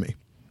Britain to me.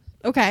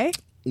 Okay.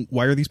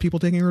 Why are these people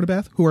taking her to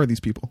bath? Who are these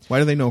people? Why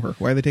do they know her?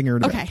 Why are they taking her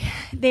to bath? Okay,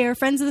 they are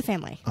friends of the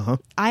family. Uh-huh.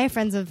 I have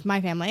friends of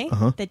my family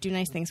that do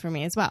nice things for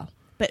me as well.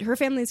 But her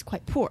family is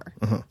quite poor.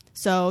 Uh-huh.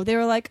 So they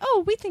were like,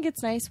 oh, we think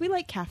it's nice. We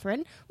like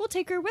Catherine. We'll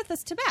take her with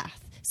us to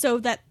Bath. So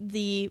that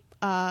the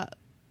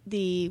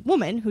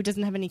woman, who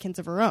doesn't have any kids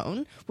of her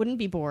own, wouldn't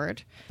be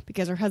bored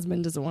because her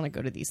husband doesn't want to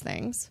go to these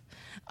things.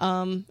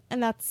 And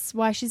that's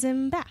why she's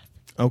in Bath.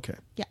 Okay.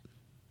 Yeah.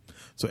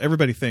 So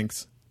everybody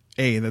thinks,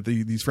 A, that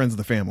these friends of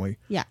the family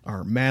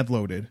are mad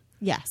loaded.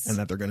 Yes. And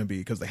that they're going to be,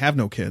 because they have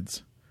no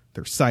kids,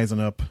 they're sizing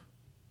up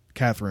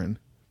Catherine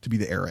to be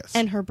the heiress.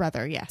 And her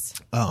brother, yes.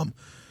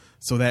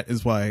 So that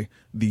is why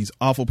these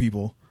awful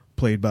people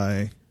played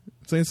by...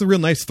 So it's a real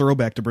nice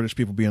throwback to British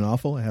people being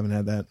awful. I haven't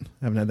had that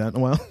in a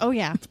while. Oh,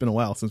 yeah. It's been a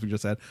while since we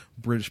just had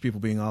British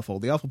people being awful.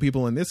 The awful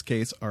people in this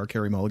case are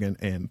Carey Mulligan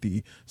and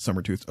the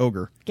Summer-Toothed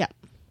Ogre. Yeah.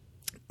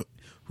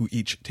 Who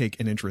each take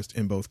an interest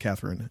in both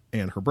Catherine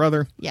and her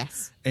brother.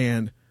 Yes.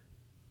 And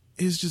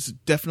is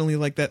just definitely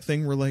like that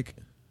thing where like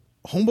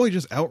homeboy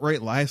just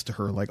outright lies to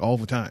her like all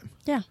the time.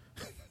 Yeah.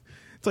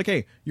 It's like,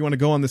 hey, you want to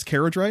go on this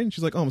carriage ride? And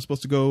she's like, oh, I'm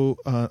supposed to go.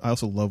 I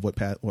also love what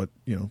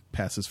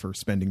passes for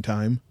spending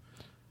time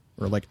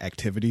or like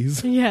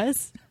activities.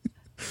 Yes.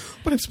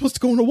 But I'm supposed to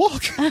go on a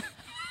walk. I'm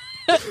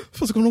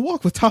supposed to go on a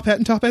walk with Top Hat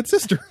and Top Hat's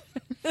sister.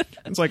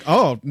 It's like,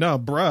 oh, no,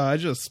 bruh, I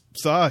just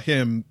saw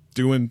him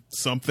doing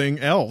something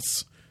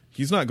else.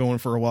 He's not going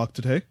for a walk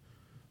today.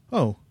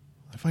 Oh,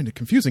 I find it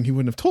confusing. He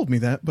wouldn't have told me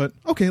that, but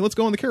okay, let's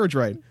go on the carriage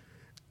ride.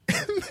 And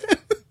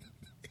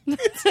then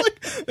it's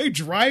like they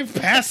drive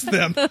past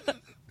them.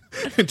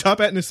 And Top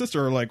Hat and his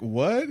sister are like,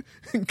 what?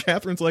 And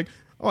Catherine's like,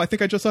 oh, I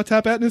think I just saw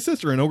Top Hat and his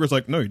sister. And Ogre's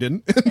like, no, you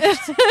didn't.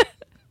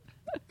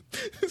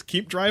 Just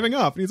keep driving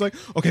off. And he's like,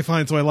 okay,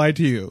 fine, so I lied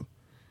to you.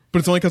 But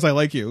it's only because I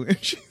like you. And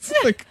she's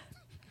like,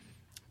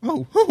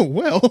 oh,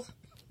 well.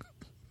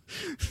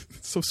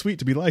 It's so sweet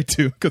to be lied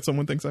to because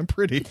someone thinks I'm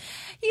pretty.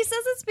 He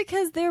says it's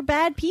because they're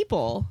bad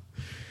people.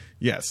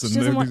 Yes, and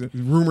there's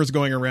rumors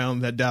going around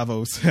that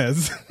Davos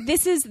has.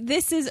 This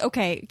is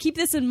okay. Keep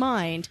this in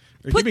mind.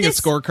 Are you keeping a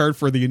scorecard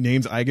for the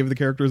names I give the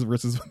characters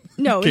versus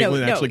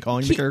Caitlin actually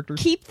calling the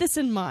characters? Keep this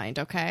in mind,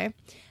 okay?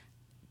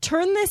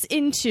 Turn this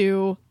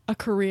into a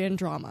Korean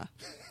drama.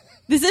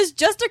 This is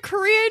just a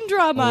Korean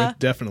drama. Oh, it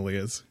definitely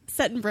is.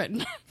 Set in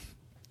Britain.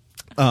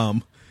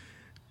 And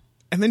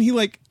then he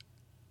like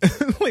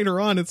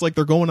later on, it's like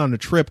they're going on a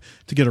trip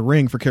to get a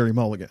ring for Carey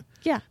Mulligan.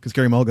 Yeah, because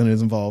Carey Mulligan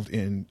is involved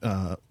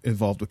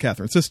with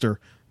Catherine's sister,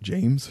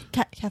 James.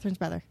 Catherine's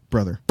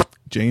brother,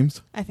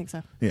 James. I think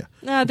so.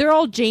 Yeah, they're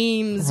all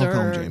James. I'll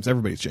call him James.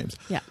 Everybody's James.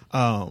 Yeah.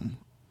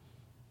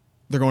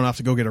 They're going off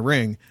to go get a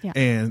ring,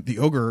 and the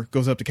ogre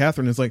goes up to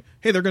Catherine and is like,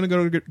 "Hey, they're going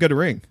to go get a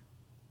ring.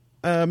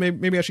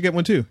 Maybe I should get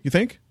one too. You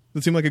think?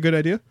 Does it seem like a good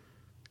idea?"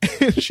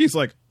 And she's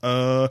like,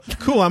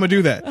 "Cool, I'm gonna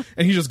do that."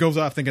 And he just goes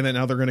off thinking that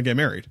now they're going to get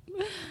married.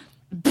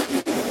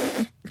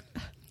 I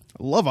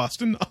love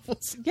Austen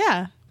novels.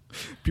 Yeah.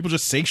 People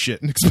just say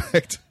shit and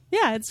expect.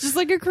 Yeah, it's just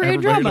like a Korean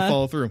everybody drama. to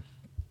follow through.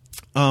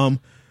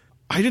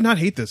 I did not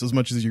hate this as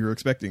much as you were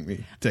expecting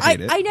me to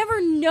hate it. I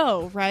never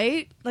know,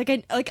 right?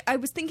 I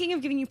was thinking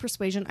of giving you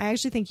Persuasion. I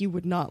actually think you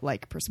would not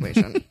like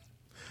Persuasion.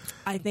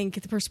 I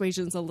think the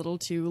Persuasion's a little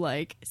too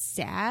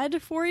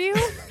sad for you.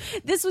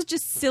 This was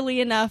just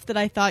silly enough that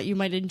I thought you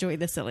might enjoy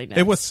the silliness.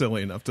 It was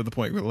silly enough to the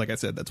point where, like I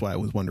said, that's why I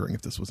was wondering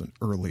if this was an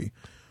early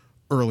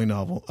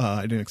novel.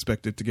 I didn't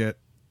expect it to get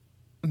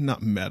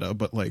not meta,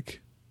 but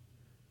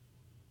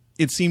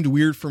it seemed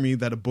weird for me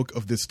that a book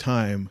of this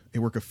time, a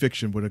work of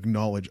fiction, would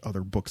acknowledge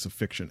other books of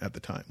fiction at the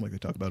time. Like they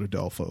talk about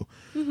Udolpho,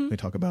 they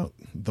talk about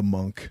the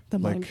monk. The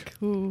monk.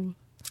 Ooh.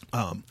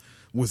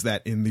 Was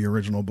that in the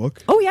original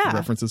book? Oh yeah,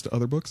 references to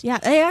other books. Yeah,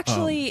 I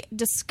actually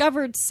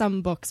discovered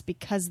some books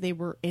because they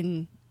were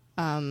in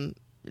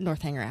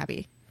Northanger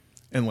Abbey.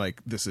 And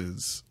this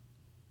is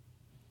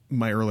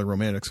my early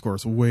romantics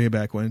course way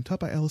back when, taught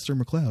by Alistair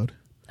MacLeod.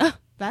 Oh,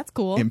 that's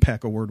cool.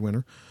 Impact Award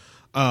winner.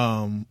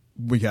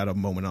 We had a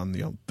moment on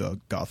the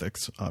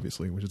Gothics,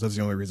 obviously, that's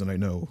the only reason I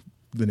know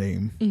the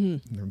name.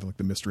 Mm-hmm. They're like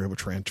the Mystery of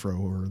Otranto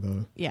or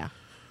the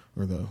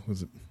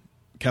was it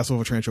Castle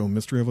of Otranto and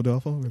Mystery of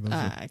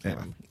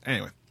Udolpho?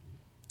 Anyway.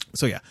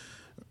 So yeah,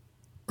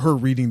 her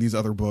reading these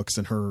other books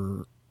and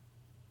her,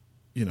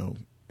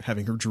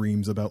 having her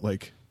dreams about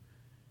like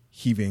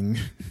heaving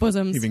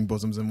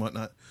bosoms and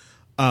whatnot.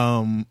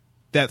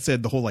 That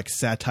said, the whole like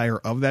satire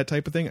of that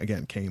type of thing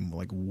again came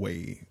like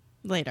way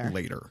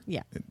later.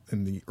 Yeah.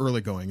 In the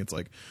early going, it's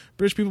like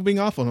British people being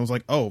awful, and I was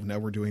like, oh, now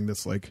we're doing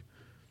this like.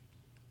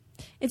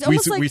 It's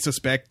almost like we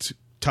suspect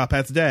Top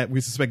Hat's dad. We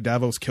suspect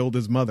Davos killed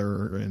his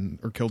mother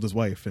or killed his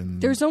wife,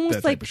 and there's almost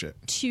that type like of shit.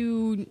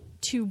 two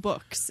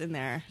books in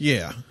there.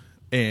 Yeah,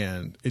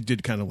 and it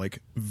did kind of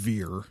like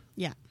veer.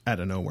 Yeah. Out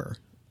of nowhere,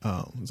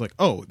 it's like,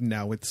 oh,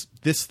 now it's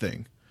this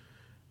thing.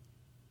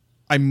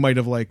 I might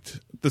have liked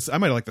this. I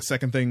might have liked the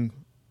second thing.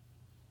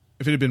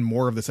 If it had been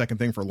more of the second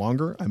thing for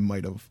longer, I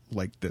might have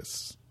liked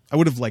this. I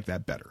would have liked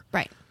that better.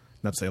 Right.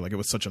 Not to say like it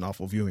was such an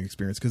awful viewing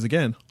experience, because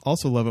again,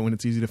 also love it when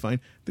it's easy to find.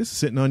 This is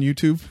sitting on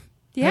YouTube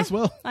as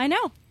well. I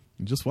know.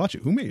 Just watch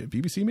it. Who made it?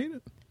 BBC made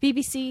it?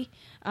 BBC,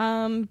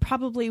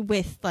 probably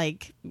with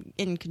like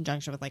in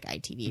conjunction with like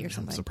ITV or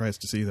something. I'm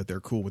surprised to see that they're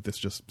cool with this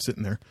just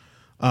sitting there.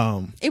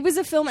 It was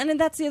a film, and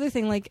that's the other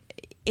thing. Like,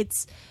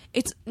 it's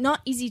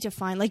not easy to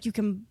find. Like, you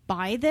can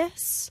buy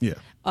this. Yeah.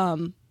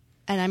 And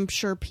I'm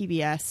sure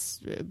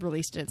PBS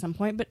released it at some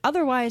point, but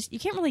otherwise you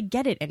can't really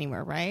get it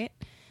anywhere, right?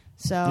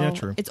 So yeah,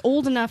 true. It's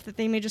old enough that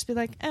they may just be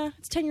like,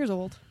 it's 10 years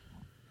old.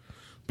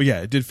 But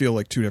yeah, it did feel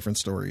like two different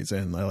stories,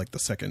 and I like the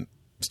second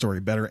story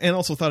better, and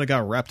also thought it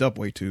got wrapped up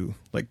way too.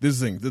 Like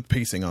the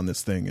pacing on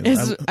this thing.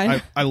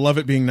 I love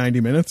it being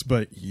 90 minutes,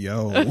 but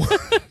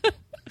it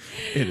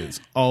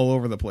is all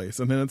over the place.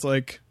 And then it's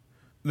like,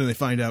 then they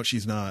find out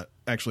she's not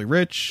actually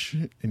rich,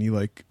 and you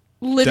like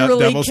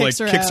literally Davos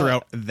kicks her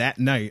out that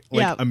night,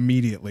 like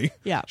immediately.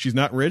 Yeah, she's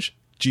not rich.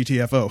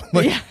 GTFO.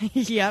 Like,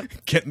 yep.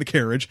 Get in the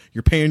carriage.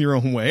 You're paying your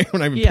own way. We're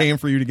not even paying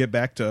for you to get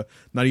back to.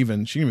 She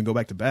didn't even go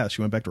back to Bath.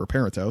 She went back to her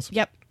parents' house.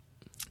 Yep.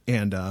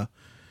 And and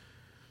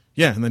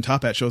then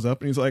Top Hat shows up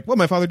and he's like, "What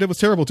my father did was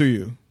terrible to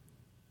you.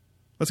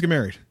 Let's get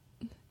married."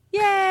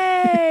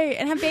 Yay!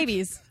 And have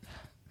babies.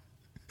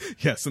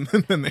 Yes, and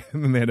then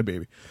they had a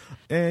baby.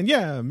 And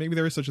yeah, maybe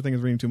there is such a thing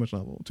as reading too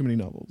many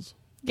novels.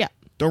 Yeah.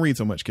 Don't read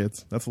so much,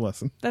 kids. That's the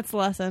lesson. That's the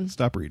lesson.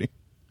 Stop reading.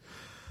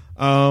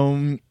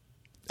 I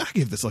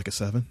give this like a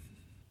 7.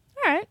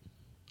 All right.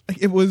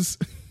 It was.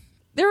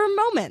 There were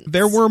moments.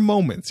 There were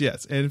moments,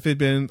 yes. And if it had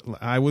been,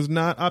 I was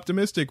not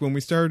optimistic when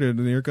we started,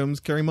 and here comes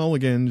Carey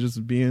Mulligan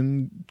just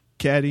being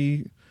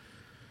a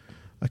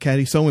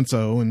catty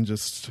so-and-so, and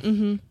just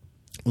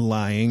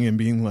lying and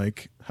being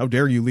like, "How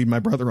dare you lead my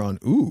brother on?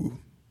 Ooh,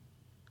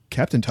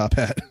 Captain Top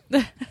Hat.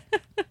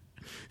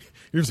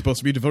 You're supposed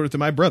to be devoted to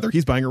my brother.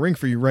 He's buying a ring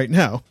for you right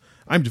now.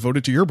 I'm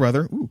devoted to your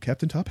brother. Ooh,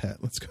 Captain Top Hat.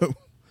 Let's go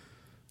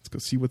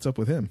see what's up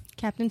with him."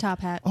 Captain Top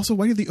Hat. Also,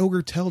 why did the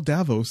ogre tell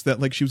Davos that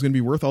like she was going to be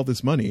worth all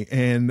this money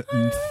and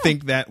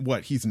think that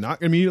he's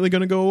not immediately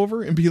going to go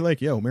over and be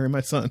like, "Yo, marry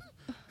my son"?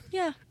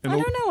 Yeah, and I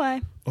don't know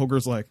why.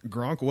 Ogre's like,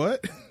 "Gronk,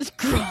 what?"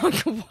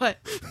 Gronk, what?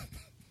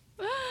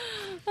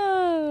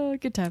 Oh,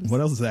 good times.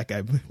 What else has that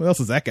guy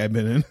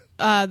been in?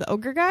 The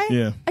ogre guy?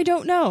 Yeah. I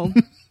don't know.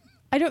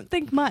 I don't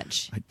think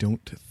much.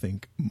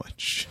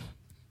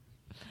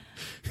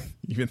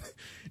 Even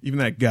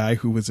that guy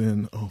who was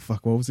in,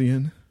 what was he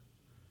in?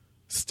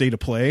 State of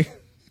Play.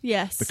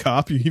 Yes. The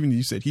cop.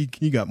 You said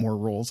he got more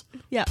roles.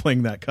 Yeah.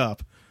 Playing that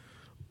cop.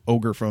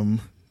 Ogre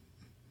from,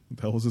 what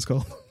the hell was this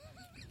called?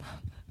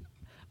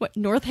 What,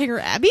 Northanger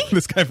Abbey?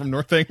 This guy from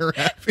Northanger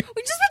Abbey.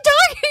 We've just been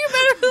talking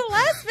about it for the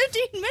last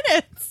 15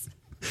 minutes.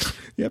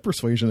 Yeah,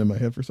 Persuasion in my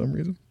head for some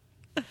reason.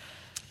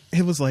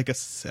 It was like a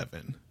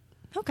 7.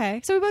 Okay,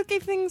 so we both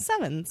gave things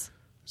 7s.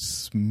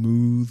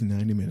 Smooth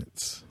 90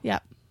 minutes.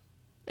 Yep.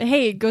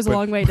 Hey, it goes a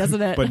long way,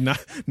 doesn't it? But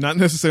not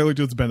necessarily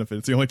to its benefit.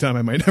 It's the only time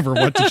I might ever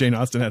watch a Jane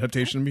Austen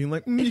adaptation and being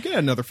like, you could add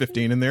another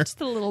 15 in there.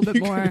 Just a little bit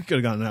more. Could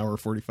have gotten an hour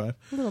 45. A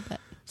little bit.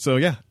 So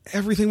yeah,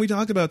 everything we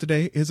talked about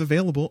today is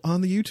available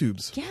on the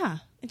YouTubes. Yeah,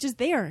 it's just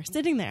there,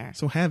 sitting there.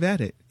 So have at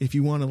it. If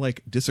you want to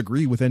like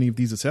disagree with any of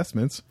these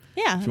assessments.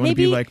 Yeah, if you want to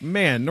be like,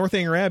 man,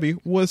 Northanger Abbey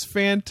was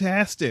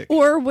fantastic.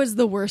 Or was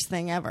the worst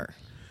thing ever.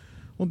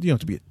 Well, you don't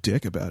have to be a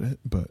dick about it,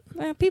 but...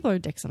 Well, people are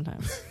dicks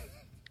sometimes.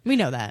 We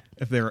know that.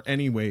 If there are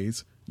any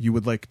ways you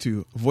would like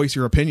to voice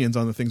your opinions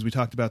on the things we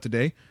talked about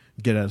today,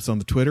 get at us on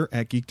the Twitter,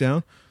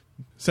 @GeekDown.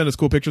 Send us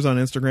cool pictures on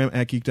Instagram,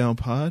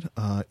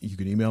 @GeekDownPod. You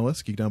can email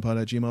us,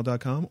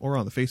 geekdownpod@gmail.com, or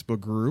on the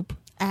Facebook group.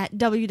 At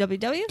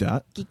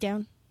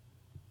www.geekdown.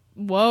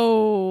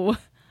 Whoa.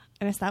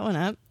 I messed that one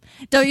up.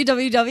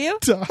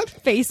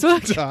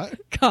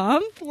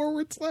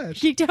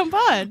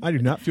 www.facebook.com/GeekdownPod. I do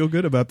not feel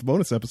good about the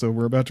bonus episode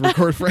we're about to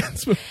record,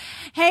 friends.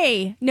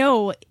 Hey,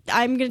 no,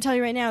 I'm going to tell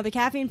you right now, the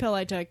caffeine pill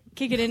I took,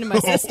 kick it into my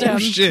system. Oh,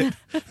 shit.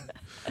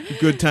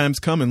 Good times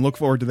coming. Look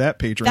forward to that,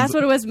 patrons. That's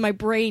what it was, my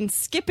brain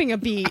skipping a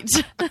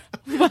beat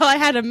while I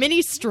had a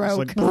mini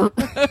stroke.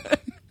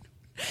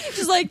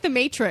 Just like the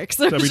Matrix.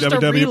 There's just a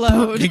www.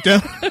 reload.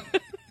 Geekdown.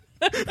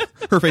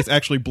 Her face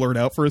actually blurred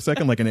out for a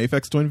second, like an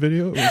Aphex Twin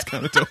video. It was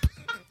kind of dope.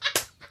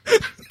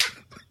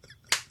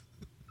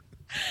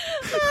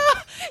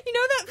 You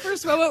know that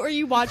first moment where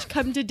you watch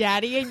Come to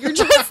Daddy and you're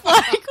just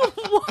like,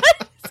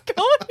 what is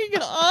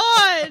going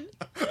on?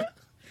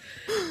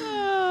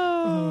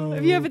 Oh.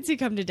 If you haven't seen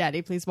Come to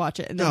Daddy, please watch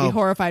it and then be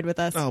horrified with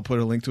us. I'll put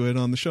a link to it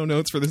on the show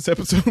notes for this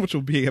episode, which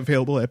will be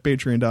available at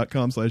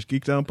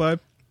patreon.com/geekdownpod.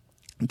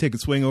 And take a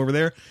swing over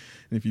there.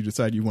 And if you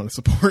decide you want to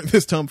support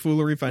this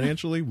tomfoolery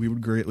financially, we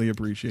would greatly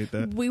appreciate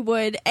that. We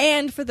would.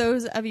 And for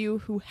those of you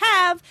who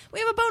have, we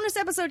have a bonus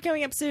episode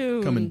coming up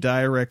soon. Coming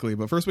directly.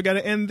 But first, we got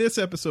to end this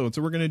episode,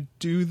 so we're going to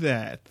do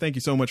that. Thank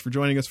you so much for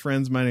joining us,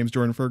 friends. My name is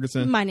Jordan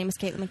Ferguson. My name is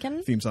Caitlin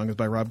McKinnon. Theme song is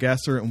by Rob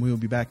Gasser, and we will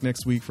be back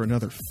next week for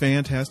another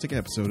fantastic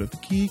episode of the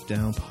Geek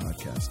Down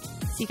Podcast.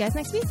 See you guys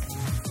next week.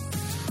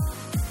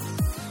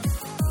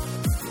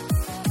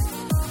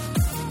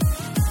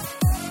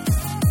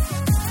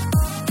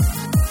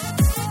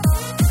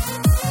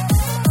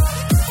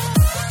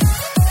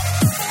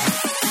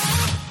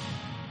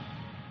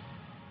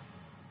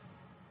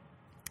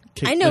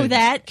 I know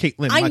that.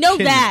 Caitlin, I know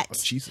McKinnon. that. Oh,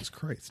 Jesus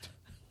Christ.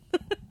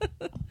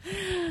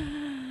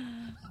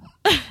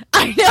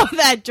 I know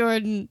that,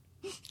 Jordan.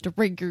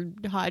 Drink your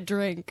hot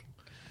drink.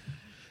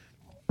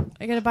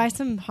 I gotta buy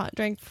some hot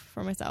drink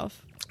for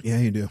myself. Yeah,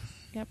 you do.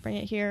 Yeah, bring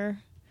it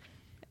here.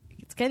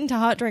 It's getting to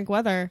hot drink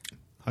weather.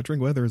 Hot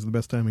drink weather is the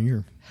best time of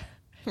year.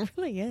 It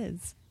really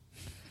is.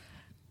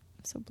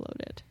 I'm so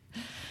bloated.